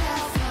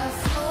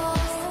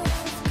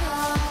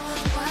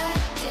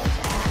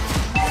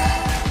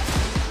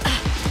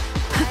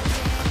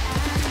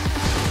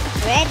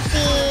 Red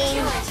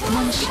team.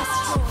 One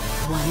shot,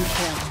 one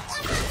kill.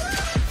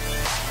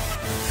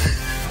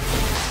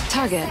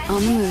 Target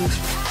on the move.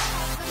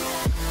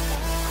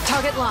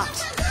 Target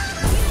locked.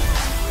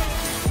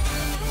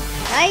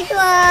 Nice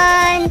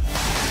one!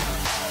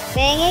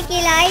 Penge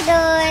kill,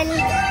 idol!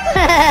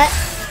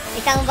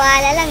 Isang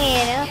bala lang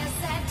eh, no?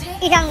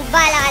 Isang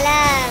bala ka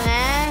lang,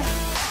 ha?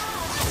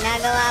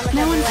 Nagawa mo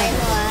sa buhay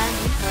mo, ha?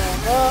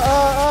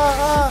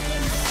 Oo.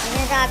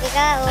 Ano sabi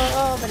ka?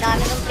 Oo.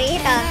 Madami kong free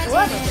hit, ha?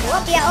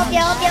 Opya!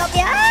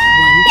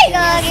 Ay,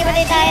 gagi pa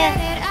din tayo.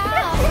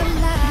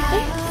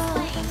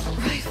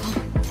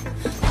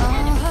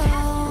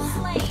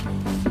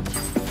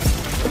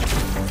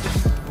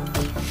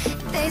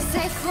 They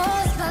say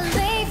fools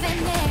believe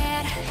in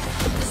it,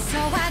 so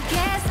I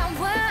guess I'm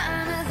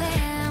one of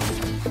them.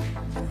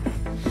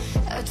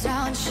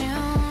 Don't you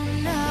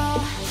know?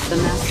 The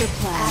master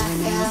plan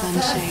remains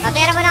unchanged.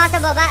 Papera mo na ako sa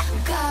baba.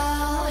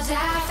 Gold,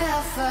 I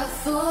fell for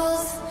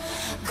fools.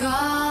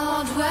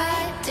 Gold,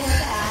 what did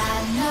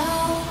I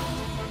know?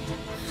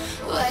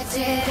 What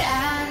did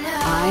I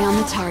know? Eye on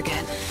the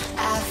target.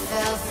 I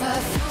fell for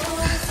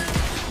fools.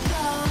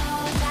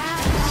 Gold,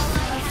 I fell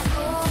for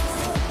fools.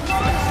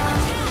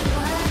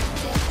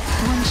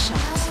 One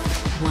shot,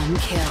 one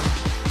kill.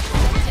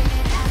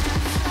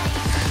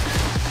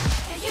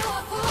 You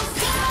a fool,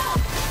 gold.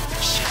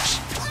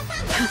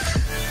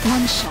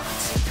 One shot,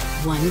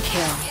 one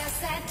kill.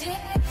 Yes, I did.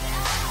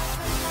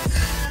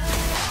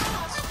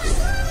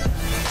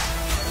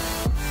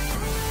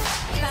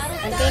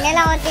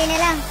 Konti na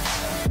lang.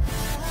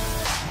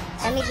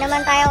 Samig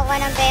naman tayo kuha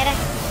ng pera.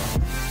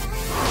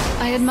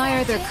 I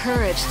admire their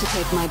courage to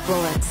take my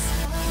bullets.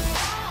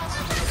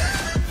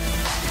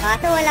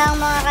 Kaso wala akong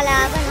mga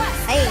kalaban.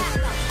 Ay,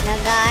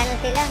 nag-ano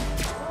sila.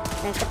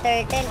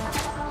 Nagka-turtle.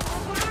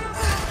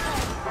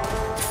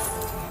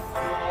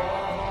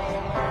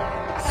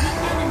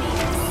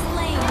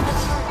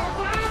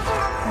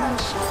 One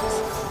shot,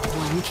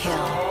 one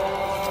kill.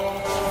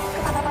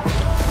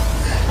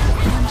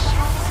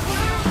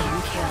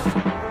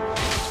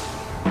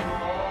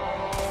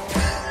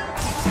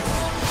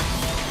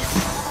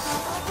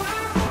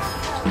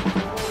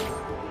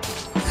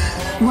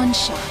 One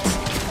shot,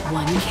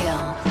 one kill.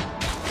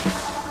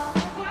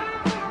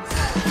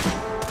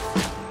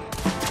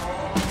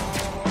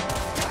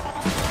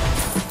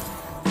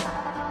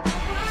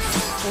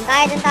 Dun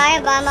tayo,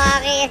 baka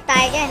maka-KS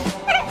tayo dyan.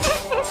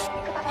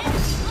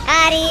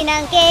 Hari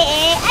ng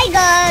KE. Ay,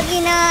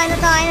 gagi na. Ano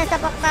tayo,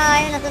 nasapak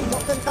tayo.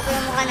 Nasuntok-suntok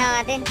yung mukha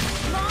natin.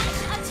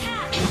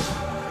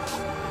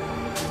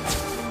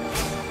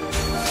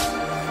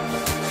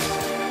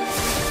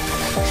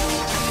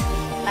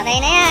 Patay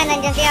na yan.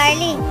 Nandiyan si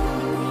Arlie.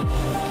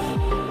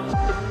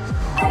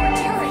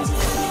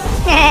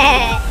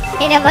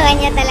 Hinabangan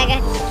niya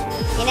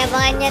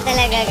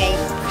talaga, guys.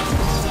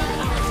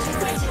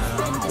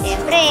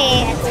 Siyempre,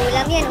 at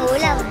ulam yan,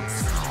 ulam.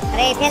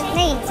 Red health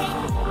na eh.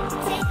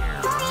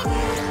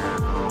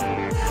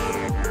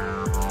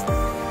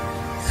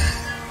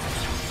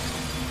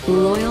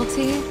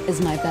 Loyalty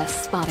is my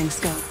best spotting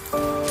scope.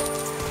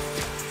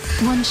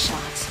 One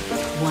shot,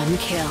 one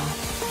kill.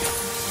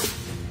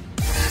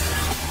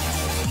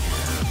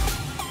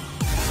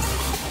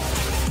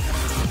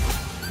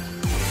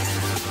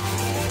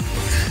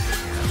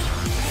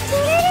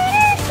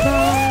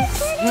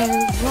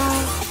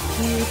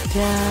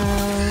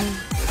 Down,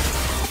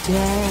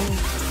 death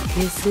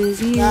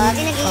kisses you.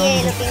 Gagi,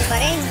 nag-i-yellow ping pa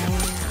rin.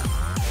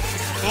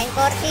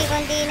 940,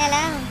 konti na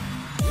lang.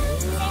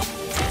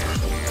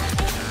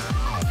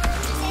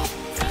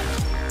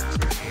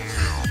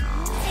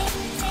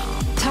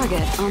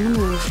 Target on the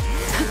move.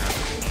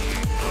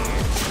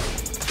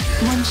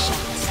 One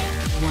shot,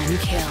 one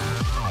kill.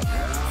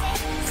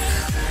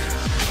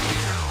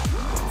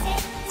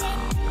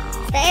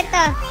 Sa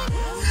ito.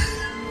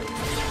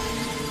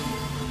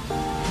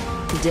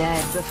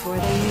 Dead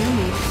before they knew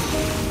me.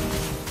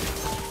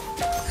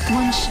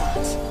 One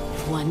shot,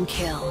 one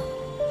kill.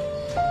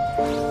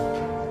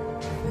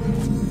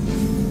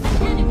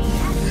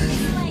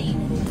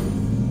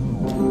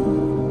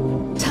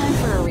 Time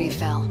for a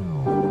refill.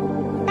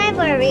 Time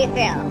for a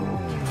refill.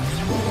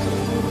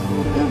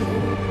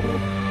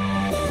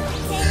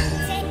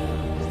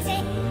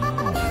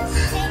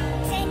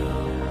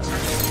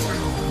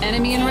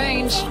 Enemy in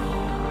range.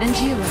 And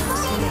you look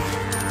too.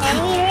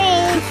 Enemy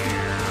range.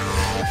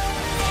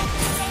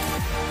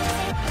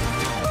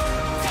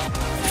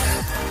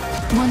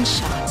 One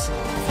shot.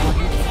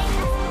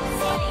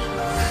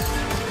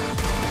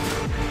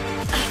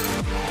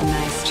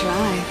 Nice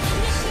try.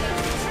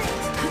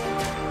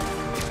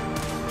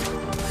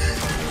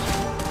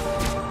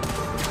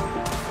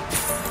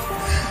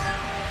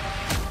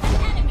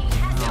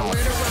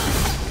 Nowhere to run.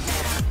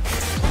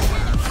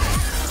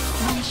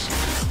 One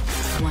shot.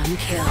 One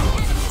kill.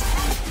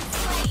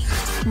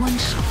 One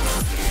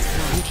shot.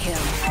 One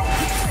kill.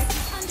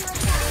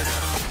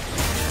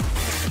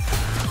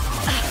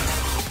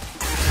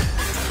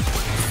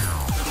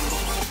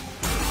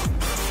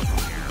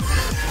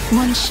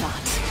 One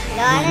shot.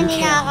 Wala na,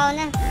 ninakaw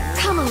na.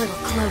 Come a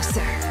little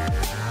closer.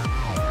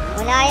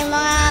 Wala yung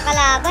mga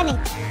kalaban eh.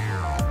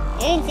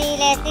 Ayun, si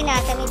Leslie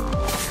nasa mid.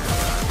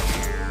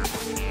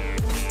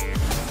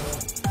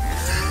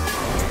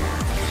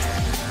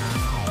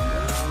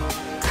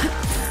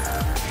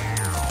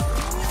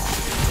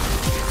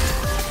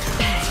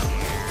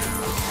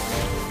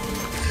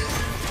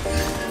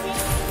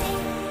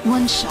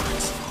 One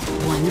shot.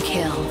 One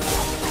kill.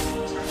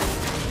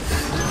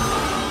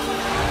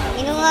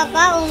 Kinuha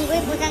pa, unggoy,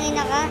 pusang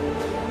ina ka.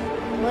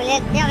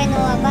 Bullet niya,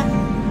 kinuha pa.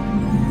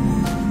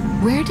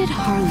 Where did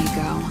Harley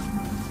go?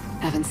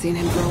 Haven't seen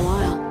him for a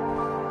while.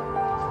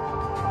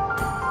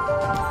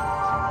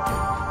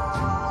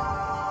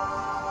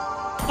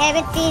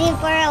 Haven't seen him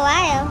for a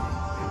while.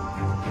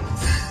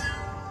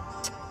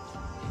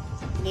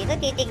 Dito,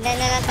 titignan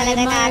na lang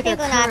talaga natin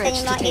kung natin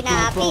yung mga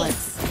inaapi.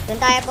 Doon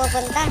tayo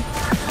pupunta.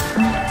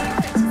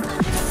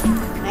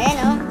 Ayan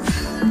o.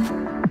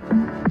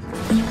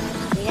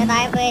 Hindi na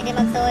tayo pwede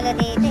mag-solo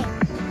dito eh.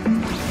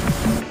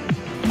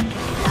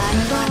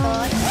 Ano mga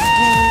solo?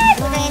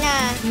 Pusang ina.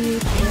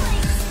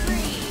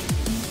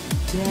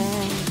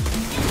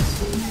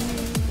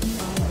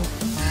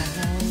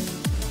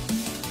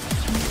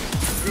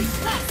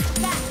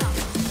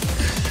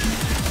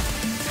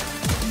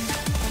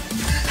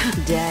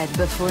 Dead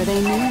before they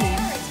knew me.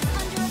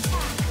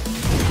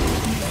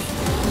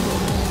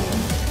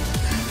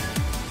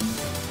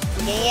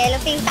 Sige, yellow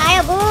pink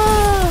tayo.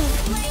 Boom!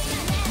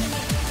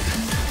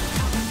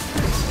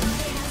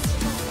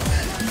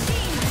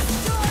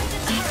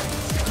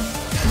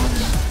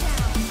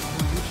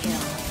 One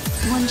kill.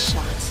 One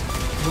shot.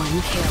 One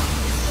kill.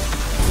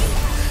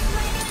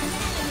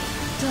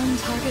 Done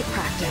target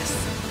practice.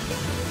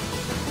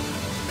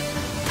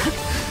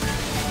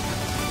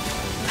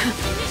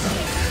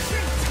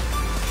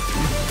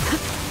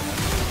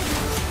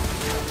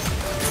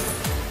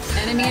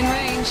 Enemy in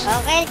range.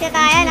 Okay, ito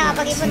tayo.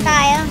 Nakapag-ipon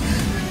tayo.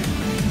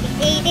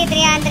 80,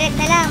 300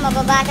 na lang.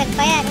 Mababasag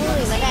pa yan.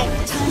 Uy, basag.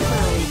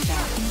 Temporary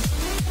fell.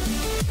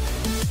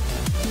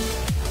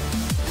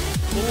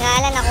 Yun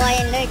nga lang, nakuha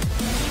yung Lord.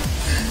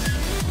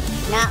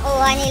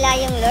 Nakuha nila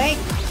yung Lord.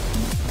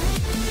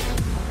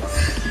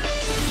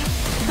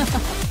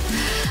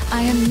 I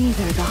am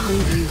neither the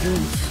hungry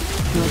wolf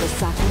nor the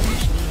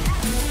sacrificial.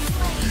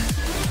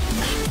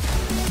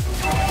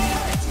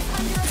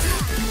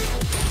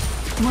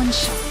 One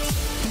shot.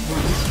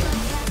 One kill.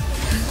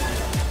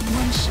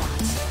 One shot.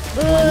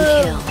 One Boom!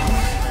 kill.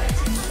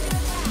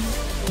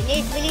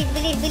 Bilis, bilis,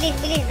 bilis, bilis,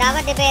 bilis.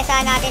 Dapat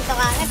depesahan natin to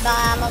kagad.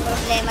 Baka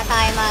problema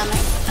tayo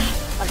mamay.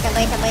 Pag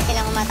sabay-sabay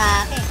silang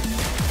umatake.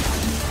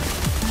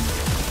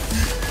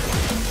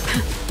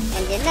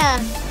 Nandiyan na.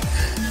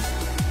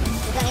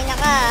 Pusang ina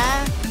ka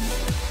ha.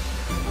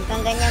 Huwag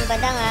kang ganyan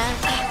badang ha.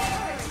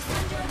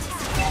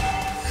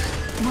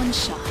 One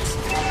shot.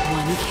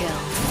 One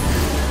kill.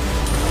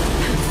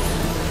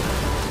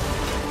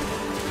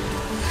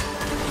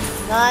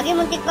 Gagi,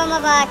 muntik pa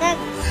mabasag.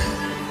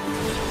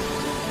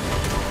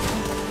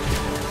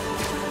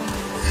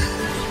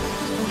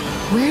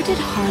 Where did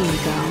Harley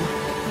go?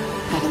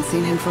 Haven't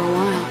seen him for a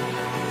while.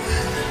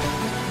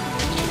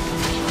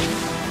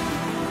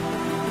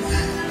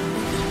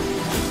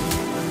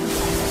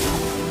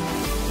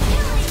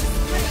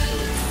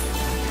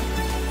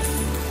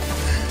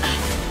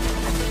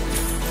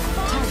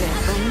 Target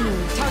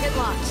removed. Target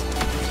locked.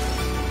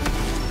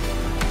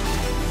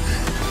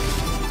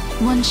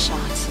 One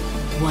shot.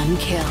 One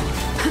kill.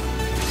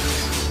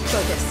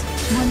 Focus.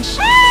 One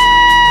shot.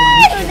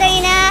 One kill. Pusang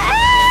ina.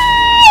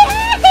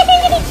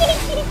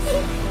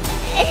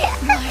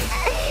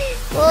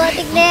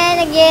 Putik na yan.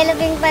 Nag-yellow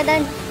pink pa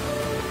doon.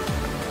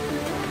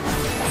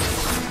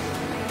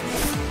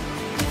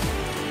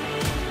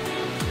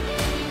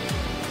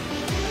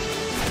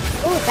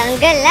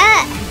 Tanggal na.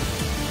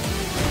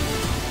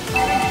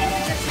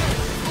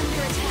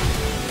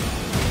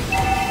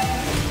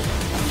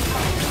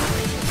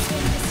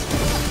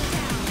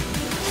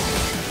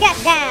 Get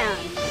down.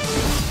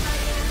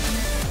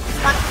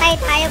 Paktay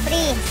tayo,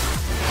 pre.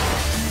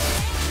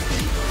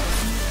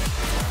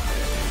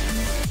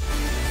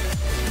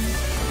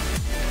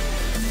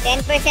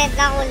 %10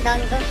 lang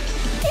cooldown ko.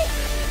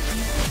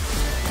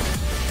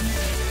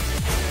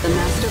 The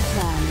master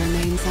plan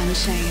remains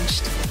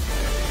unchanged.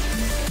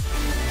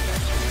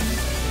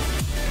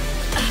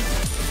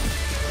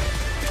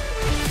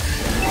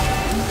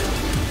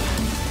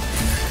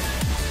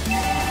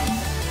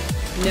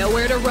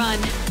 Nowhere to run.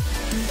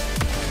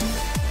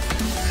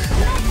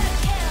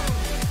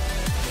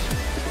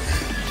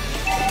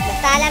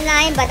 Basta alam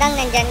namin, Badang,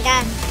 nandyan ka.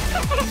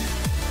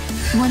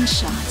 One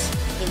shot.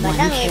 Si One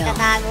Badang eh, kill.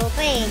 tatago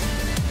pa eh.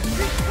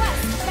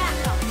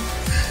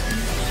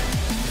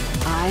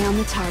 Eye on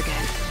the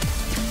target.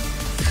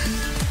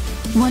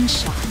 One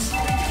shot.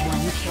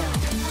 One kill.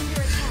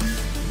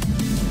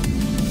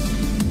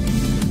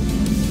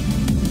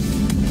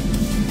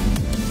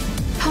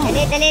 Home.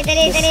 Dali.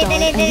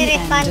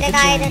 Respond The na start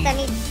tayo and the dun sa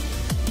journey. mid.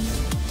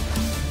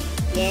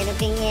 Yellow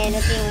ping.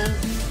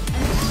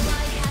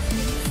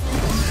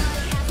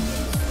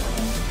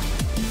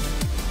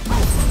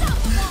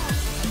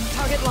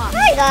 Target locked.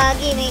 Ay,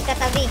 gagi, may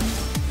katabi.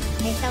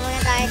 Rest na muna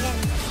tayo dyan.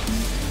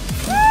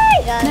 Ay,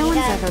 gagi No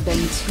one's ka. ever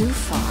been too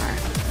far.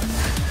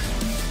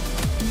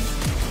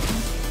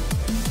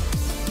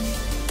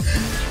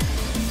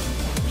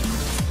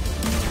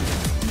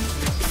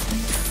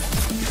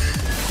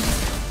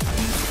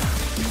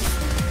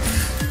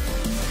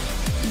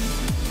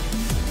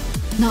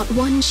 Not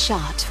one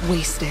shot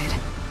wasted.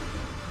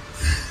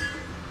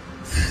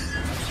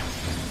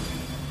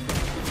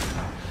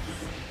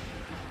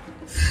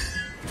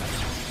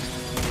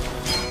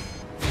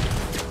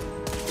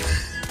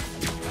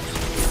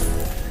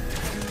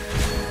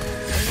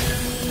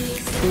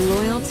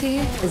 Loyalty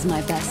is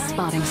my best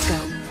spotting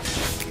scope.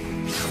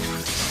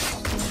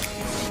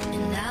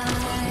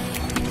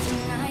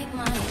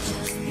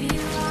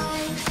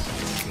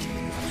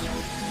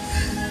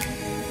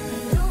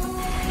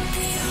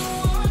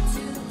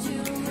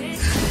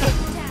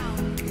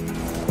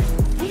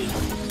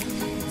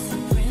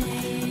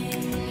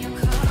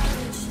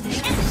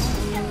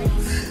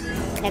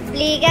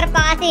 Nag-flicker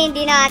pa kasi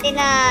hindi natin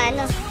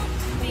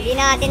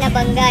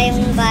nabangga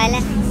yung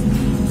bala.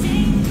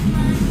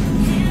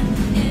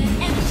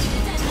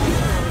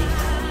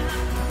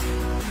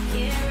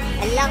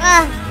 Ala ka!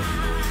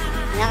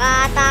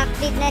 Naka-attack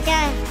speed na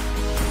siya.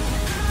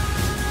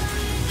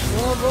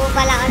 Bumubuo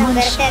pala ka ng One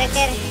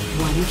berserker.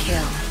 shot, one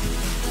kill.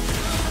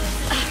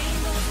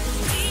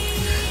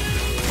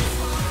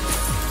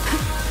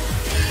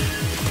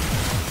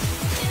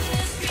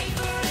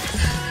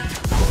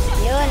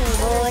 Yun,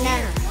 buo na.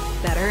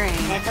 Better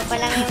aim. Ito pa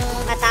lang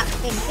yung attack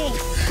speed ko eh.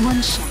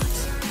 One shot,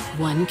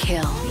 one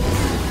kill.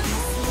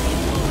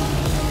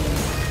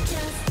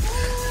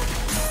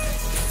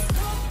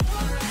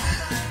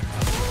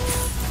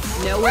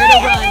 Nowhere to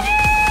run.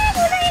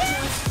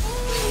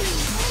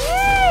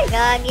 Ay,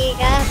 gagi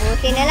ka.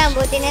 Buti na lang.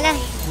 Buti na lang.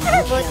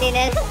 Butik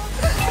na yan.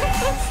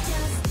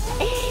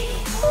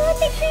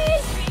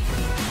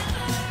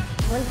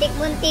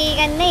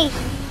 Muntik-muntikan na eh.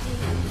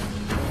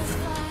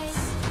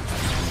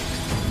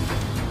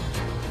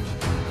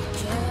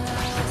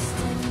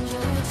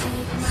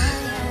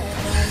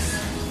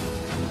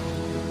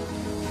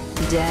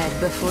 Dead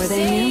before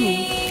they knew me.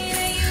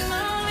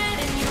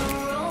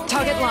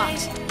 Target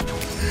locked.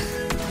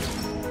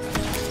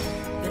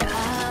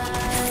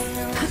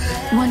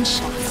 One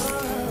shot,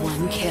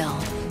 one kill.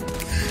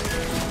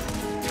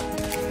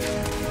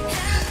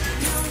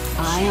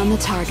 Eye on the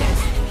target.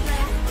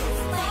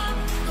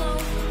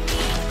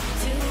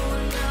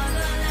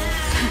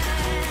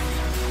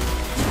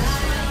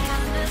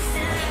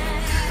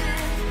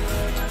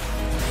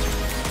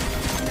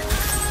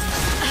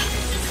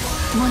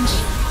 One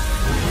shot.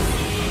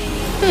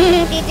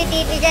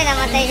 Titi-titi siya.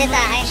 Namatay siya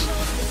sa akin.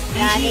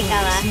 Gagi ka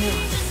ba?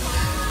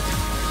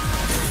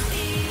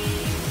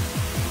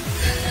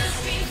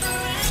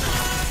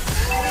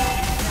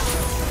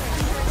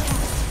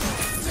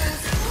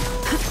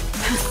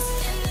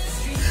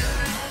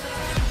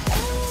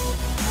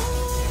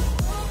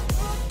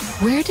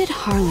 Where did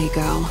Harley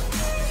go?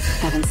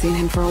 Haven't seen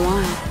him for a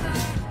while.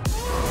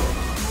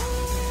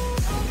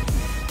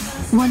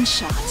 One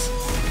shot,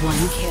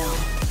 one kill.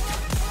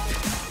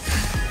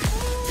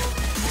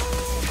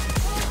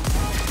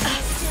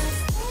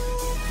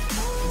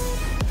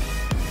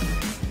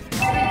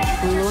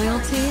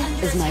 Loyalty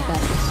is my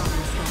best.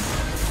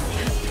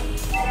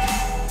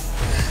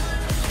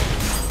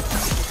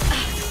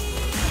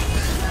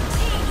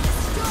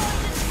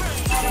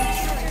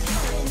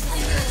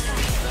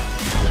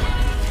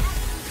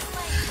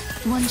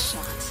 One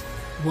shot,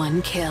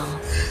 one kill.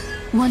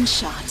 One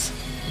shot,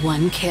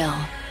 one kill.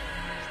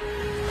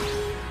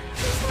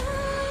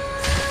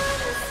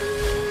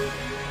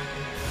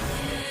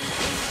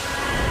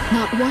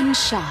 Not one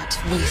shot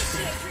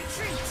wasted.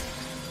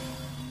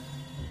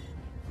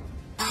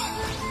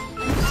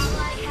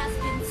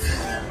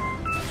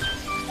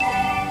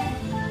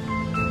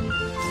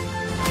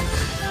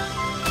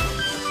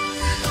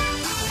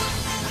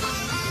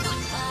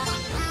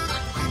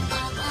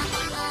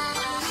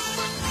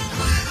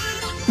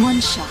 One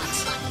shot,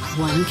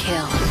 one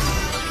kill.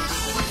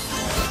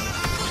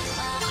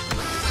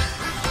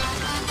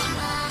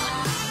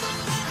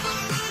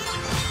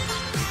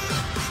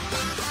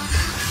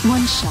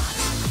 One shot,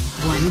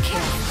 one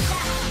kill.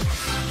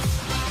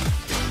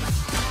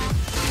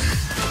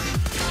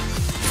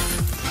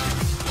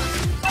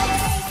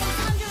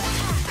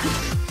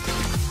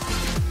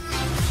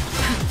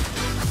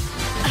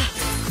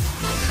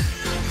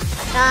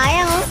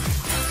 Sayang oh.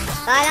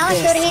 Kala ko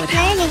sure hit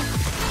na yun eh.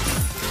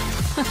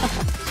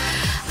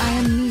 I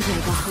am neither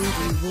the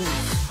hungry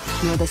wolf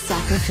nor the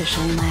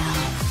sacrificial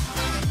lamb.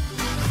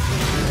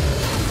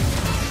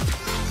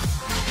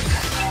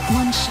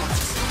 One shot,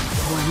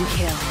 one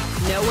kill.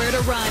 Nowhere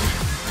to run.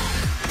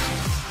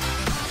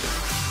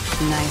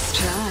 Nice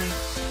try.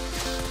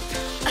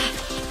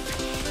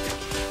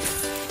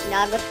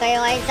 Lagot kayo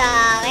ngayon sa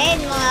akin,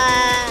 mga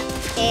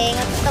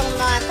ingot tong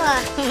mga to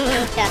ah.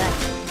 Charot.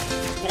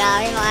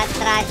 Grabe mga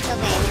trash to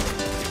men.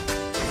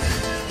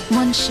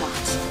 One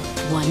shot,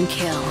 one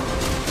kill.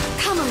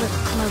 Come a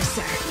little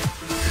closer.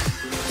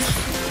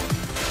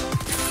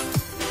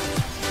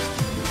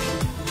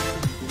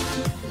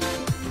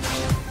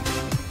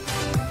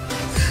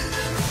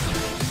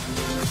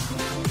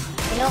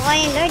 Sino ko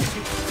yung Lord?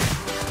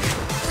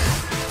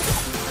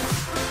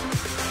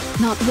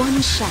 Not one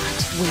shot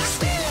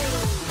wasted.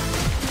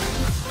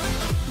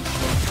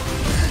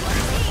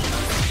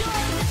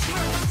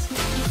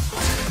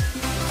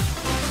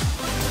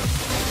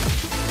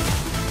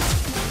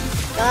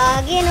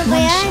 Gagi, ano ba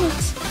yan?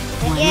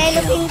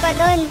 Nag-yellowpin pa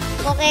dun.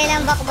 Okay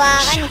lang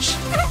bakbakan.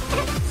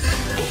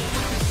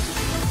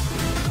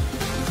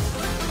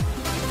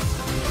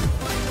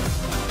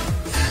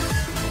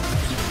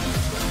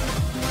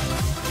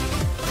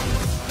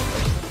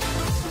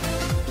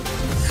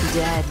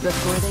 Dead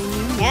before they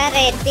knew. Yan,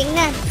 red ping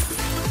na.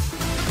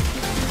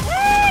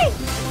 Ay!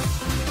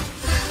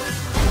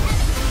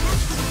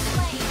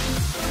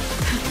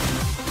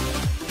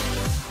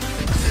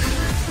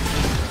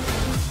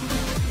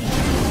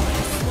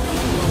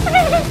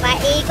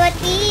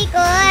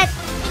 Paikot-ikot.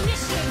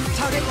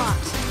 Target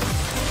locked.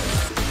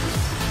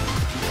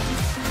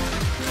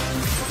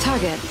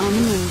 Target on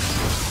the move.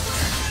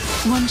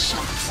 One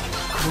shot,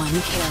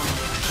 one kill.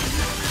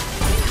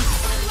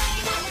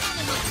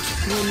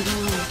 One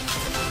down.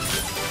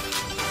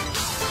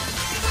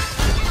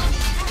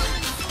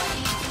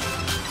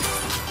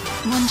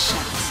 One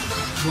shot,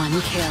 one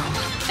kill.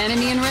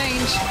 Enemy in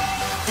range.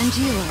 And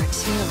you are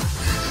too.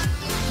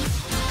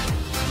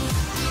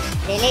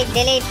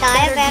 Delete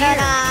tayo pero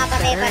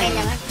nakakapatay pa rin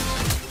naman.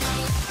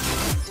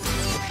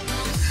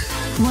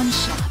 One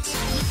shot,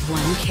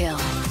 one kill.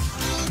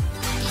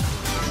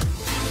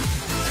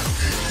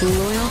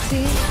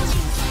 Loyalty.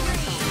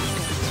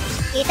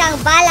 Isang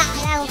bala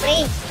ka lang,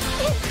 pre.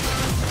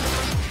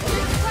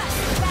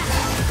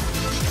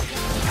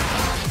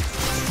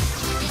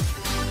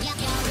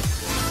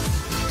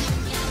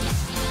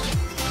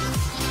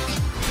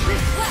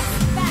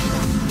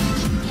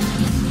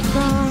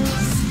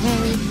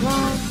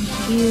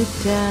 You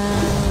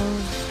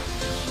down,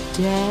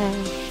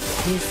 Dash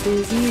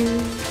kisses you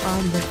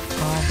on the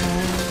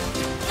forehead.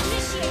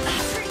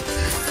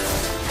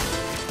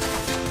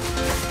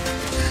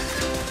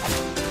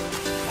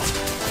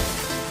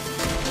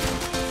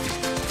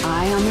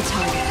 Eye on the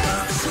target.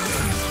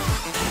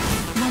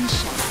 One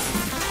shot,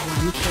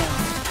 one kill.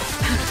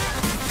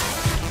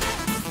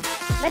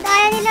 Ba't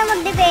ayaw nila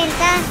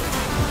magdepensa?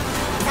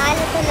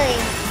 Talo tuloy.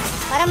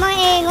 Para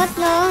mga ingot,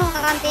 no?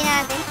 Kakampi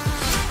natin.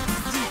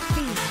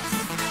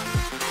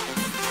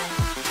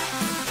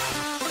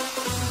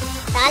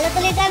 Talo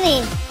tuloy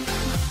kami.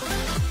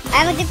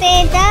 Ayaw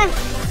magdepensa.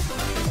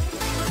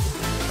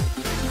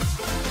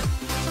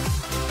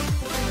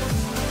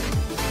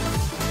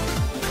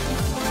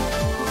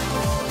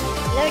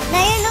 Lord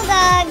na yun, no,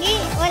 gagi.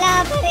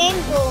 Wala pa rin.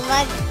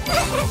 Kumag.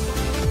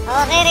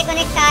 Okay,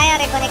 reconnect tayo.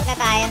 Reconnect na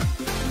tayo.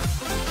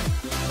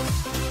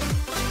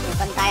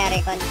 Recon tayo,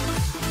 recon.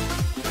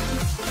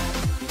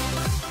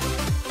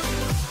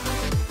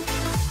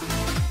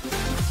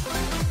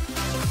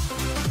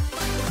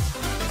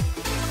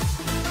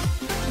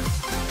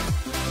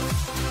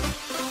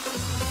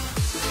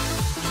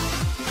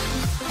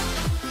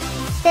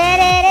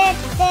 Tereret,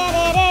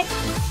 tereret.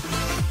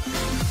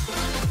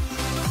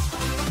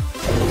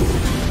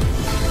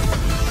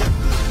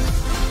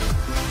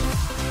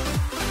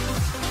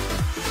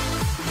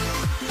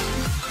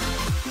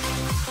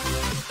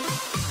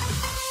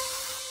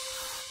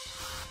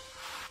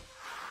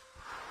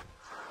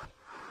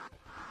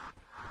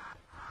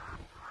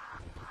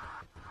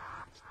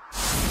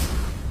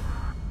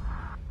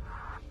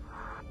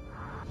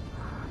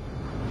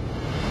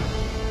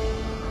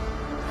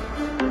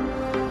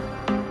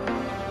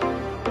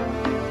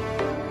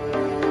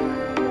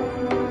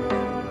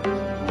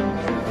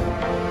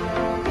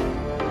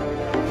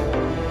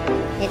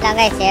 Dito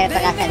guys, share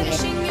ko lang saglit.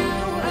 Vanishing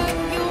out of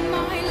your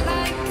mind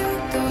like a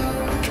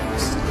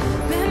ghost.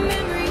 The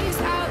memories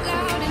out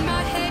loud in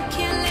my head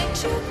can't let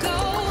you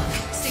go.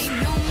 Say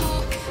no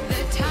more.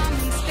 The time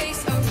and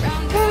space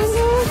around us.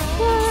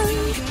 Do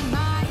you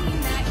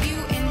mind that you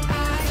and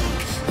I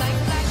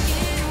like black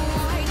and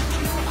white?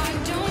 No, I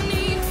don't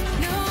need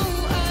no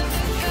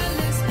other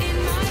colors in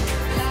my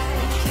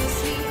life. Kiss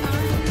me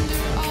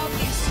under all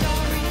these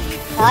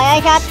stories. Okay,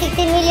 shot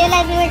 16 million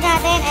live viewers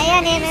natin.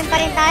 Ayan, MM pa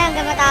rin tayo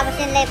hanggang matapos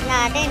yung live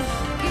natin.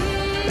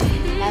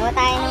 Gawa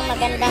tayo ng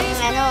magandang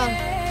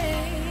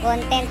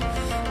content.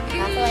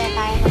 Kaso wala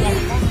tayo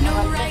maganda na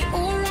content.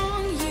 Or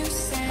wrong, you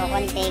say.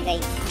 Kukunti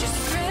guys.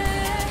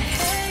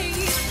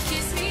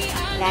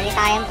 Lagi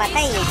tayong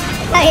patay eh.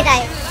 Lagi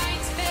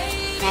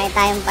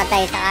tayong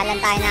patay. Saka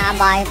lang tayo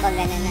nakabayo pag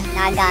gano'n na.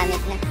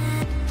 Nakagamit na.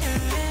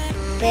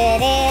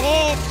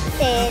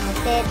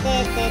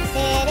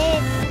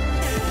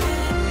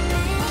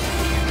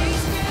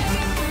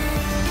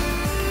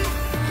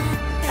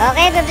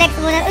 Okay, pe-flex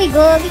muna. Uy,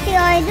 gogi si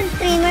Idol.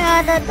 Streamer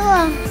ata to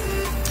ah.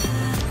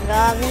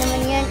 Grabe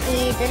naman yan,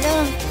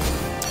 idolo.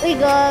 Uy,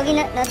 gogi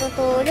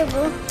natutulog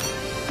oh.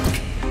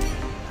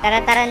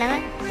 Tara-tara na nga.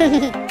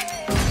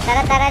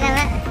 Tara-tara na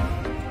nga.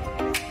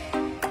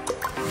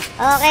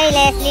 Okay,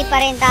 Leslie pa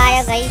rin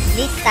tayo guys.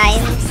 This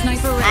time,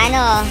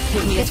 ano,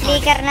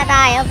 flicker na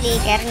tayo.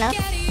 Flicker, no?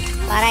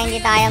 Para hindi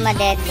tayo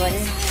ma-deadball.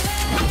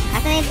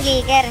 Asan yung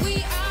flicker?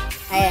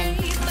 Ayun.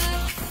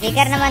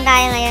 Flicker naman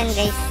tayo ngayon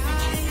guys.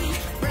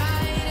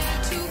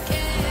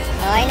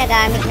 Okay,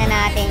 nagamit na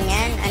natin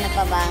yan. Ano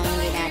pa ba ang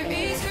hindi natin?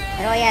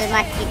 Royal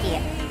Musketeer.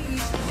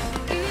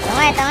 Ito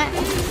nga.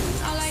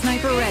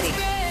 Sniper ready.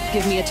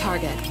 Give me a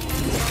target.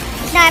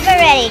 Sniper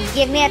ready.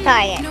 Give me a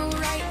target.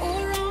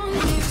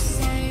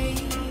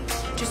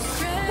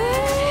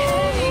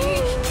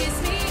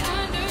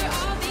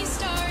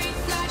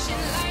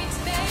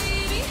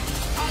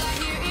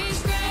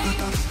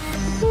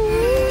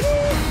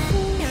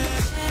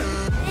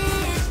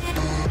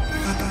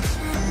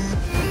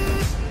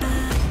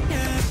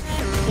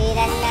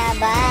 Kailan na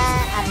ba?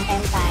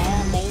 Uptime tayo,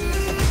 guys.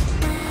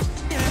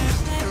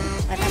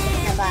 Patapos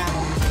na ba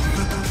ako?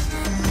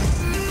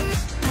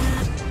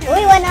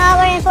 Uy, 1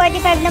 hour and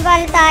 45 na ba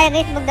tayo,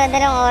 guys?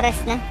 Magdadalawang oras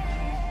na.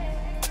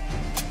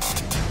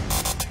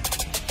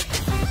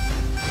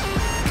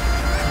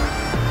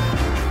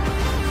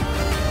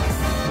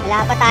 Wala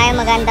pa tayo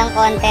magandang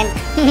content.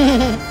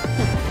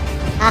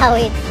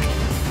 Wait.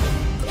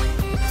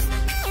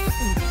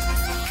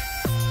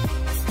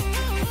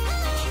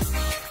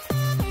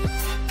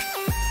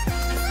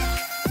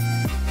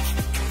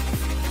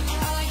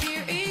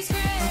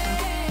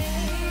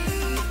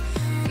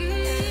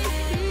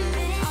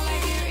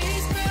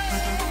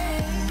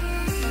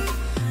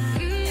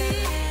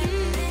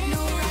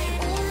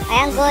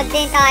 Ayan, gold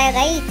din tayo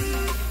guys.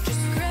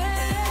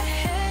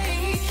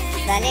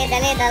 Dali.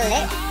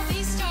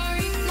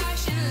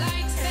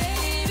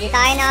 Hindi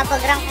tayo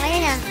nakapag-rank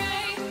ngayon ah.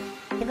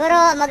 Siguro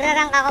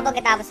magra-rank ako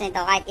pagkatapos nito,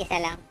 kahit isa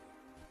lang.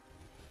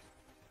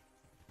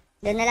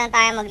 Doon na lang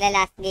tayo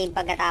magla-last game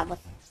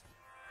pagkatapos.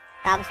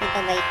 Tapos nito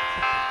guys.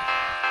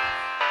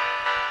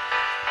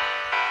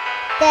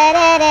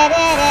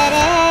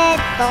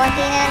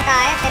 Kukunti na lang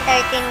tayo,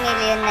 13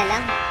 million na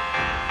lang.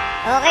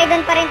 Okay,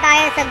 doon pa rin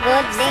tayo sa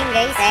gold lane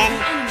guys. And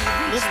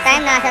this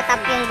time nasa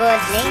top yung gold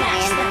lane.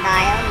 Ayan, doon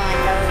tayo mga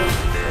low.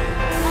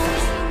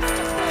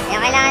 Kaya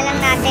kailangan lang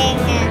natin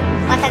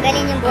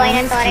patagalin yung buhay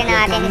ng tore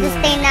natin.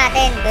 I-sustain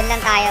natin. Doon lang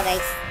tayo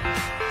guys.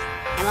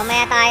 Kaya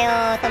mamaya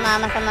tayo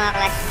tumama sa mga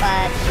clash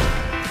pag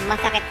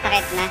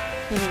masakit-sakit na.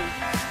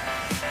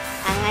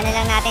 Ang ano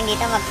lang natin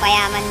dito,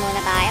 magpayaman muna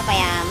tayo.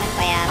 Payaman.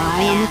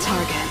 I am the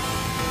target.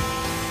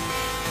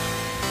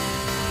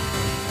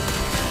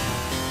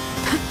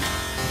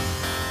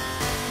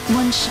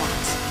 One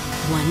shot,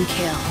 one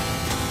kill.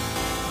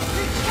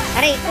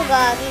 Aray, ito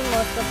gagi.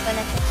 Moskov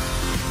pala siya.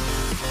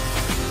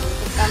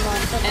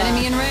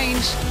 Enemy in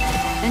range.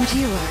 And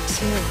you are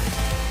too.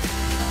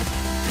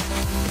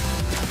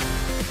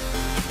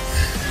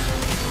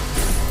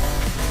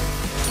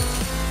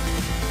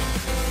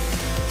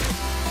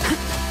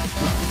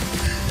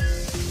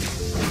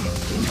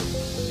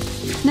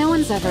 No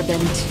one's ever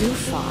been too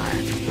far.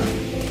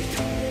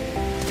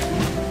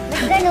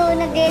 Ba't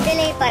gano'n?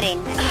 Nagde-delay pa rin?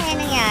 Ano kaya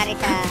nangyari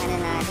sa ano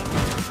natin?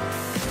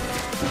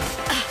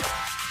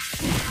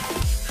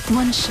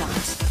 One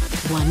shot,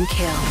 one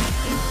kill.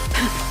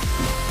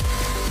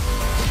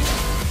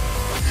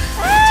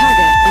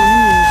 Target on the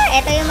move.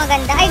 Ito yung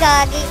maganda. Ay,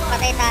 gagi.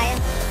 Patay tayo.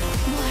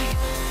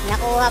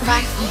 Nakuha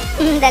pa.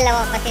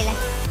 Dalawa pa sila.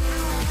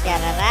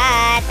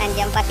 Chararat.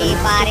 Andiyan pa si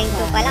paring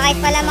 2 pala. Kahit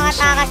pala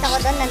makatakas ako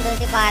doon, nandun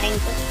si paring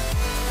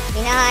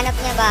 2. Hinahanap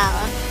niya ba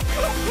ako?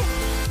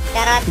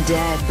 Charot.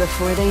 Dead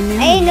before they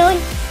knew. Ay, nun.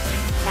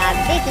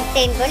 Sabi,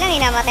 sustain ko lang.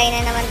 Inamatay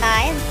na naman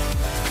tayo.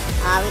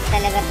 Awit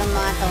talaga itong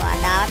mga to.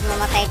 Dapat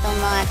mamatay itong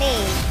mga to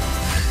eh.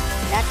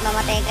 Dapat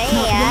mamatay kayo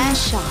Not ah. one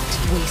shot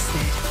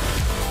wasted.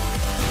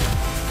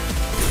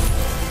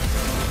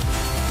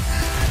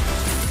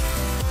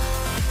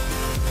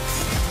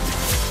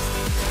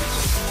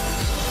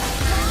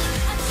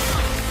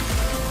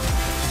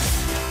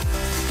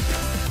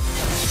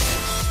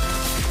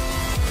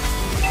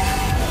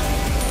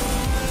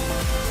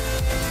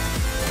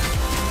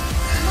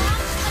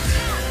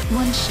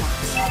 One shot,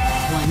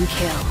 one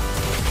kill.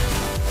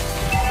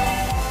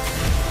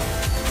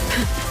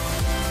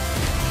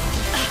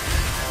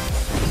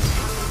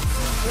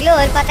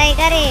 Lol, patay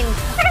ka rin.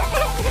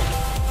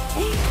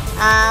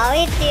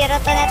 Wait, 0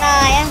 to na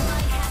tayo.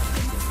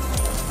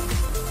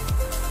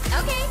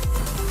 Okay.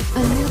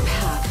 A new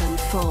path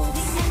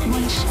unfolds.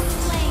 One shot,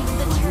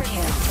 one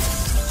kill.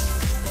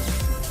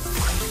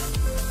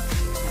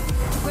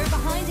 We're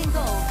behind in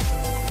gold.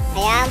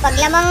 Ayan,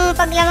 paglamang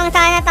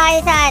sana tayo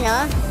sa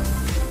ano?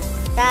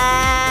 Sa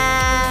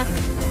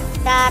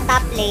sa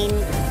top lane,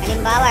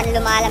 halimbawa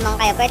lumalamang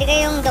kayo, pwede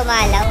kayong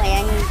dumalaw.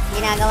 Ayan,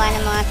 ginagawa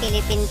ng mga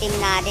Philippine team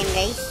natin,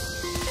 guys.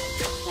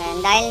 Ayan,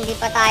 dahil hindi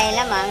pa tayo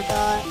lamang, so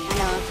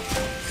ano,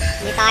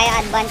 hindi tayo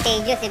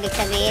advantageous, ibig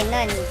sabihin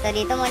nun. So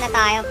dito muna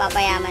tayo,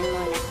 papayaman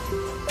muna.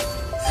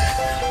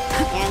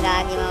 Ayan,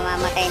 gagi,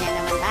 mamamatay na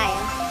naman tayo.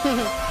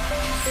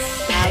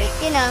 Awit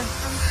yun, oh.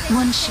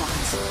 One shot,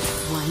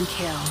 one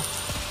kill.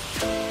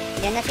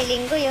 Yan na si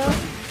Linggoy, oh.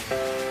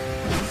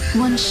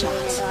 One shot,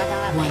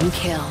 one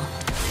kill.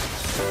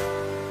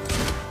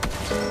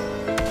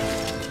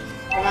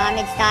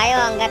 Damage tayo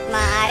hanggat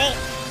maaari.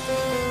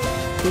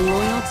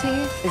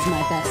 Loyalty is my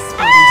best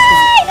fighting skill.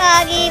 Ay,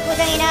 gagi!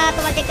 Pusang ina,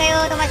 tumatik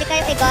kayo, tumatik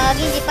kayo. Ay,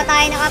 gagi, hindi pa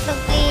tayo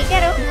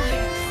nakapag-flicker, oh.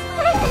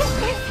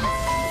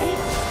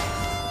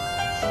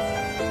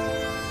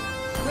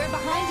 We're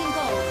behind in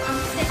goal.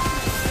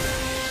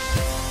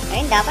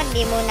 Ayun, dapat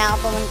di muna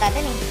ako pumunta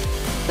dun, eh.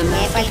 The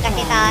Nepal master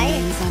kasi plan tayo.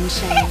 remains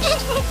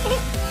unchanged.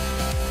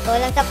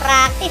 Kulang sa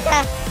practice,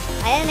 ha.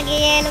 Ayun,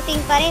 nag-yellow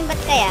ping pa rin.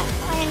 Ba't kaya?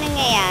 Ano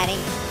nangyayari?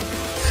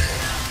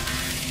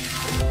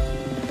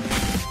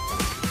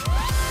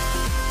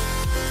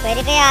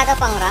 Pwede kaya ito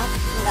pang rank?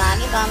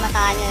 Gagi, baka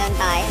matalo lang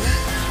tayo, no?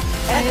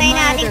 Pero I tayo natin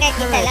admire their kahit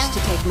isa lang. courage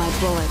to take my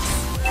bullets.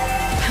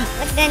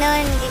 Ba't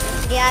ganun?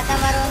 Di ata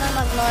marunong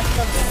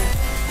mag-motkop yun.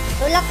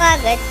 Tulak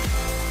ka agad.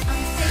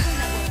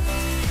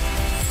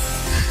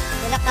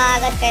 Tulak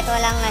ka agad kahit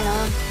walang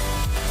ano.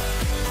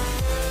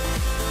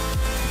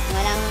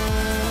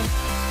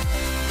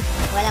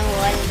 Walang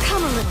wall.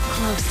 Come a little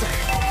closer.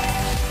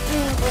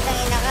 Putang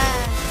ina ka.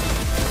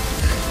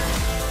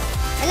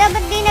 Wala,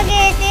 ba't di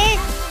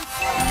nag-assist?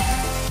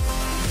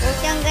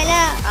 Putyang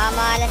gala.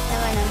 Malas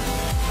naman, oh.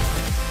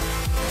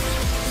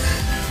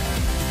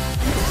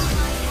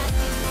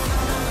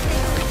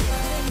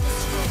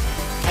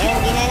 Ayun,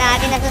 hindi na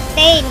natin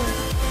na-sustain.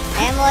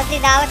 Ayun, mostly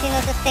dapat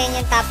sinusustain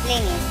yung top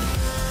lane, eh.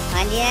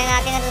 Hindi na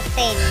natin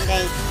na-sustain,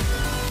 guys.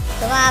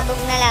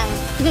 Tumabog na lang.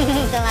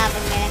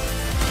 Tumabog na lang.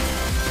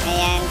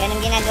 Ayan,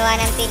 ganun ginagawa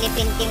ng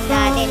Philippine team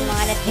natin.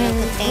 Mga lahat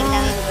sinusustain lang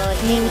yung gold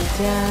lane, eh.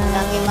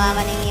 Hanggang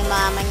yumaman yung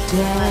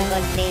mga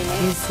gold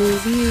laners.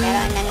 Pero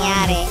ang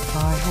nangyari,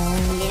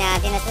 hindi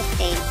natin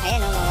na-sustain. Ayan,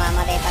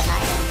 mamamatay pa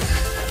tayo.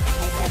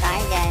 Ayos na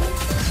tayo dyan.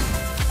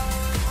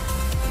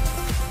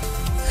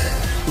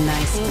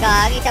 Nice. Ang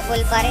gagi, sa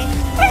pool pa rin.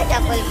 Sa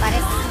pool pa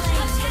rin.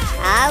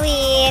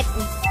 Awit!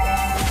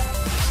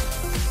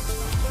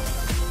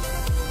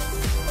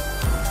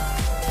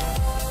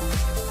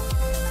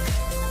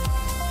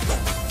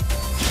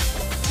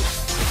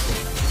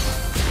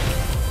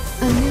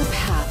 A new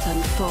path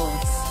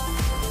unfolds.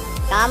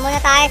 Saka muna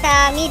tayo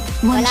sa mid.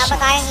 One Wala pa shot,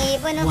 tayong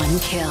ipon, no? one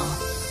kill.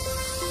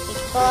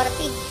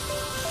 640.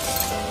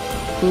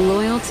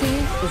 Loyalty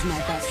is my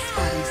best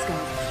fighting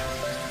skill.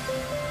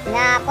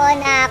 Nako,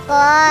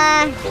 nako.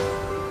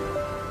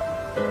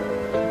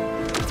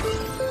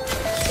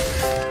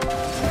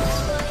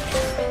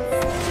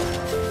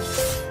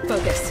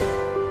 Focus.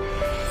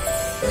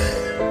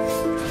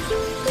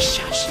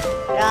 Shush.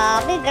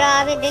 Grabe,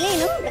 grabe.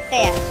 Dili, no? Ba't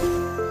kaya?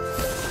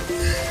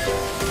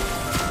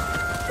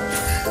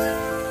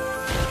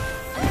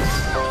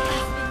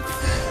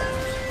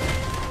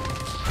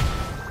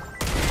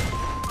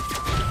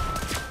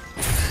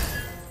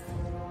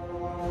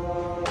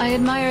 I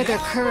admire their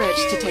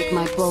courage to take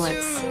my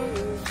bullets.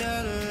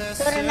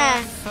 Sure na.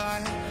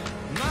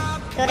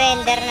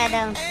 Surrender na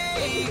daw.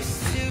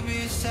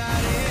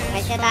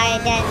 Kasi tayo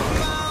dyan.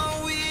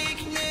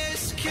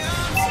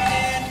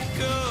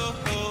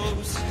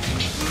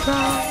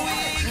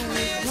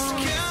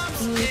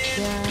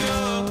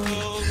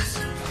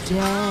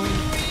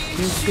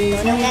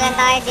 Tulong na lang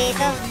tayo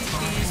dito.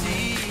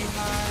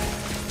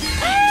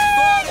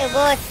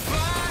 Ubos.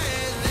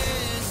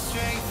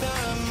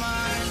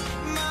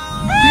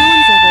 No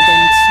one's ever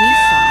been too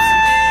far.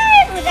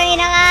 Putang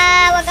ina nga.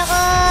 Wag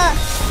ako.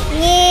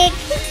 Ngik.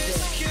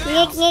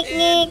 Ngik, ngik,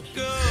 ngik.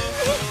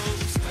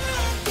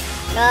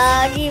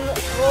 Gagi.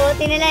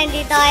 Buti na lang.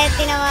 Hindi tayo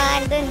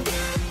tinamaan dun.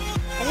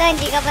 Hala,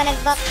 hindi ka pa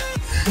nag-back.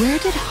 Where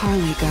did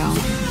Harley go?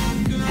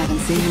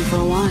 Haven't seen him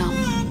for a while.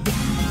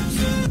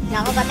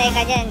 Naku, patay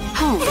ka dyan.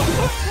 Home,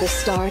 the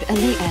start and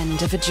the end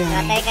of a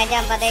journey. Patay ka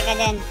dyan, patay ka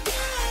dyan.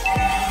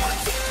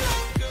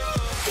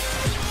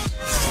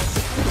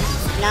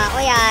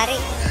 Naku, yari.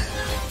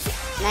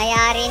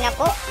 Nayari na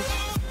po.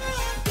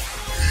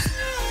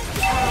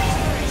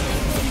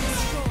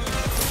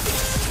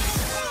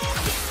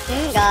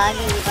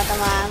 Gagi, hindi pa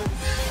tumama.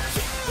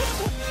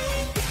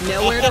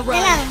 Nowhere to SS na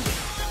lang.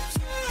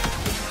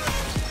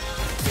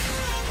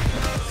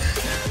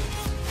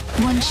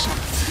 One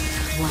shot,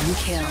 one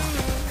kill.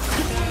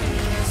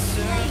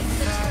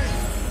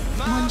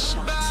 One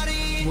shot,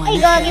 one Ay,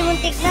 gagi, kill.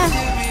 muntik na.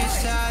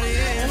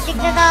 Muntik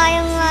na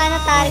tayong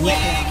target.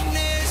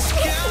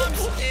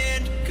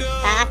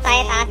 Taas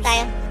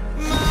tayo.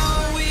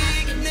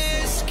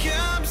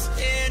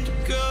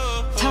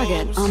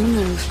 Target on the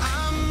move.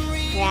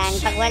 Yan,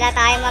 pag wala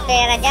tayong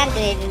mapera dyan,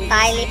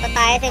 tayo lipat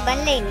tayo sa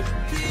ibang lane.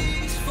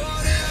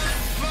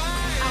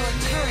 Our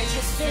turret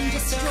has been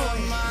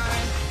destroyed.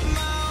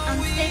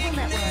 Unstable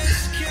network.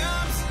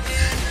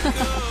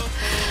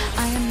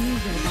 I am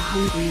neither the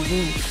hungry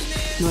wolf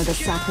nor the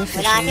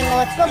sacrificial Wala si lamb.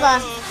 Mosco ba?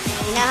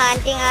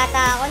 Hinahunting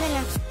ata ako nun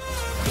ah.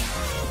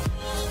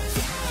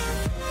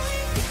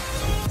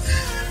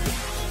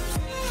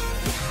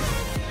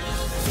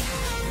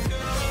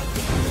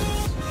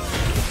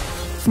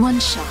 One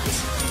shot,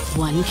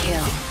 one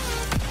kill.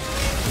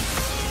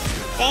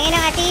 Tingin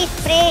ang assist,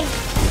 pre.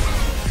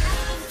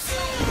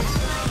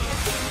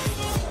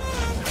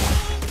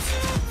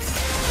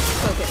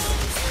 Focus.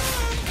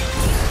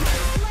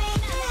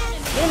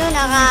 Yun o,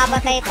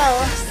 nakakapatay pa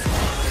oh.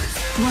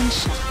 One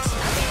shot,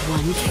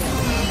 one kill.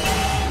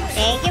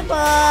 Thank you po.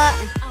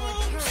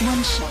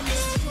 One shot,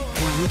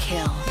 one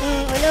kill.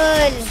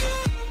 Ulol.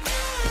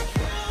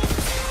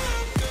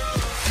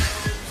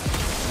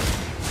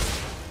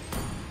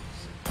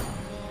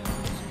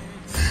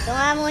 Ito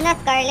nga muna,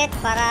 Scarlet,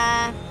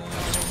 para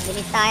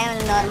bilis tayo.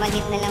 Normal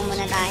hit na lang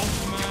muna tayo.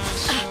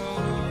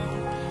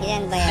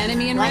 Ilan ba yan?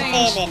 Enemy in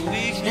range.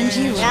 1-7. And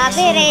you.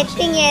 Grabe, red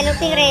ping, yellow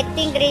ping, red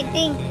ping, green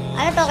ping.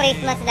 Ano to,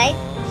 Christmas light?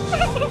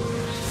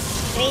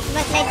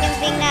 Christmas light yung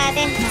ping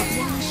natin.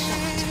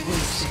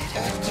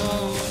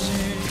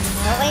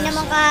 Okay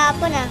naman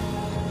kahapon ah.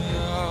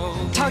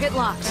 Target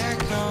locked.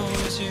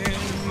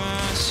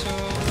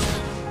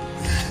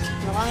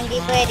 Mukhang hindi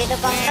pwede ito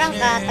pang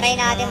rank ah. Try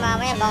natin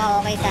mamaya,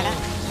 baka okay tara.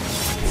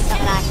 Sa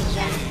classic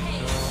yan.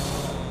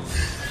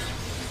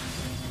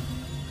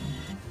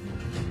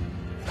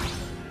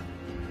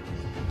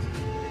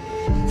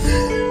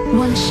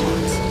 One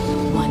shot,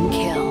 one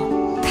kill.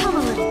 Come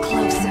a little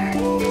closer.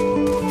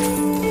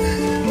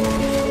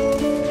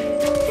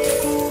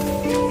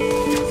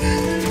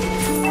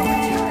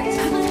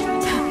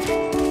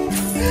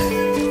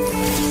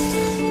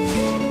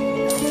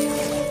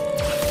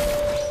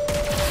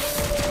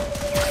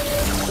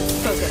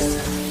 Focus.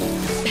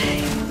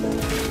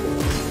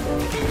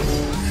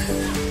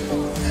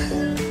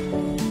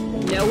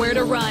 Nowhere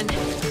to run.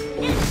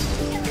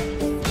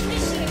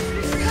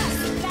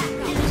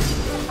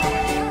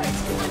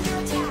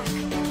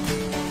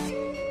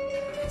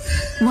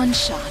 One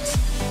shot,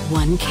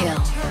 one kill.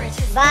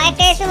 Bakit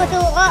kayo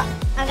sumusuko?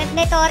 Hanggat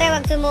may tore,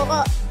 wag sumuko.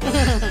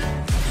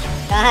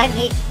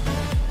 Kagi.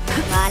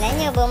 Mala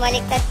nyo,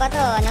 bumaliktad pa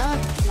to, no?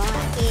 Mga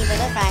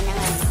idolo, sana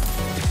nga.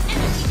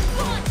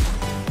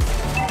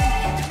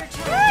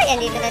 Ay,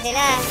 andito na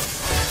sila.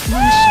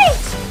 One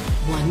shot,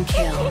 one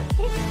kill.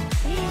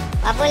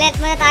 Papulet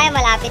muna tayo,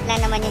 malapit lang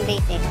naman yung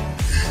base eh.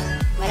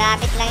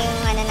 Malapit lang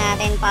yung ano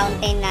natin,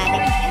 fountain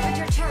natin.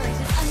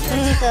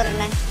 Sur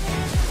na.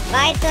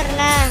 Bakit sur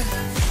na?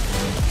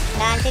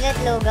 Lancelot,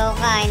 lugaw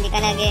ka, hindi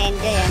ka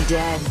nag-enjoy ah.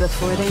 Dead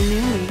before they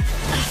knew me.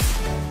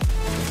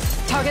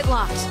 Target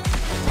locked.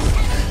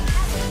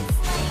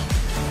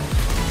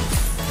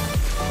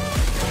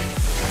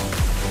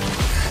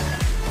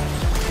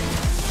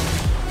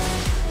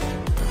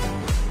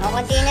 O,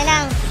 konti na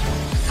lang.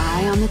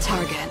 Eye on the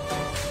target.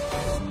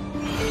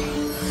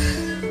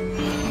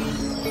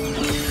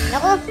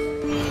 Naku,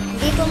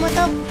 hindi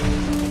pumutok.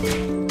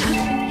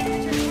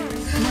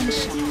 One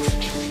shot,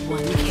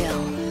 one kill.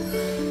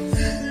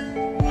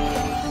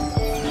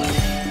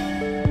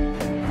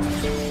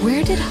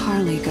 Where did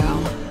Harley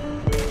go?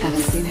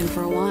 Haven't seen him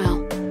for a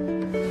while.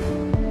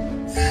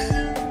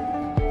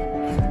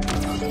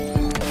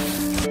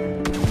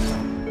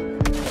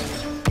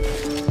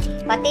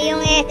 Pati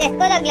yung SS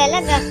ko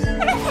naglalag ah.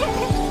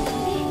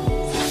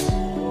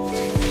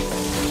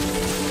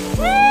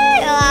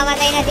 Ay,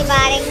 mamamatay na si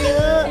Paring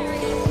Lu.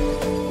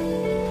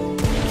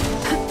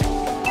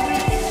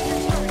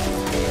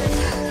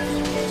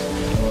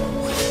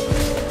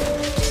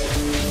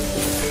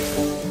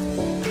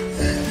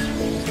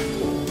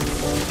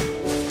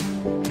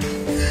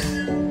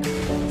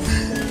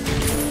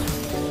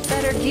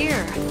 Better gear,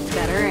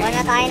 better aim.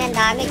 Wala tayo ng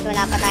damage,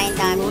 wala pa tayong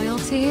damage.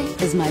 Loyalty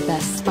is my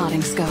best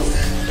spotting scope.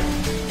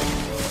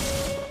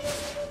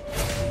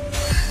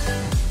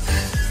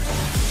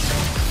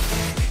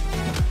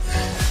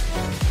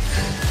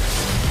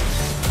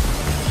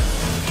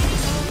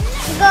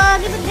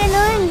 Gagi, ba't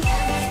ganun?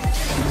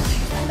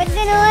 Ba't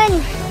ganun?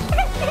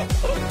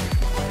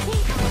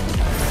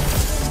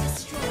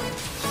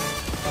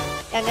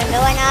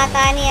 Kagagawa na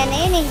ata ni ano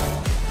yun eh.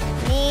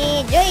 Ni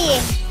Joy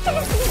eh.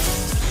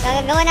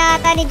 Kagagawa na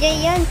ata ni Joy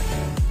yun.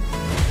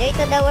 Joy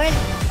to the world.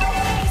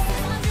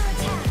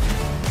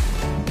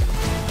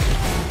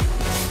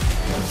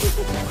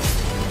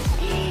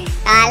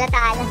 Talo,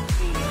 talo.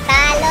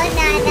 Talo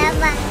na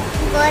naman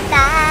po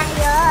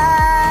tayo.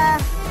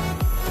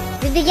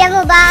 Bibigyan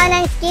mo ba ako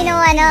ng skin o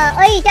ano?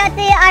 Uy, shout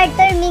to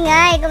Arthur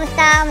Mingay.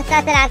 Kumusta? Kumusta?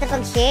 Salamat sa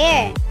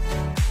pag-share.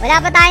 Wala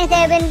pa tayong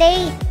 7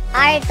 days.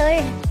 Arthur.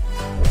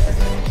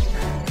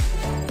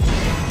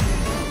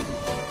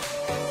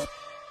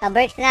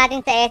 Ka-burst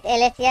natin sa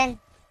SLS yan.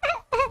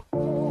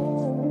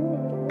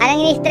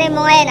 Anong in-stream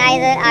mo ngayon,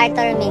 Idol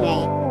Arthur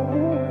Mingay?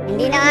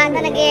 Hindi na nga ata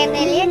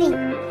nag-ML yan eh.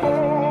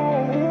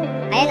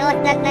 Ayun,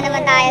 osnat na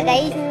naman tayo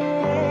guys.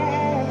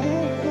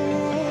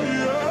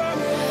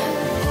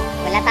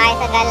 Wala tayo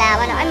sa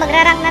galawan. Ay,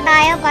 magra-rank na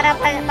tayo para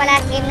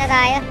last game na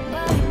tayo.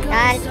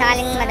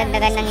 Sakaling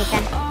madagdagan ng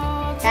isa.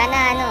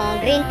 Sana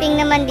green ping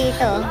naman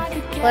dito.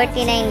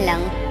 49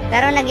 lang.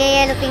 Pero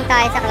nag-yellow ping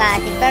tayo sa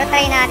classic. Pero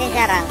try natin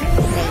sa rank.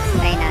 Guys,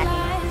 try natin.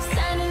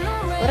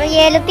 Puro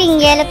yellow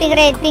ping,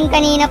 red ping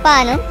kanina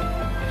pa, no?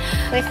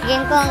 First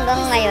game ko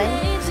hanggang ngayon.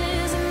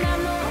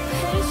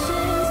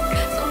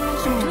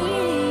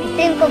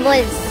 Stream ko,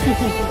 balls.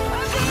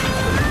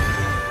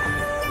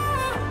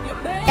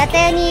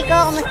 Tateo Nico,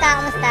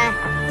 kumusta?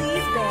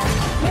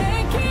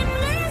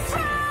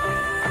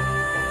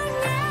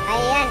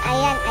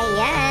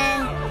 Ayan.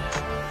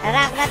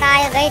 Rank na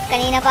tayo, guys.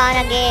 Kanina pa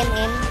ako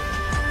nag-MM.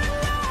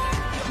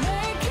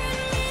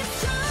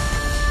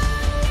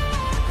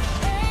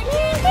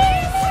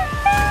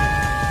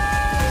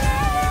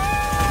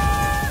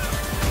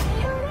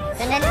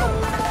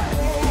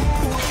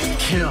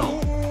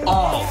 Kill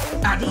all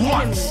at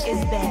once.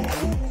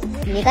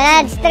 Hindi ka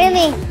na nag-stream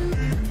eh.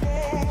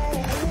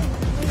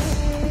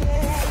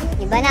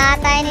 Iba na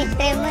ata yung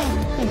stream mo eh.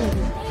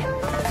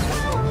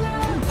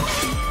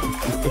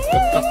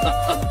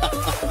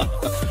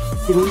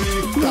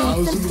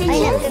 Ay,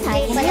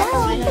 nag-type pala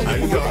to.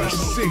 I'm not a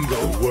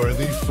single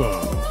worthy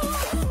foe.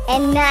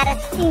 And not a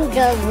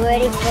single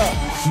worthy foe.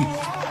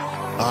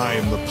 I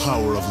am the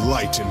power of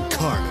light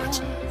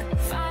incarnate.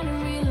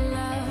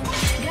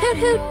 Hoot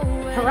hoot.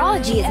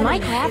 Horology is my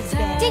craft.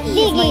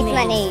 Diggy is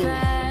my name.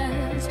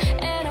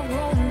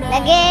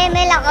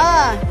 Nag-ML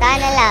ako.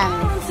 Sana lang.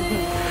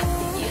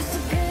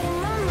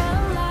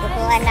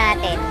 Tutuan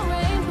natin.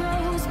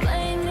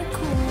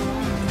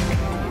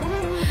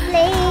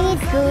 Play it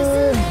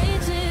cool.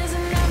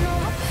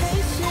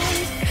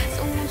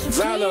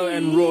 Valor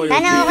and royalty.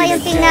 Sana okay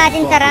yung ping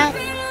natin sa rank.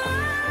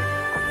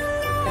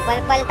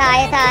 Napalpal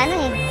tayo sa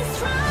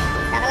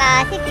sa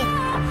classic eh.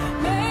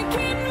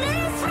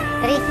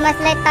 Christmas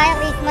light tayo,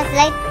 Christmas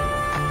light.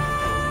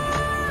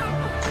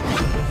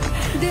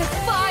 The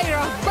fire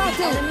of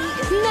battle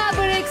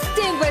never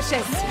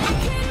extinguishes.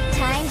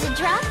 Time to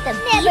drop the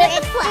Never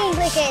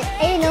extinguishes.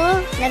 Ayun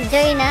o,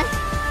 nag-joy na.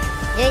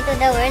 Joy to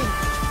the world.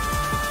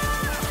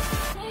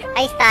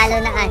 Ay, talo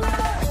na as.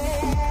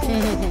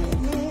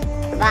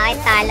 Bakit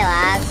talo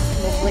ah?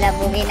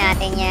 Bubulabugin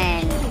natin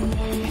yan.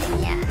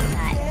 Yan,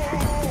 talo.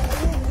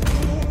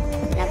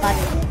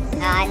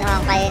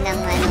 Napag-aanohan kayo ng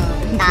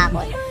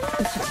takot.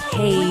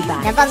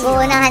 Payback.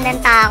 Napag-uunahan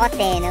ng takot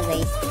no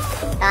guys.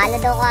 Talo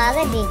daw ka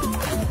agad eh.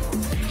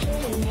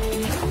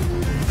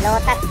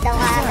 Lotat daw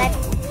ka agad.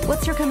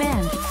 What's your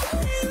command?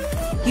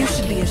 You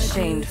should be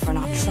ashamed for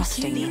not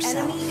trusting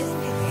yourself.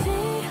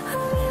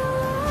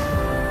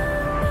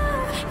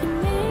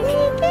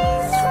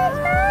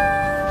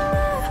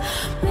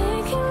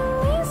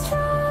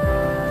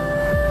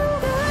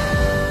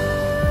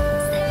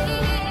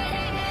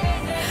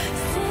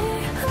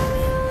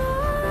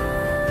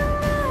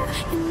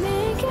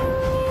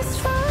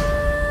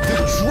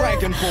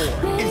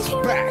 Dragonborn is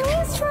back.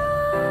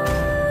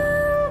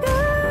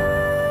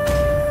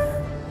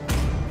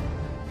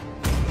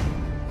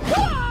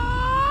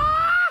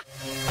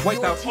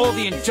 Wipe out all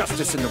the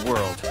injustice in the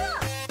world.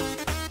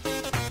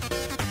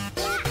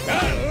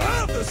 I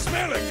love the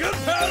smell of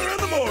gunpowder in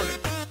the morning.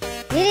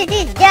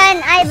 Ulysses,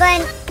 John,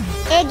 Ivan,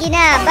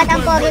 Egina, ba't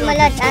ang pogi mo,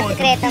 Lord?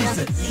 Sekreto mo.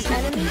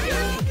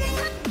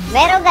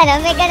 Meron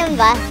ganun? May ganun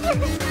ba?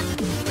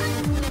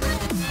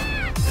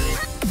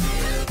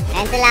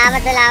 And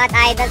salamat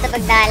idol sa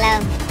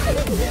pagdalaw.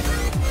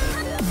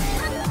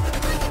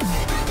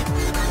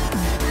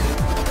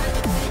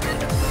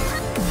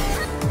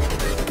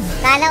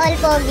 Sana all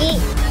pogi.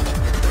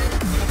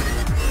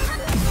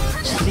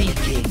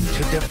 Seeking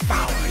to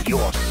devour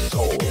your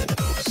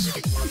souls.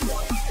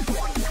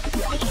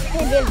 To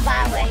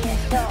devour your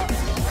soul.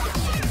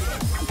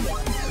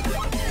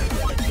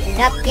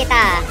 Drop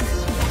kita.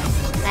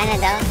 Ano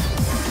daw?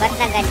 Ba't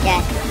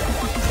nag-adjust?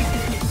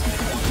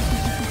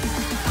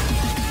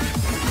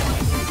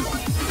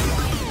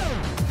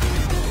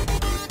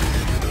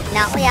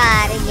 Naku,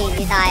 yari,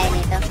 GG tayo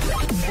nito.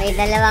 May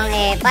dalawang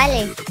epal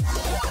eh.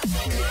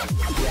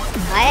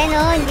 Ayan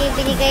o, hindi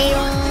binigay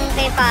yung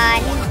kay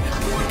Pani.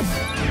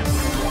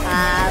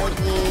 Wow,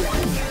 GG.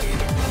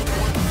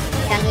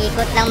 Isang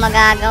ikot lang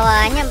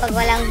magagawa niyan pag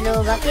walang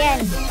blue buff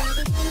yan.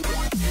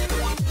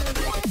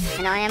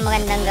 Ano kaya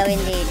magandang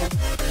gawin dito?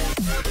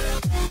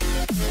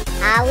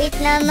 Awit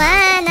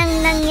naman ang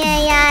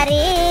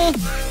nangyayari.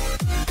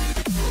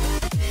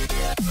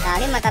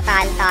 Sabi,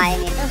 matatalo tayo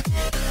nito.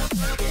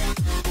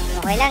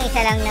 Okay lang, isa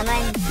lang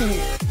naman.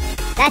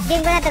 Last game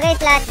ko na to guys,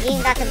 last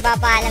game. Tapos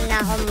magpapaalam na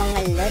ako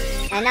mga lot.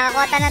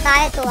 Nakakota na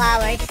tayo, 2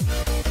 hours.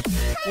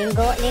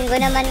 Linggo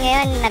naman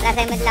ngayon,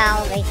 nag-assignment lang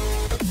ako guys.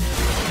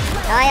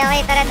 Okay,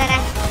 tara.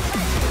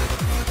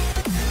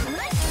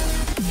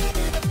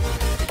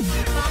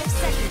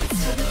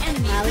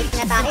 Awit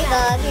na tayo,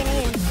 gagi na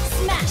yun.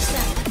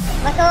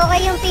 Mas okay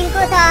yung ping ko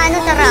sa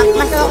rank.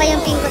 Mas okay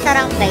yung ping ko sa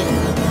rank guys.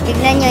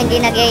 Tignan nyo,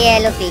 hindi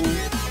nag-yellow ping.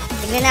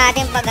 Tignan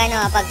natin pag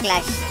pag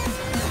clash.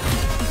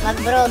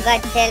 Mag-bro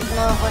god self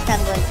mo ko sa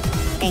gold.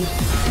 thanks.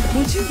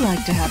 Would you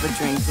like to have a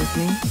drink with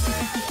me?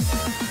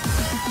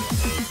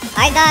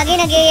 Ay, gagi,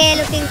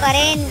 nag-yellow ping pa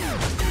rin.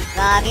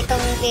 Gagi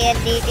tong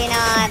PLDT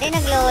natin,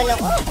 naglolo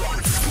ko.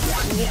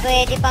 Hindi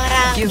pwede pang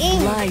Give ranking.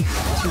 life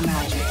to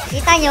magic.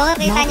 Kita nyo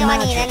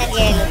kanina,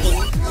 nag-yellow ping.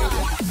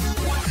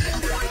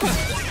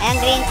 Ayan,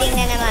 green ping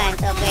na naman.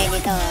 So, pwede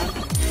to.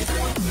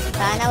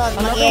 Sana wag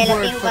mag-yellow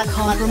ping pag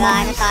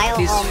mag-ano tayo,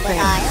 combo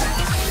tayo.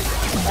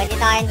 Pwede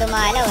tayong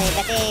dumalaw eh,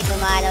 kasi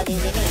dumalaw din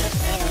sila eh.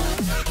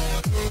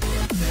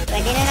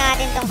 Pwede na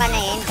natin tong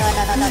kanain. To.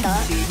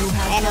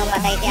 Ayan o,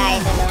 patay si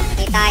Idol o.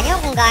 Kita nyo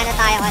kung gaano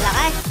tayo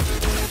kalakas.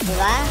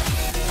 Diba?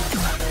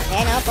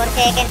 Ayan o, 4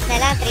 seconds na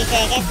lang, 3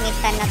 seconds,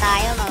 mid-stun na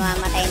tayo.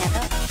 Mamamatay na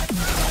to.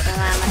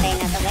 Mamamatay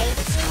na to, guys.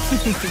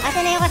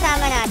 Asan na yung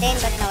kasama natin?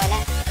 Ba't nawala?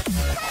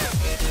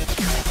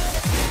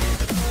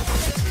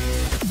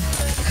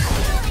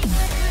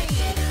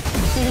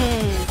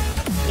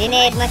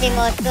 Dined mo si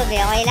Moskov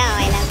eh. Okay lang.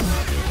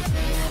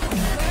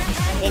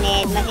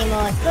 Dined mo si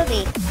Moskov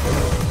eh.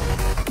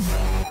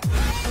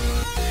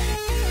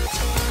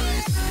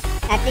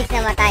 At least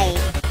namatay.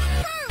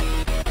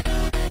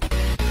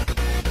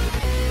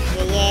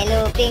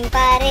 Yellow ping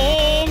pa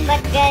rin.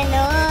 Ba't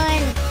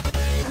ganon?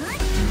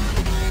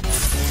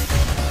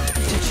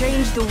 To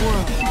change the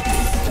world,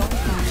 start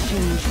by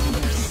changing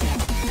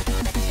yourself.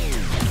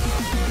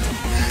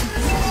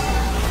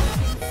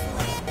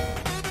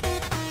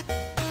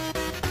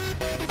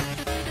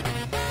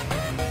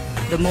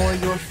 The more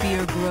your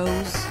fear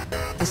grows,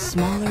 the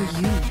smaller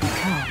you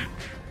become.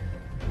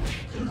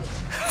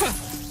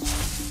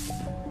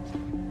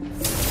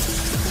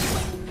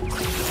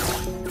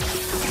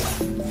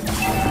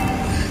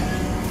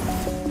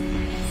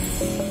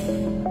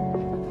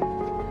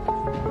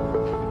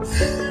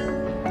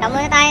 Tama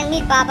na tayong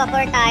mid, Papa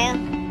 4 tayo.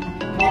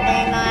 Dito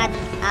yung mga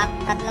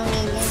tatlong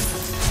minion.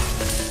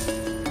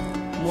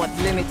 What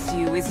limits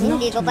you is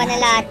Hindi not ko pa magic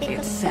nalapit.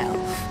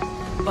 itself,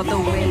 but the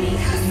way you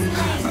use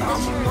it.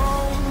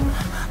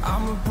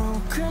 I'm a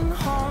broken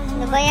home.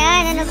 Ano ba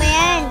yan?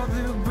 All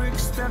the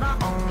bricks that I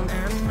own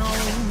and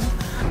own.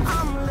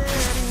 I'm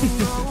letting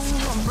go.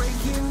 I'm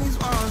breaking these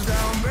walls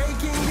down.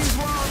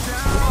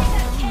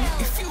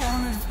 If you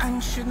want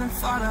adventure, then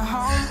fly to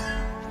home.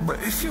 But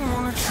if you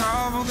wanna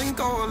travel, then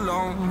go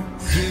alone.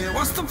 Yeah,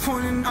 what's the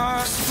point in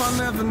us if I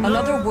never know?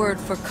 Another word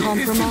for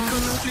compromise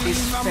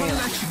is I'ma fair.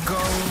 let you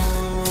go.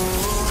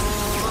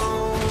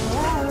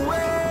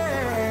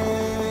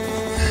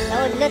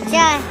 Naudlot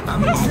siya.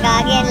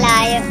 Gagi ang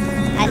layo.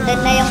 Andun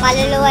na yung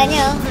kaluluwa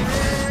niyo.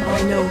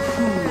 I know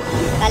who I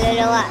am,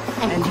 Kaluluwa.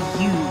 and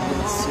you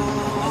will soon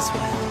know as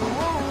well.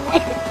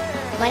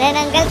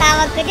 Manananggal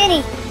tawag ko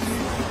dyan eh.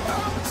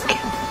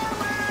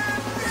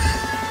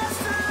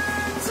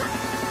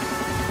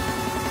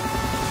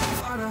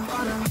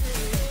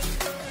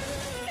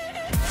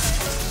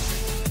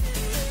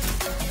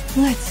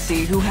 Let's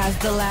see who has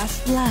the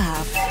last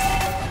laugh.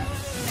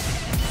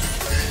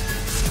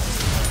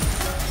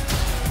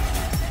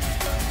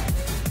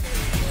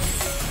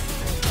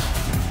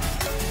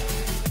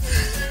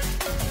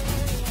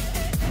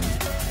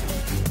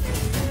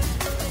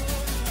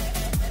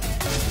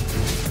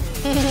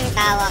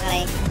 Tawa ka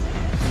rin.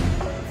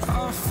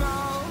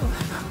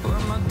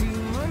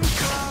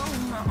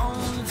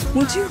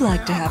 Would you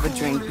like to have a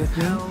drink with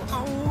me?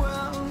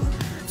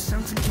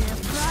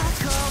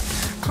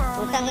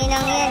 Putang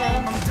inang yan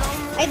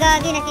oh. Ay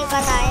gagi, nasipa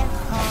tayo.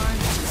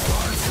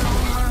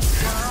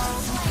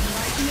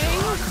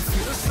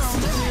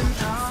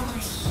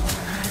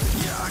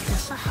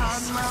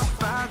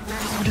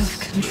 Out of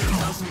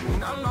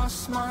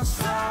control.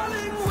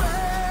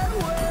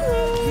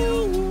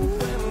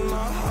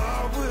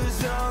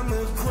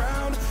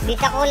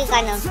 Bisakol ka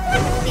no?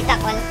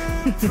 Bisakol.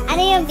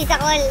 Ano yung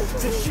bisakol?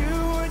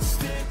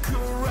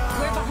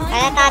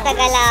 Kaya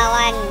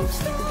tatagalawan.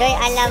 Joy,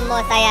 alam mo,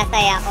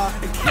 saya-saya ko.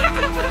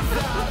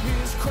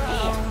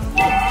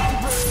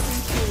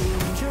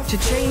 To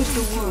change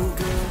the world,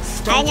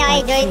 Ayaw niya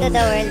kay Joy to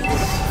the world.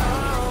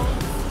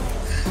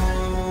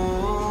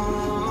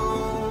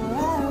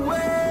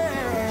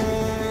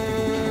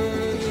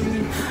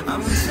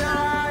 I'm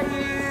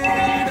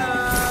tired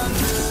of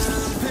this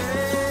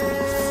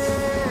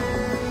pain.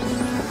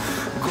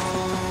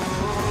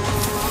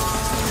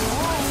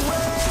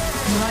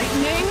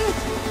 lightning,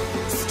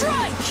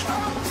 strike!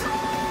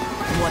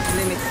 What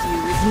limits you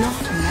is not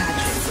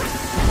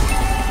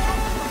magic.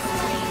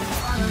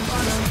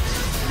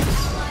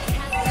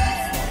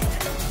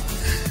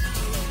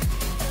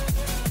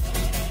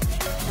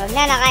 Huwag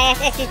na,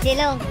 naka-SS si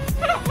Silong.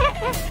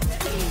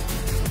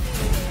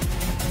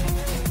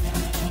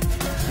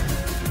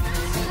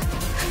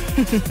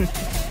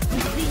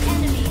 The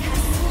enemy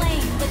has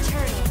slain the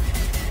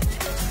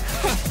turtle.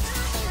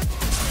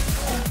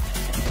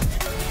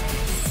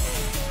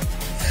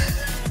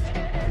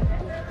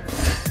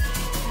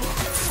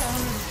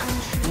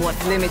 What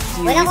limits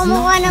you Walang is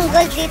kumukuha not ng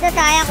gold dito,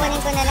 sayang,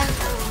 kunin ko na lang.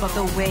 but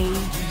the way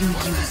you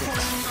use it.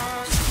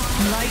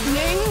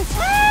 Lightning,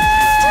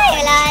 Ay,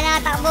 wala na,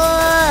 takbo!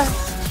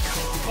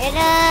 Yan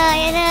na,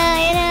 yan na,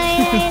 yan na,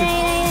 yan na, yan na,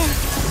 yan na.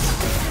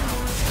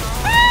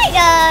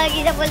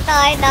 Gagi sa full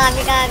tayo.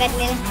 Dami kagad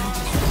nila.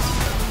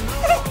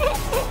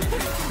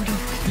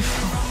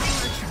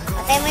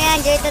 Patay mo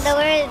yan. Joy to the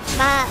world.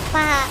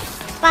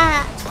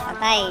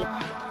 Patay.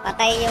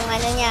 Patay yung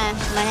ano niya.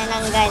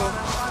 Manananggal.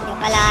 Yung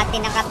kalahati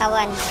ng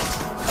katawan.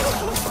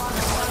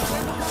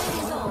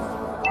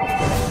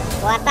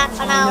 Wasak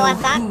pa na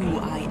wasak.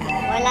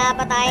 Wala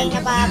pa tayong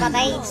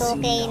napapatay.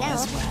 2K na,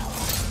 oh.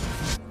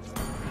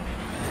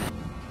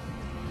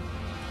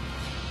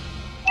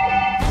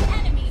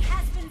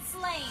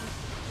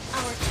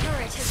 Our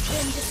turret has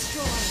been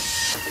destroyed.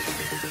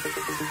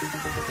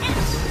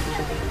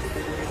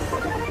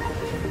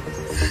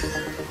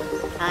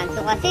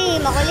 Hanso kasi,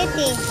 makulit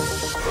eh.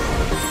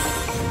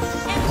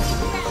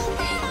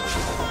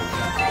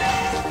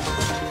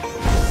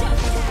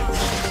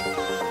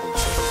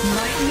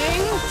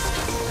 Lightning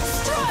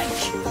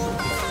strike.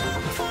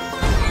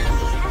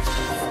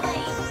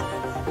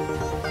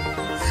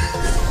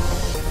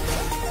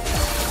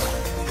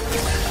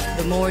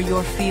 The more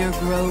your fear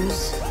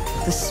grows,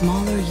 the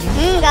smaller you.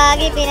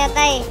 Gagi,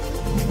 pinatay.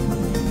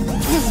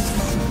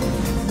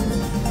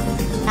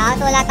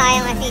 Tapos wala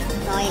tayong assist.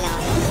 Okay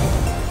lang.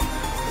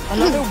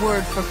 Another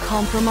word for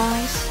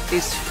compromise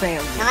is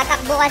failure.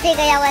 Nakatakbo kasi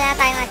kaya wala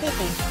tayong assist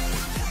eh.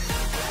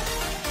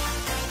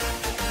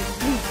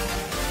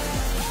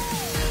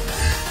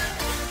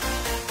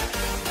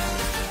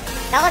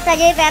 Takot sa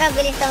Jay pero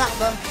bilis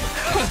tumakbo.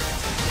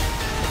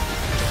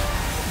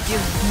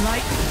 Give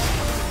light.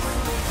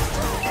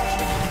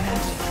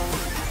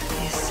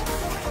 Is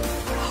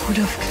out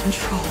of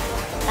control.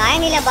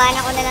 Kaya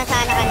nilabanan ko na lang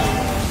sana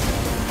kanina.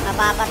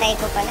 Mapapatay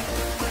ko pala.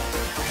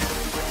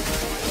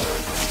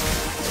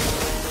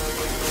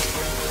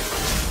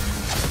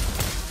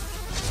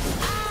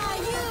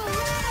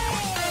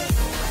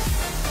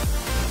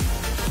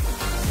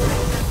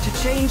 To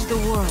change the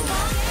world,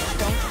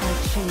 start by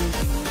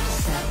changing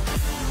yourself.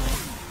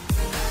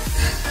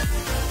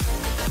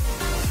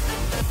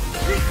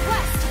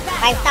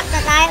 Five stack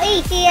na tayo.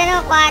 Si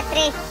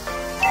Quatri.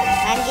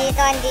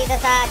 Andito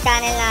sa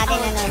channel natin.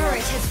 Our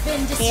turret has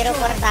been 0-4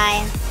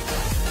 destroyed.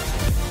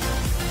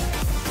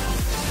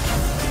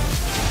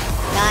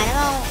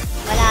 tayo.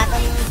 Wala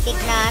tong pick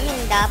namin.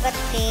 Dapat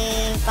si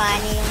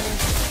Fanny yung...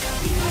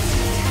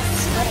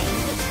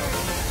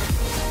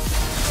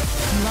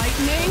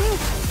 Lightning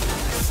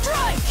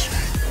strike.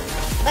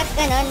 Ba't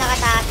ganun?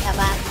 Nakataas ka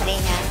ba? Try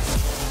niya.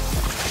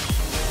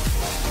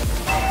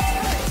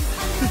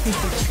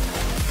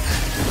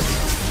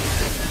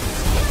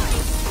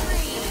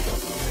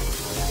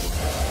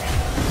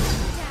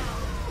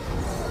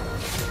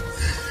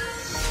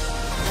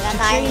 Wala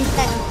tayong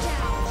instant.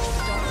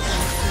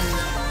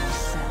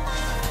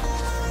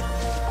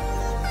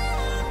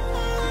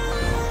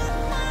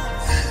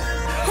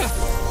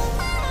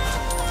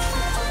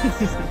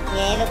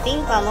 Yellow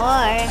pink pa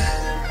more.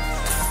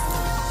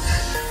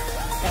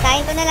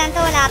 Kasahin ko na lang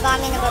to. Wala pa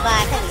kami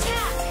nababasag eh.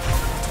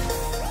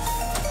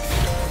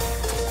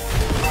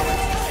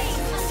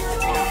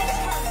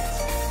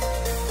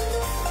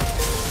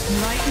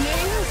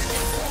 Lightning.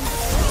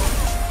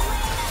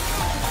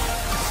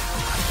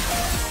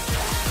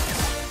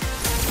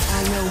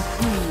 I know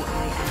who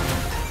I am,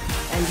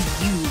 and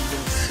you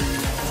will soon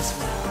know as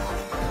well.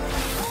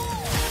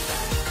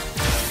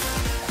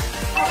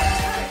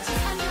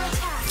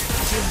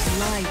 Give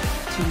life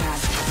to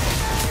magic,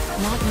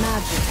 not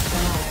magic to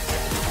life.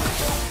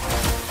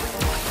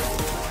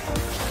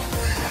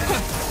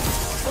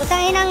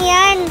 Putang inang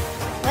yan.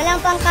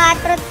 Walang pang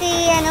katrot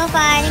si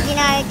Fanny.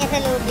 Ginamit niya sa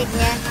lubid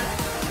niya.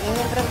 Yun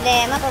yung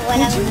problema pag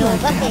walang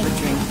lubak eh.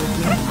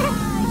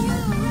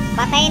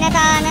 Patay na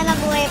sana,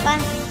 nabuhay pa.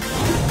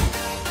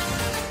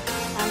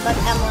 Ambag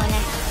ka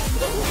muna.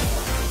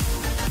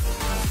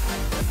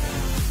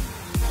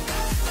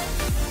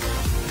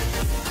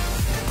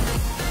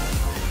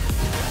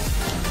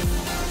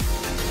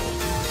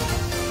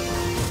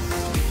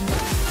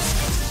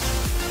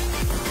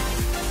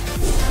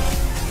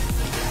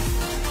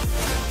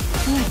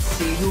 Let's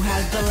see who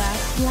has the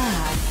last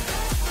laugh.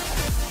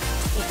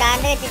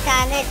 600.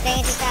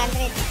 Tingin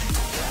 600.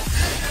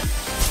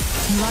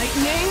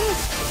 Lightning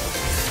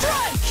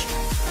strike.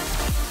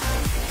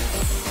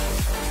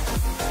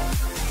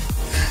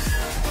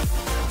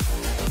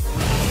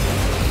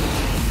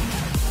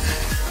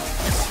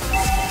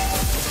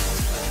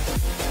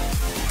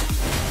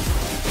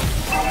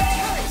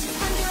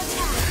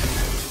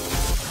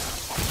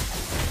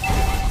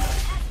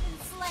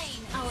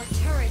 Our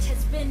turret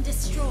has been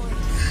destroyed.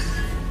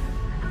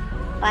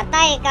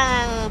 Patay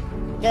kang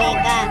Joy Our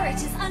ka. turret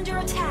is under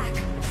attack.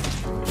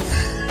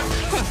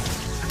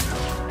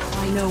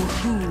 I know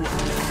who I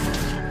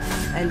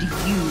am, and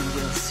you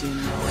will soon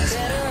know as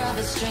well.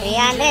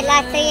 300.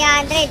 Last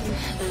 300.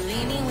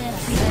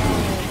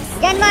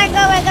 Diyan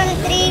Marco, welcome to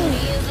stream.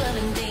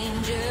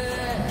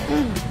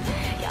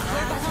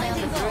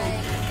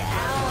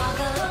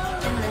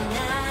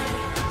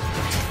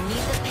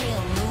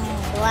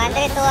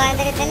 $200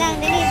 na lang.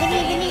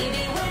 Dali.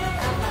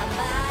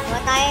 Kuha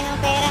tayo ng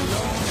pera.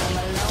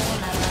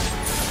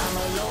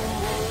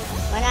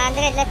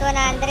 100, last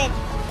 100.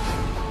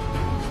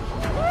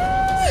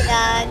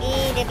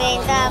 Gagi,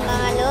 depensa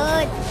mga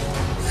lod.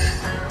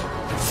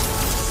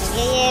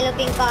 Nag-yellow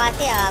pink pa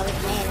kasi, awit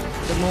na yun.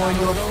 The more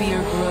your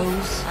fear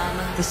grows,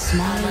 the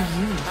smaller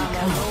you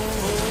become.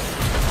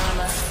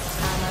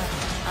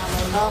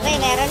 Okay,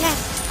 meron na.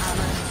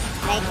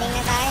 Lightning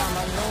na tayo.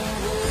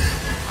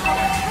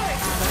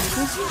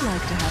 Would you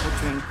like to have a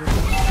drink with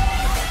me?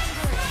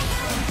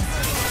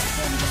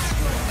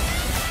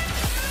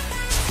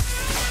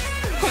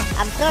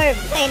 Absorb.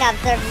 Ay,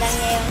 na-absorb lang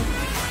niya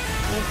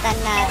yung stun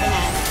natin.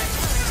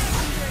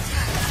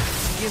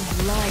 Give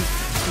life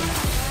to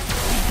magic,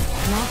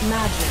 not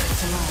magic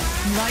to life.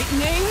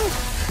 Lightning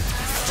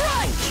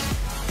strike!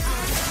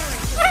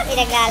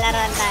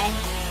 Pinaglalaroan tayo.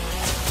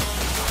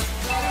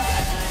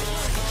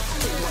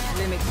 What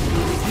limits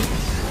you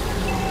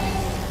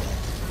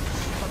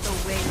but the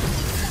way.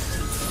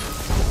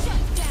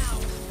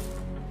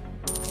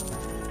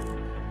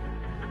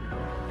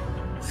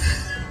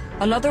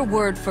 Another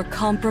word for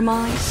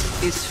compromise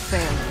is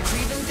failure.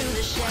 Creeping through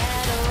the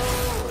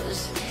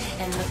shadows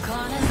and the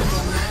corners of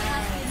your mind.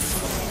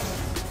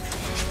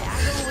 I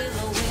go with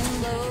the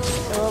window.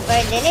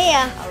 Super delay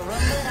I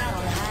rumble out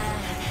on high.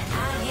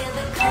 I hear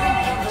the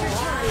current of the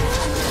wild.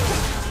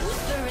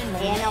 Whispering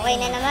the Ayan, okay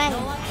na naman.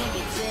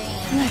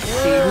 Let's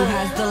see who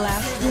has the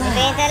last laugh.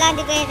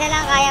 Depensa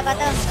lang. Kaya pa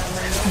to.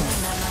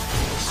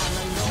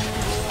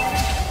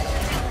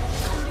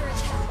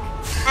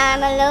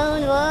 I'm a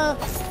lone wolf.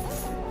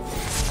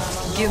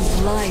 Give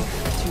life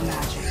to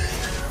magic,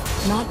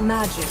 not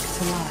magic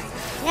to life.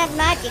 Not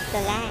magic to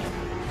life.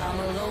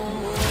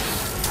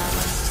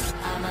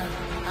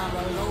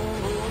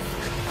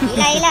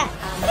 Hila.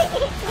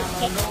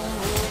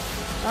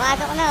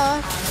 Pumasok na, oh.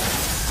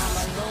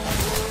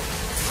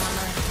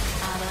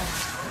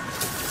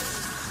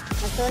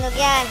 Magsunog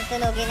yan.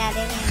 Sunugin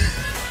natin yan.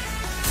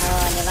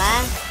 Oh, di ba?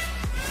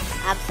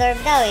 Absorb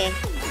daw, eh.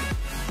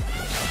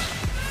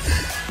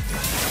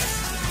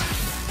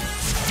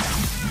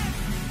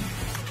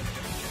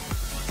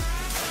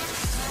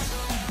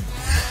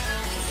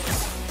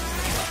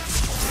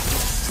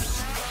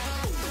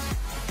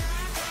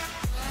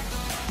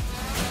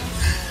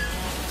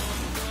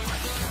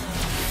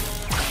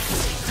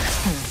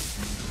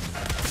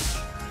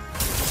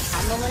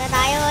 Amo muna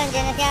tayo.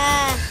 Andiyan na siya.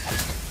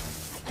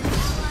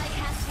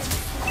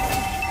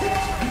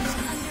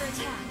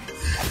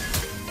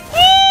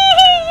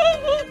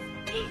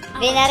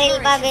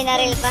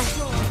 Binaril pa.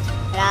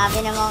 Grabe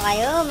naman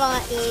kayo, mga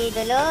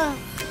idolo.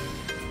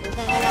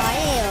 Punta na lang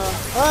kayo.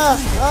 Oh,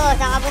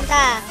 saan ka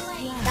punta?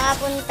 Saan ka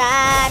punta?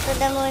 To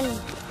the moon.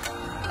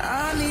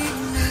 Saan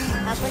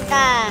ka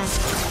punta?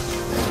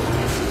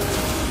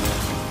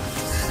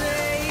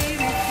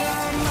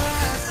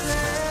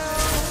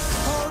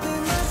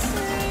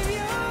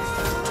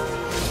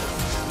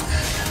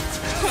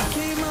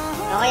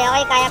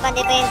 Okay, kaya pa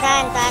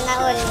depensahan. Sana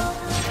all.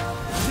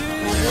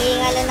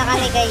 Nag-iingalo na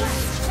kami, guys.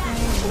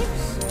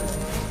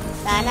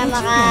 Sana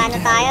maka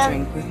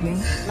tayo.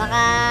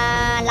 Maka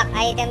lock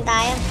item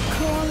tayo.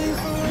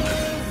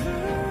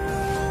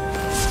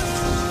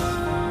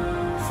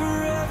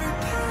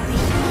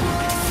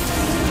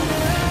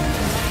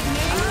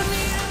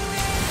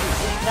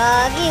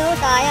 Gagi,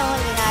 sayang,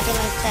 hindi natin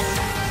mag-stun.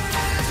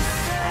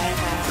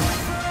 Sayang.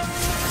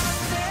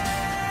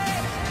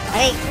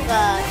 Aray,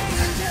 God.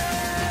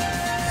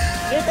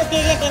 Due to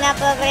serious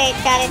inappropriate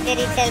character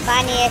itself,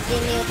 Fanny has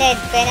been muted.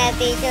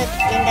 Penalty shoot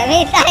in the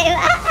meantime.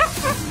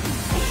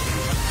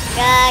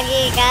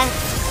 Gagi ka.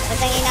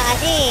 Patangin na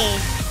kasi.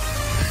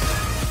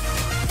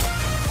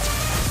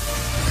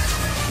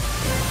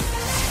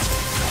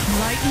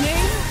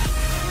 Lightning?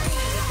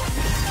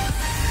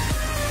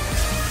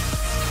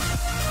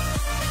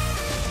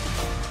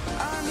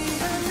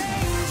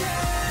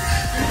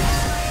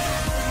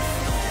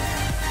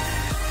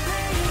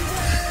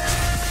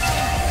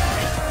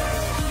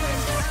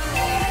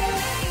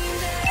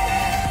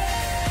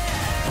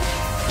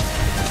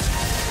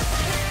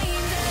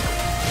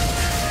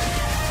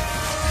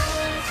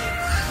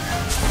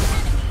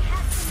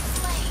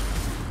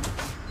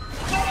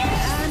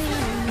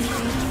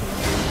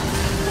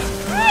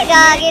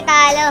 Gagi,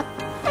 talo.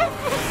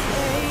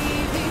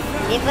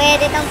 Hindi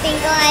pwede tong ping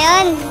ko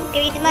ngayon.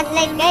 Christmas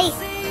light, guys.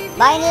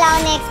 Bye na lang ako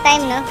next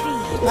time, no?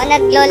 O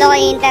naglolo ko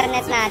yung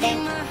internet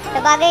natin.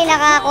 Sabagay,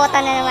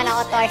 nakakota na naman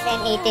ako 12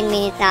 and 18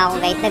 minutes na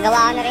ako, guys. Nagawa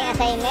ko na rin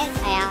assignment.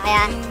 Ayan,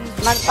 kaya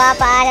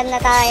magpapaalam na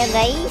tayo,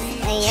 guys.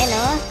 Ayan,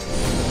 oh.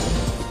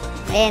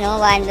 Ayan, oh.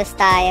 One loss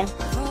tayo.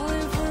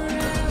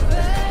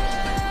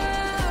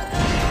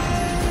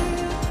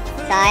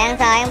 Sayang.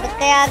 Ba't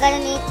kaya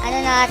ganun ano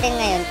natin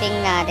ngayon? Ping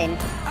natin.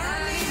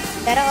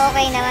 Pero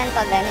okay naman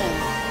pag ano eh.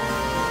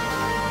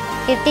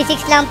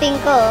 56 lang ping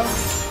ko.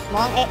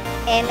 Mukhang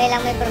ML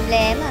lang may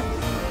problema.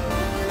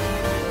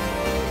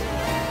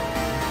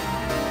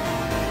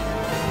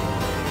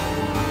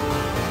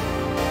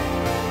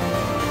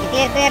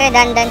 I-clear ko yung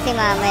redundancy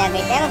mamaya,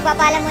 guys. Kaya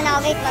magpapaalam muna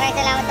ako, guys. Maraming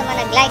salamat sa mga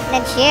nag-like,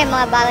 nag-share,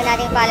 mga bago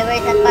nating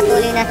followers at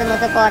patuloy na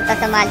sumusuporta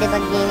sa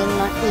Maldebug Gaming,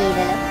 mga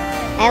idolo.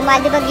 Ayun,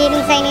 Maldebug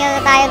Gaming, signing out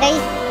na tayo,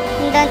 guys.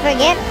 And don't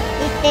forget,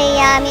 stay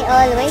yummy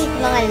always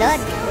mga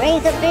lord.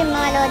 Reign supreme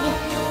mga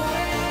lodi.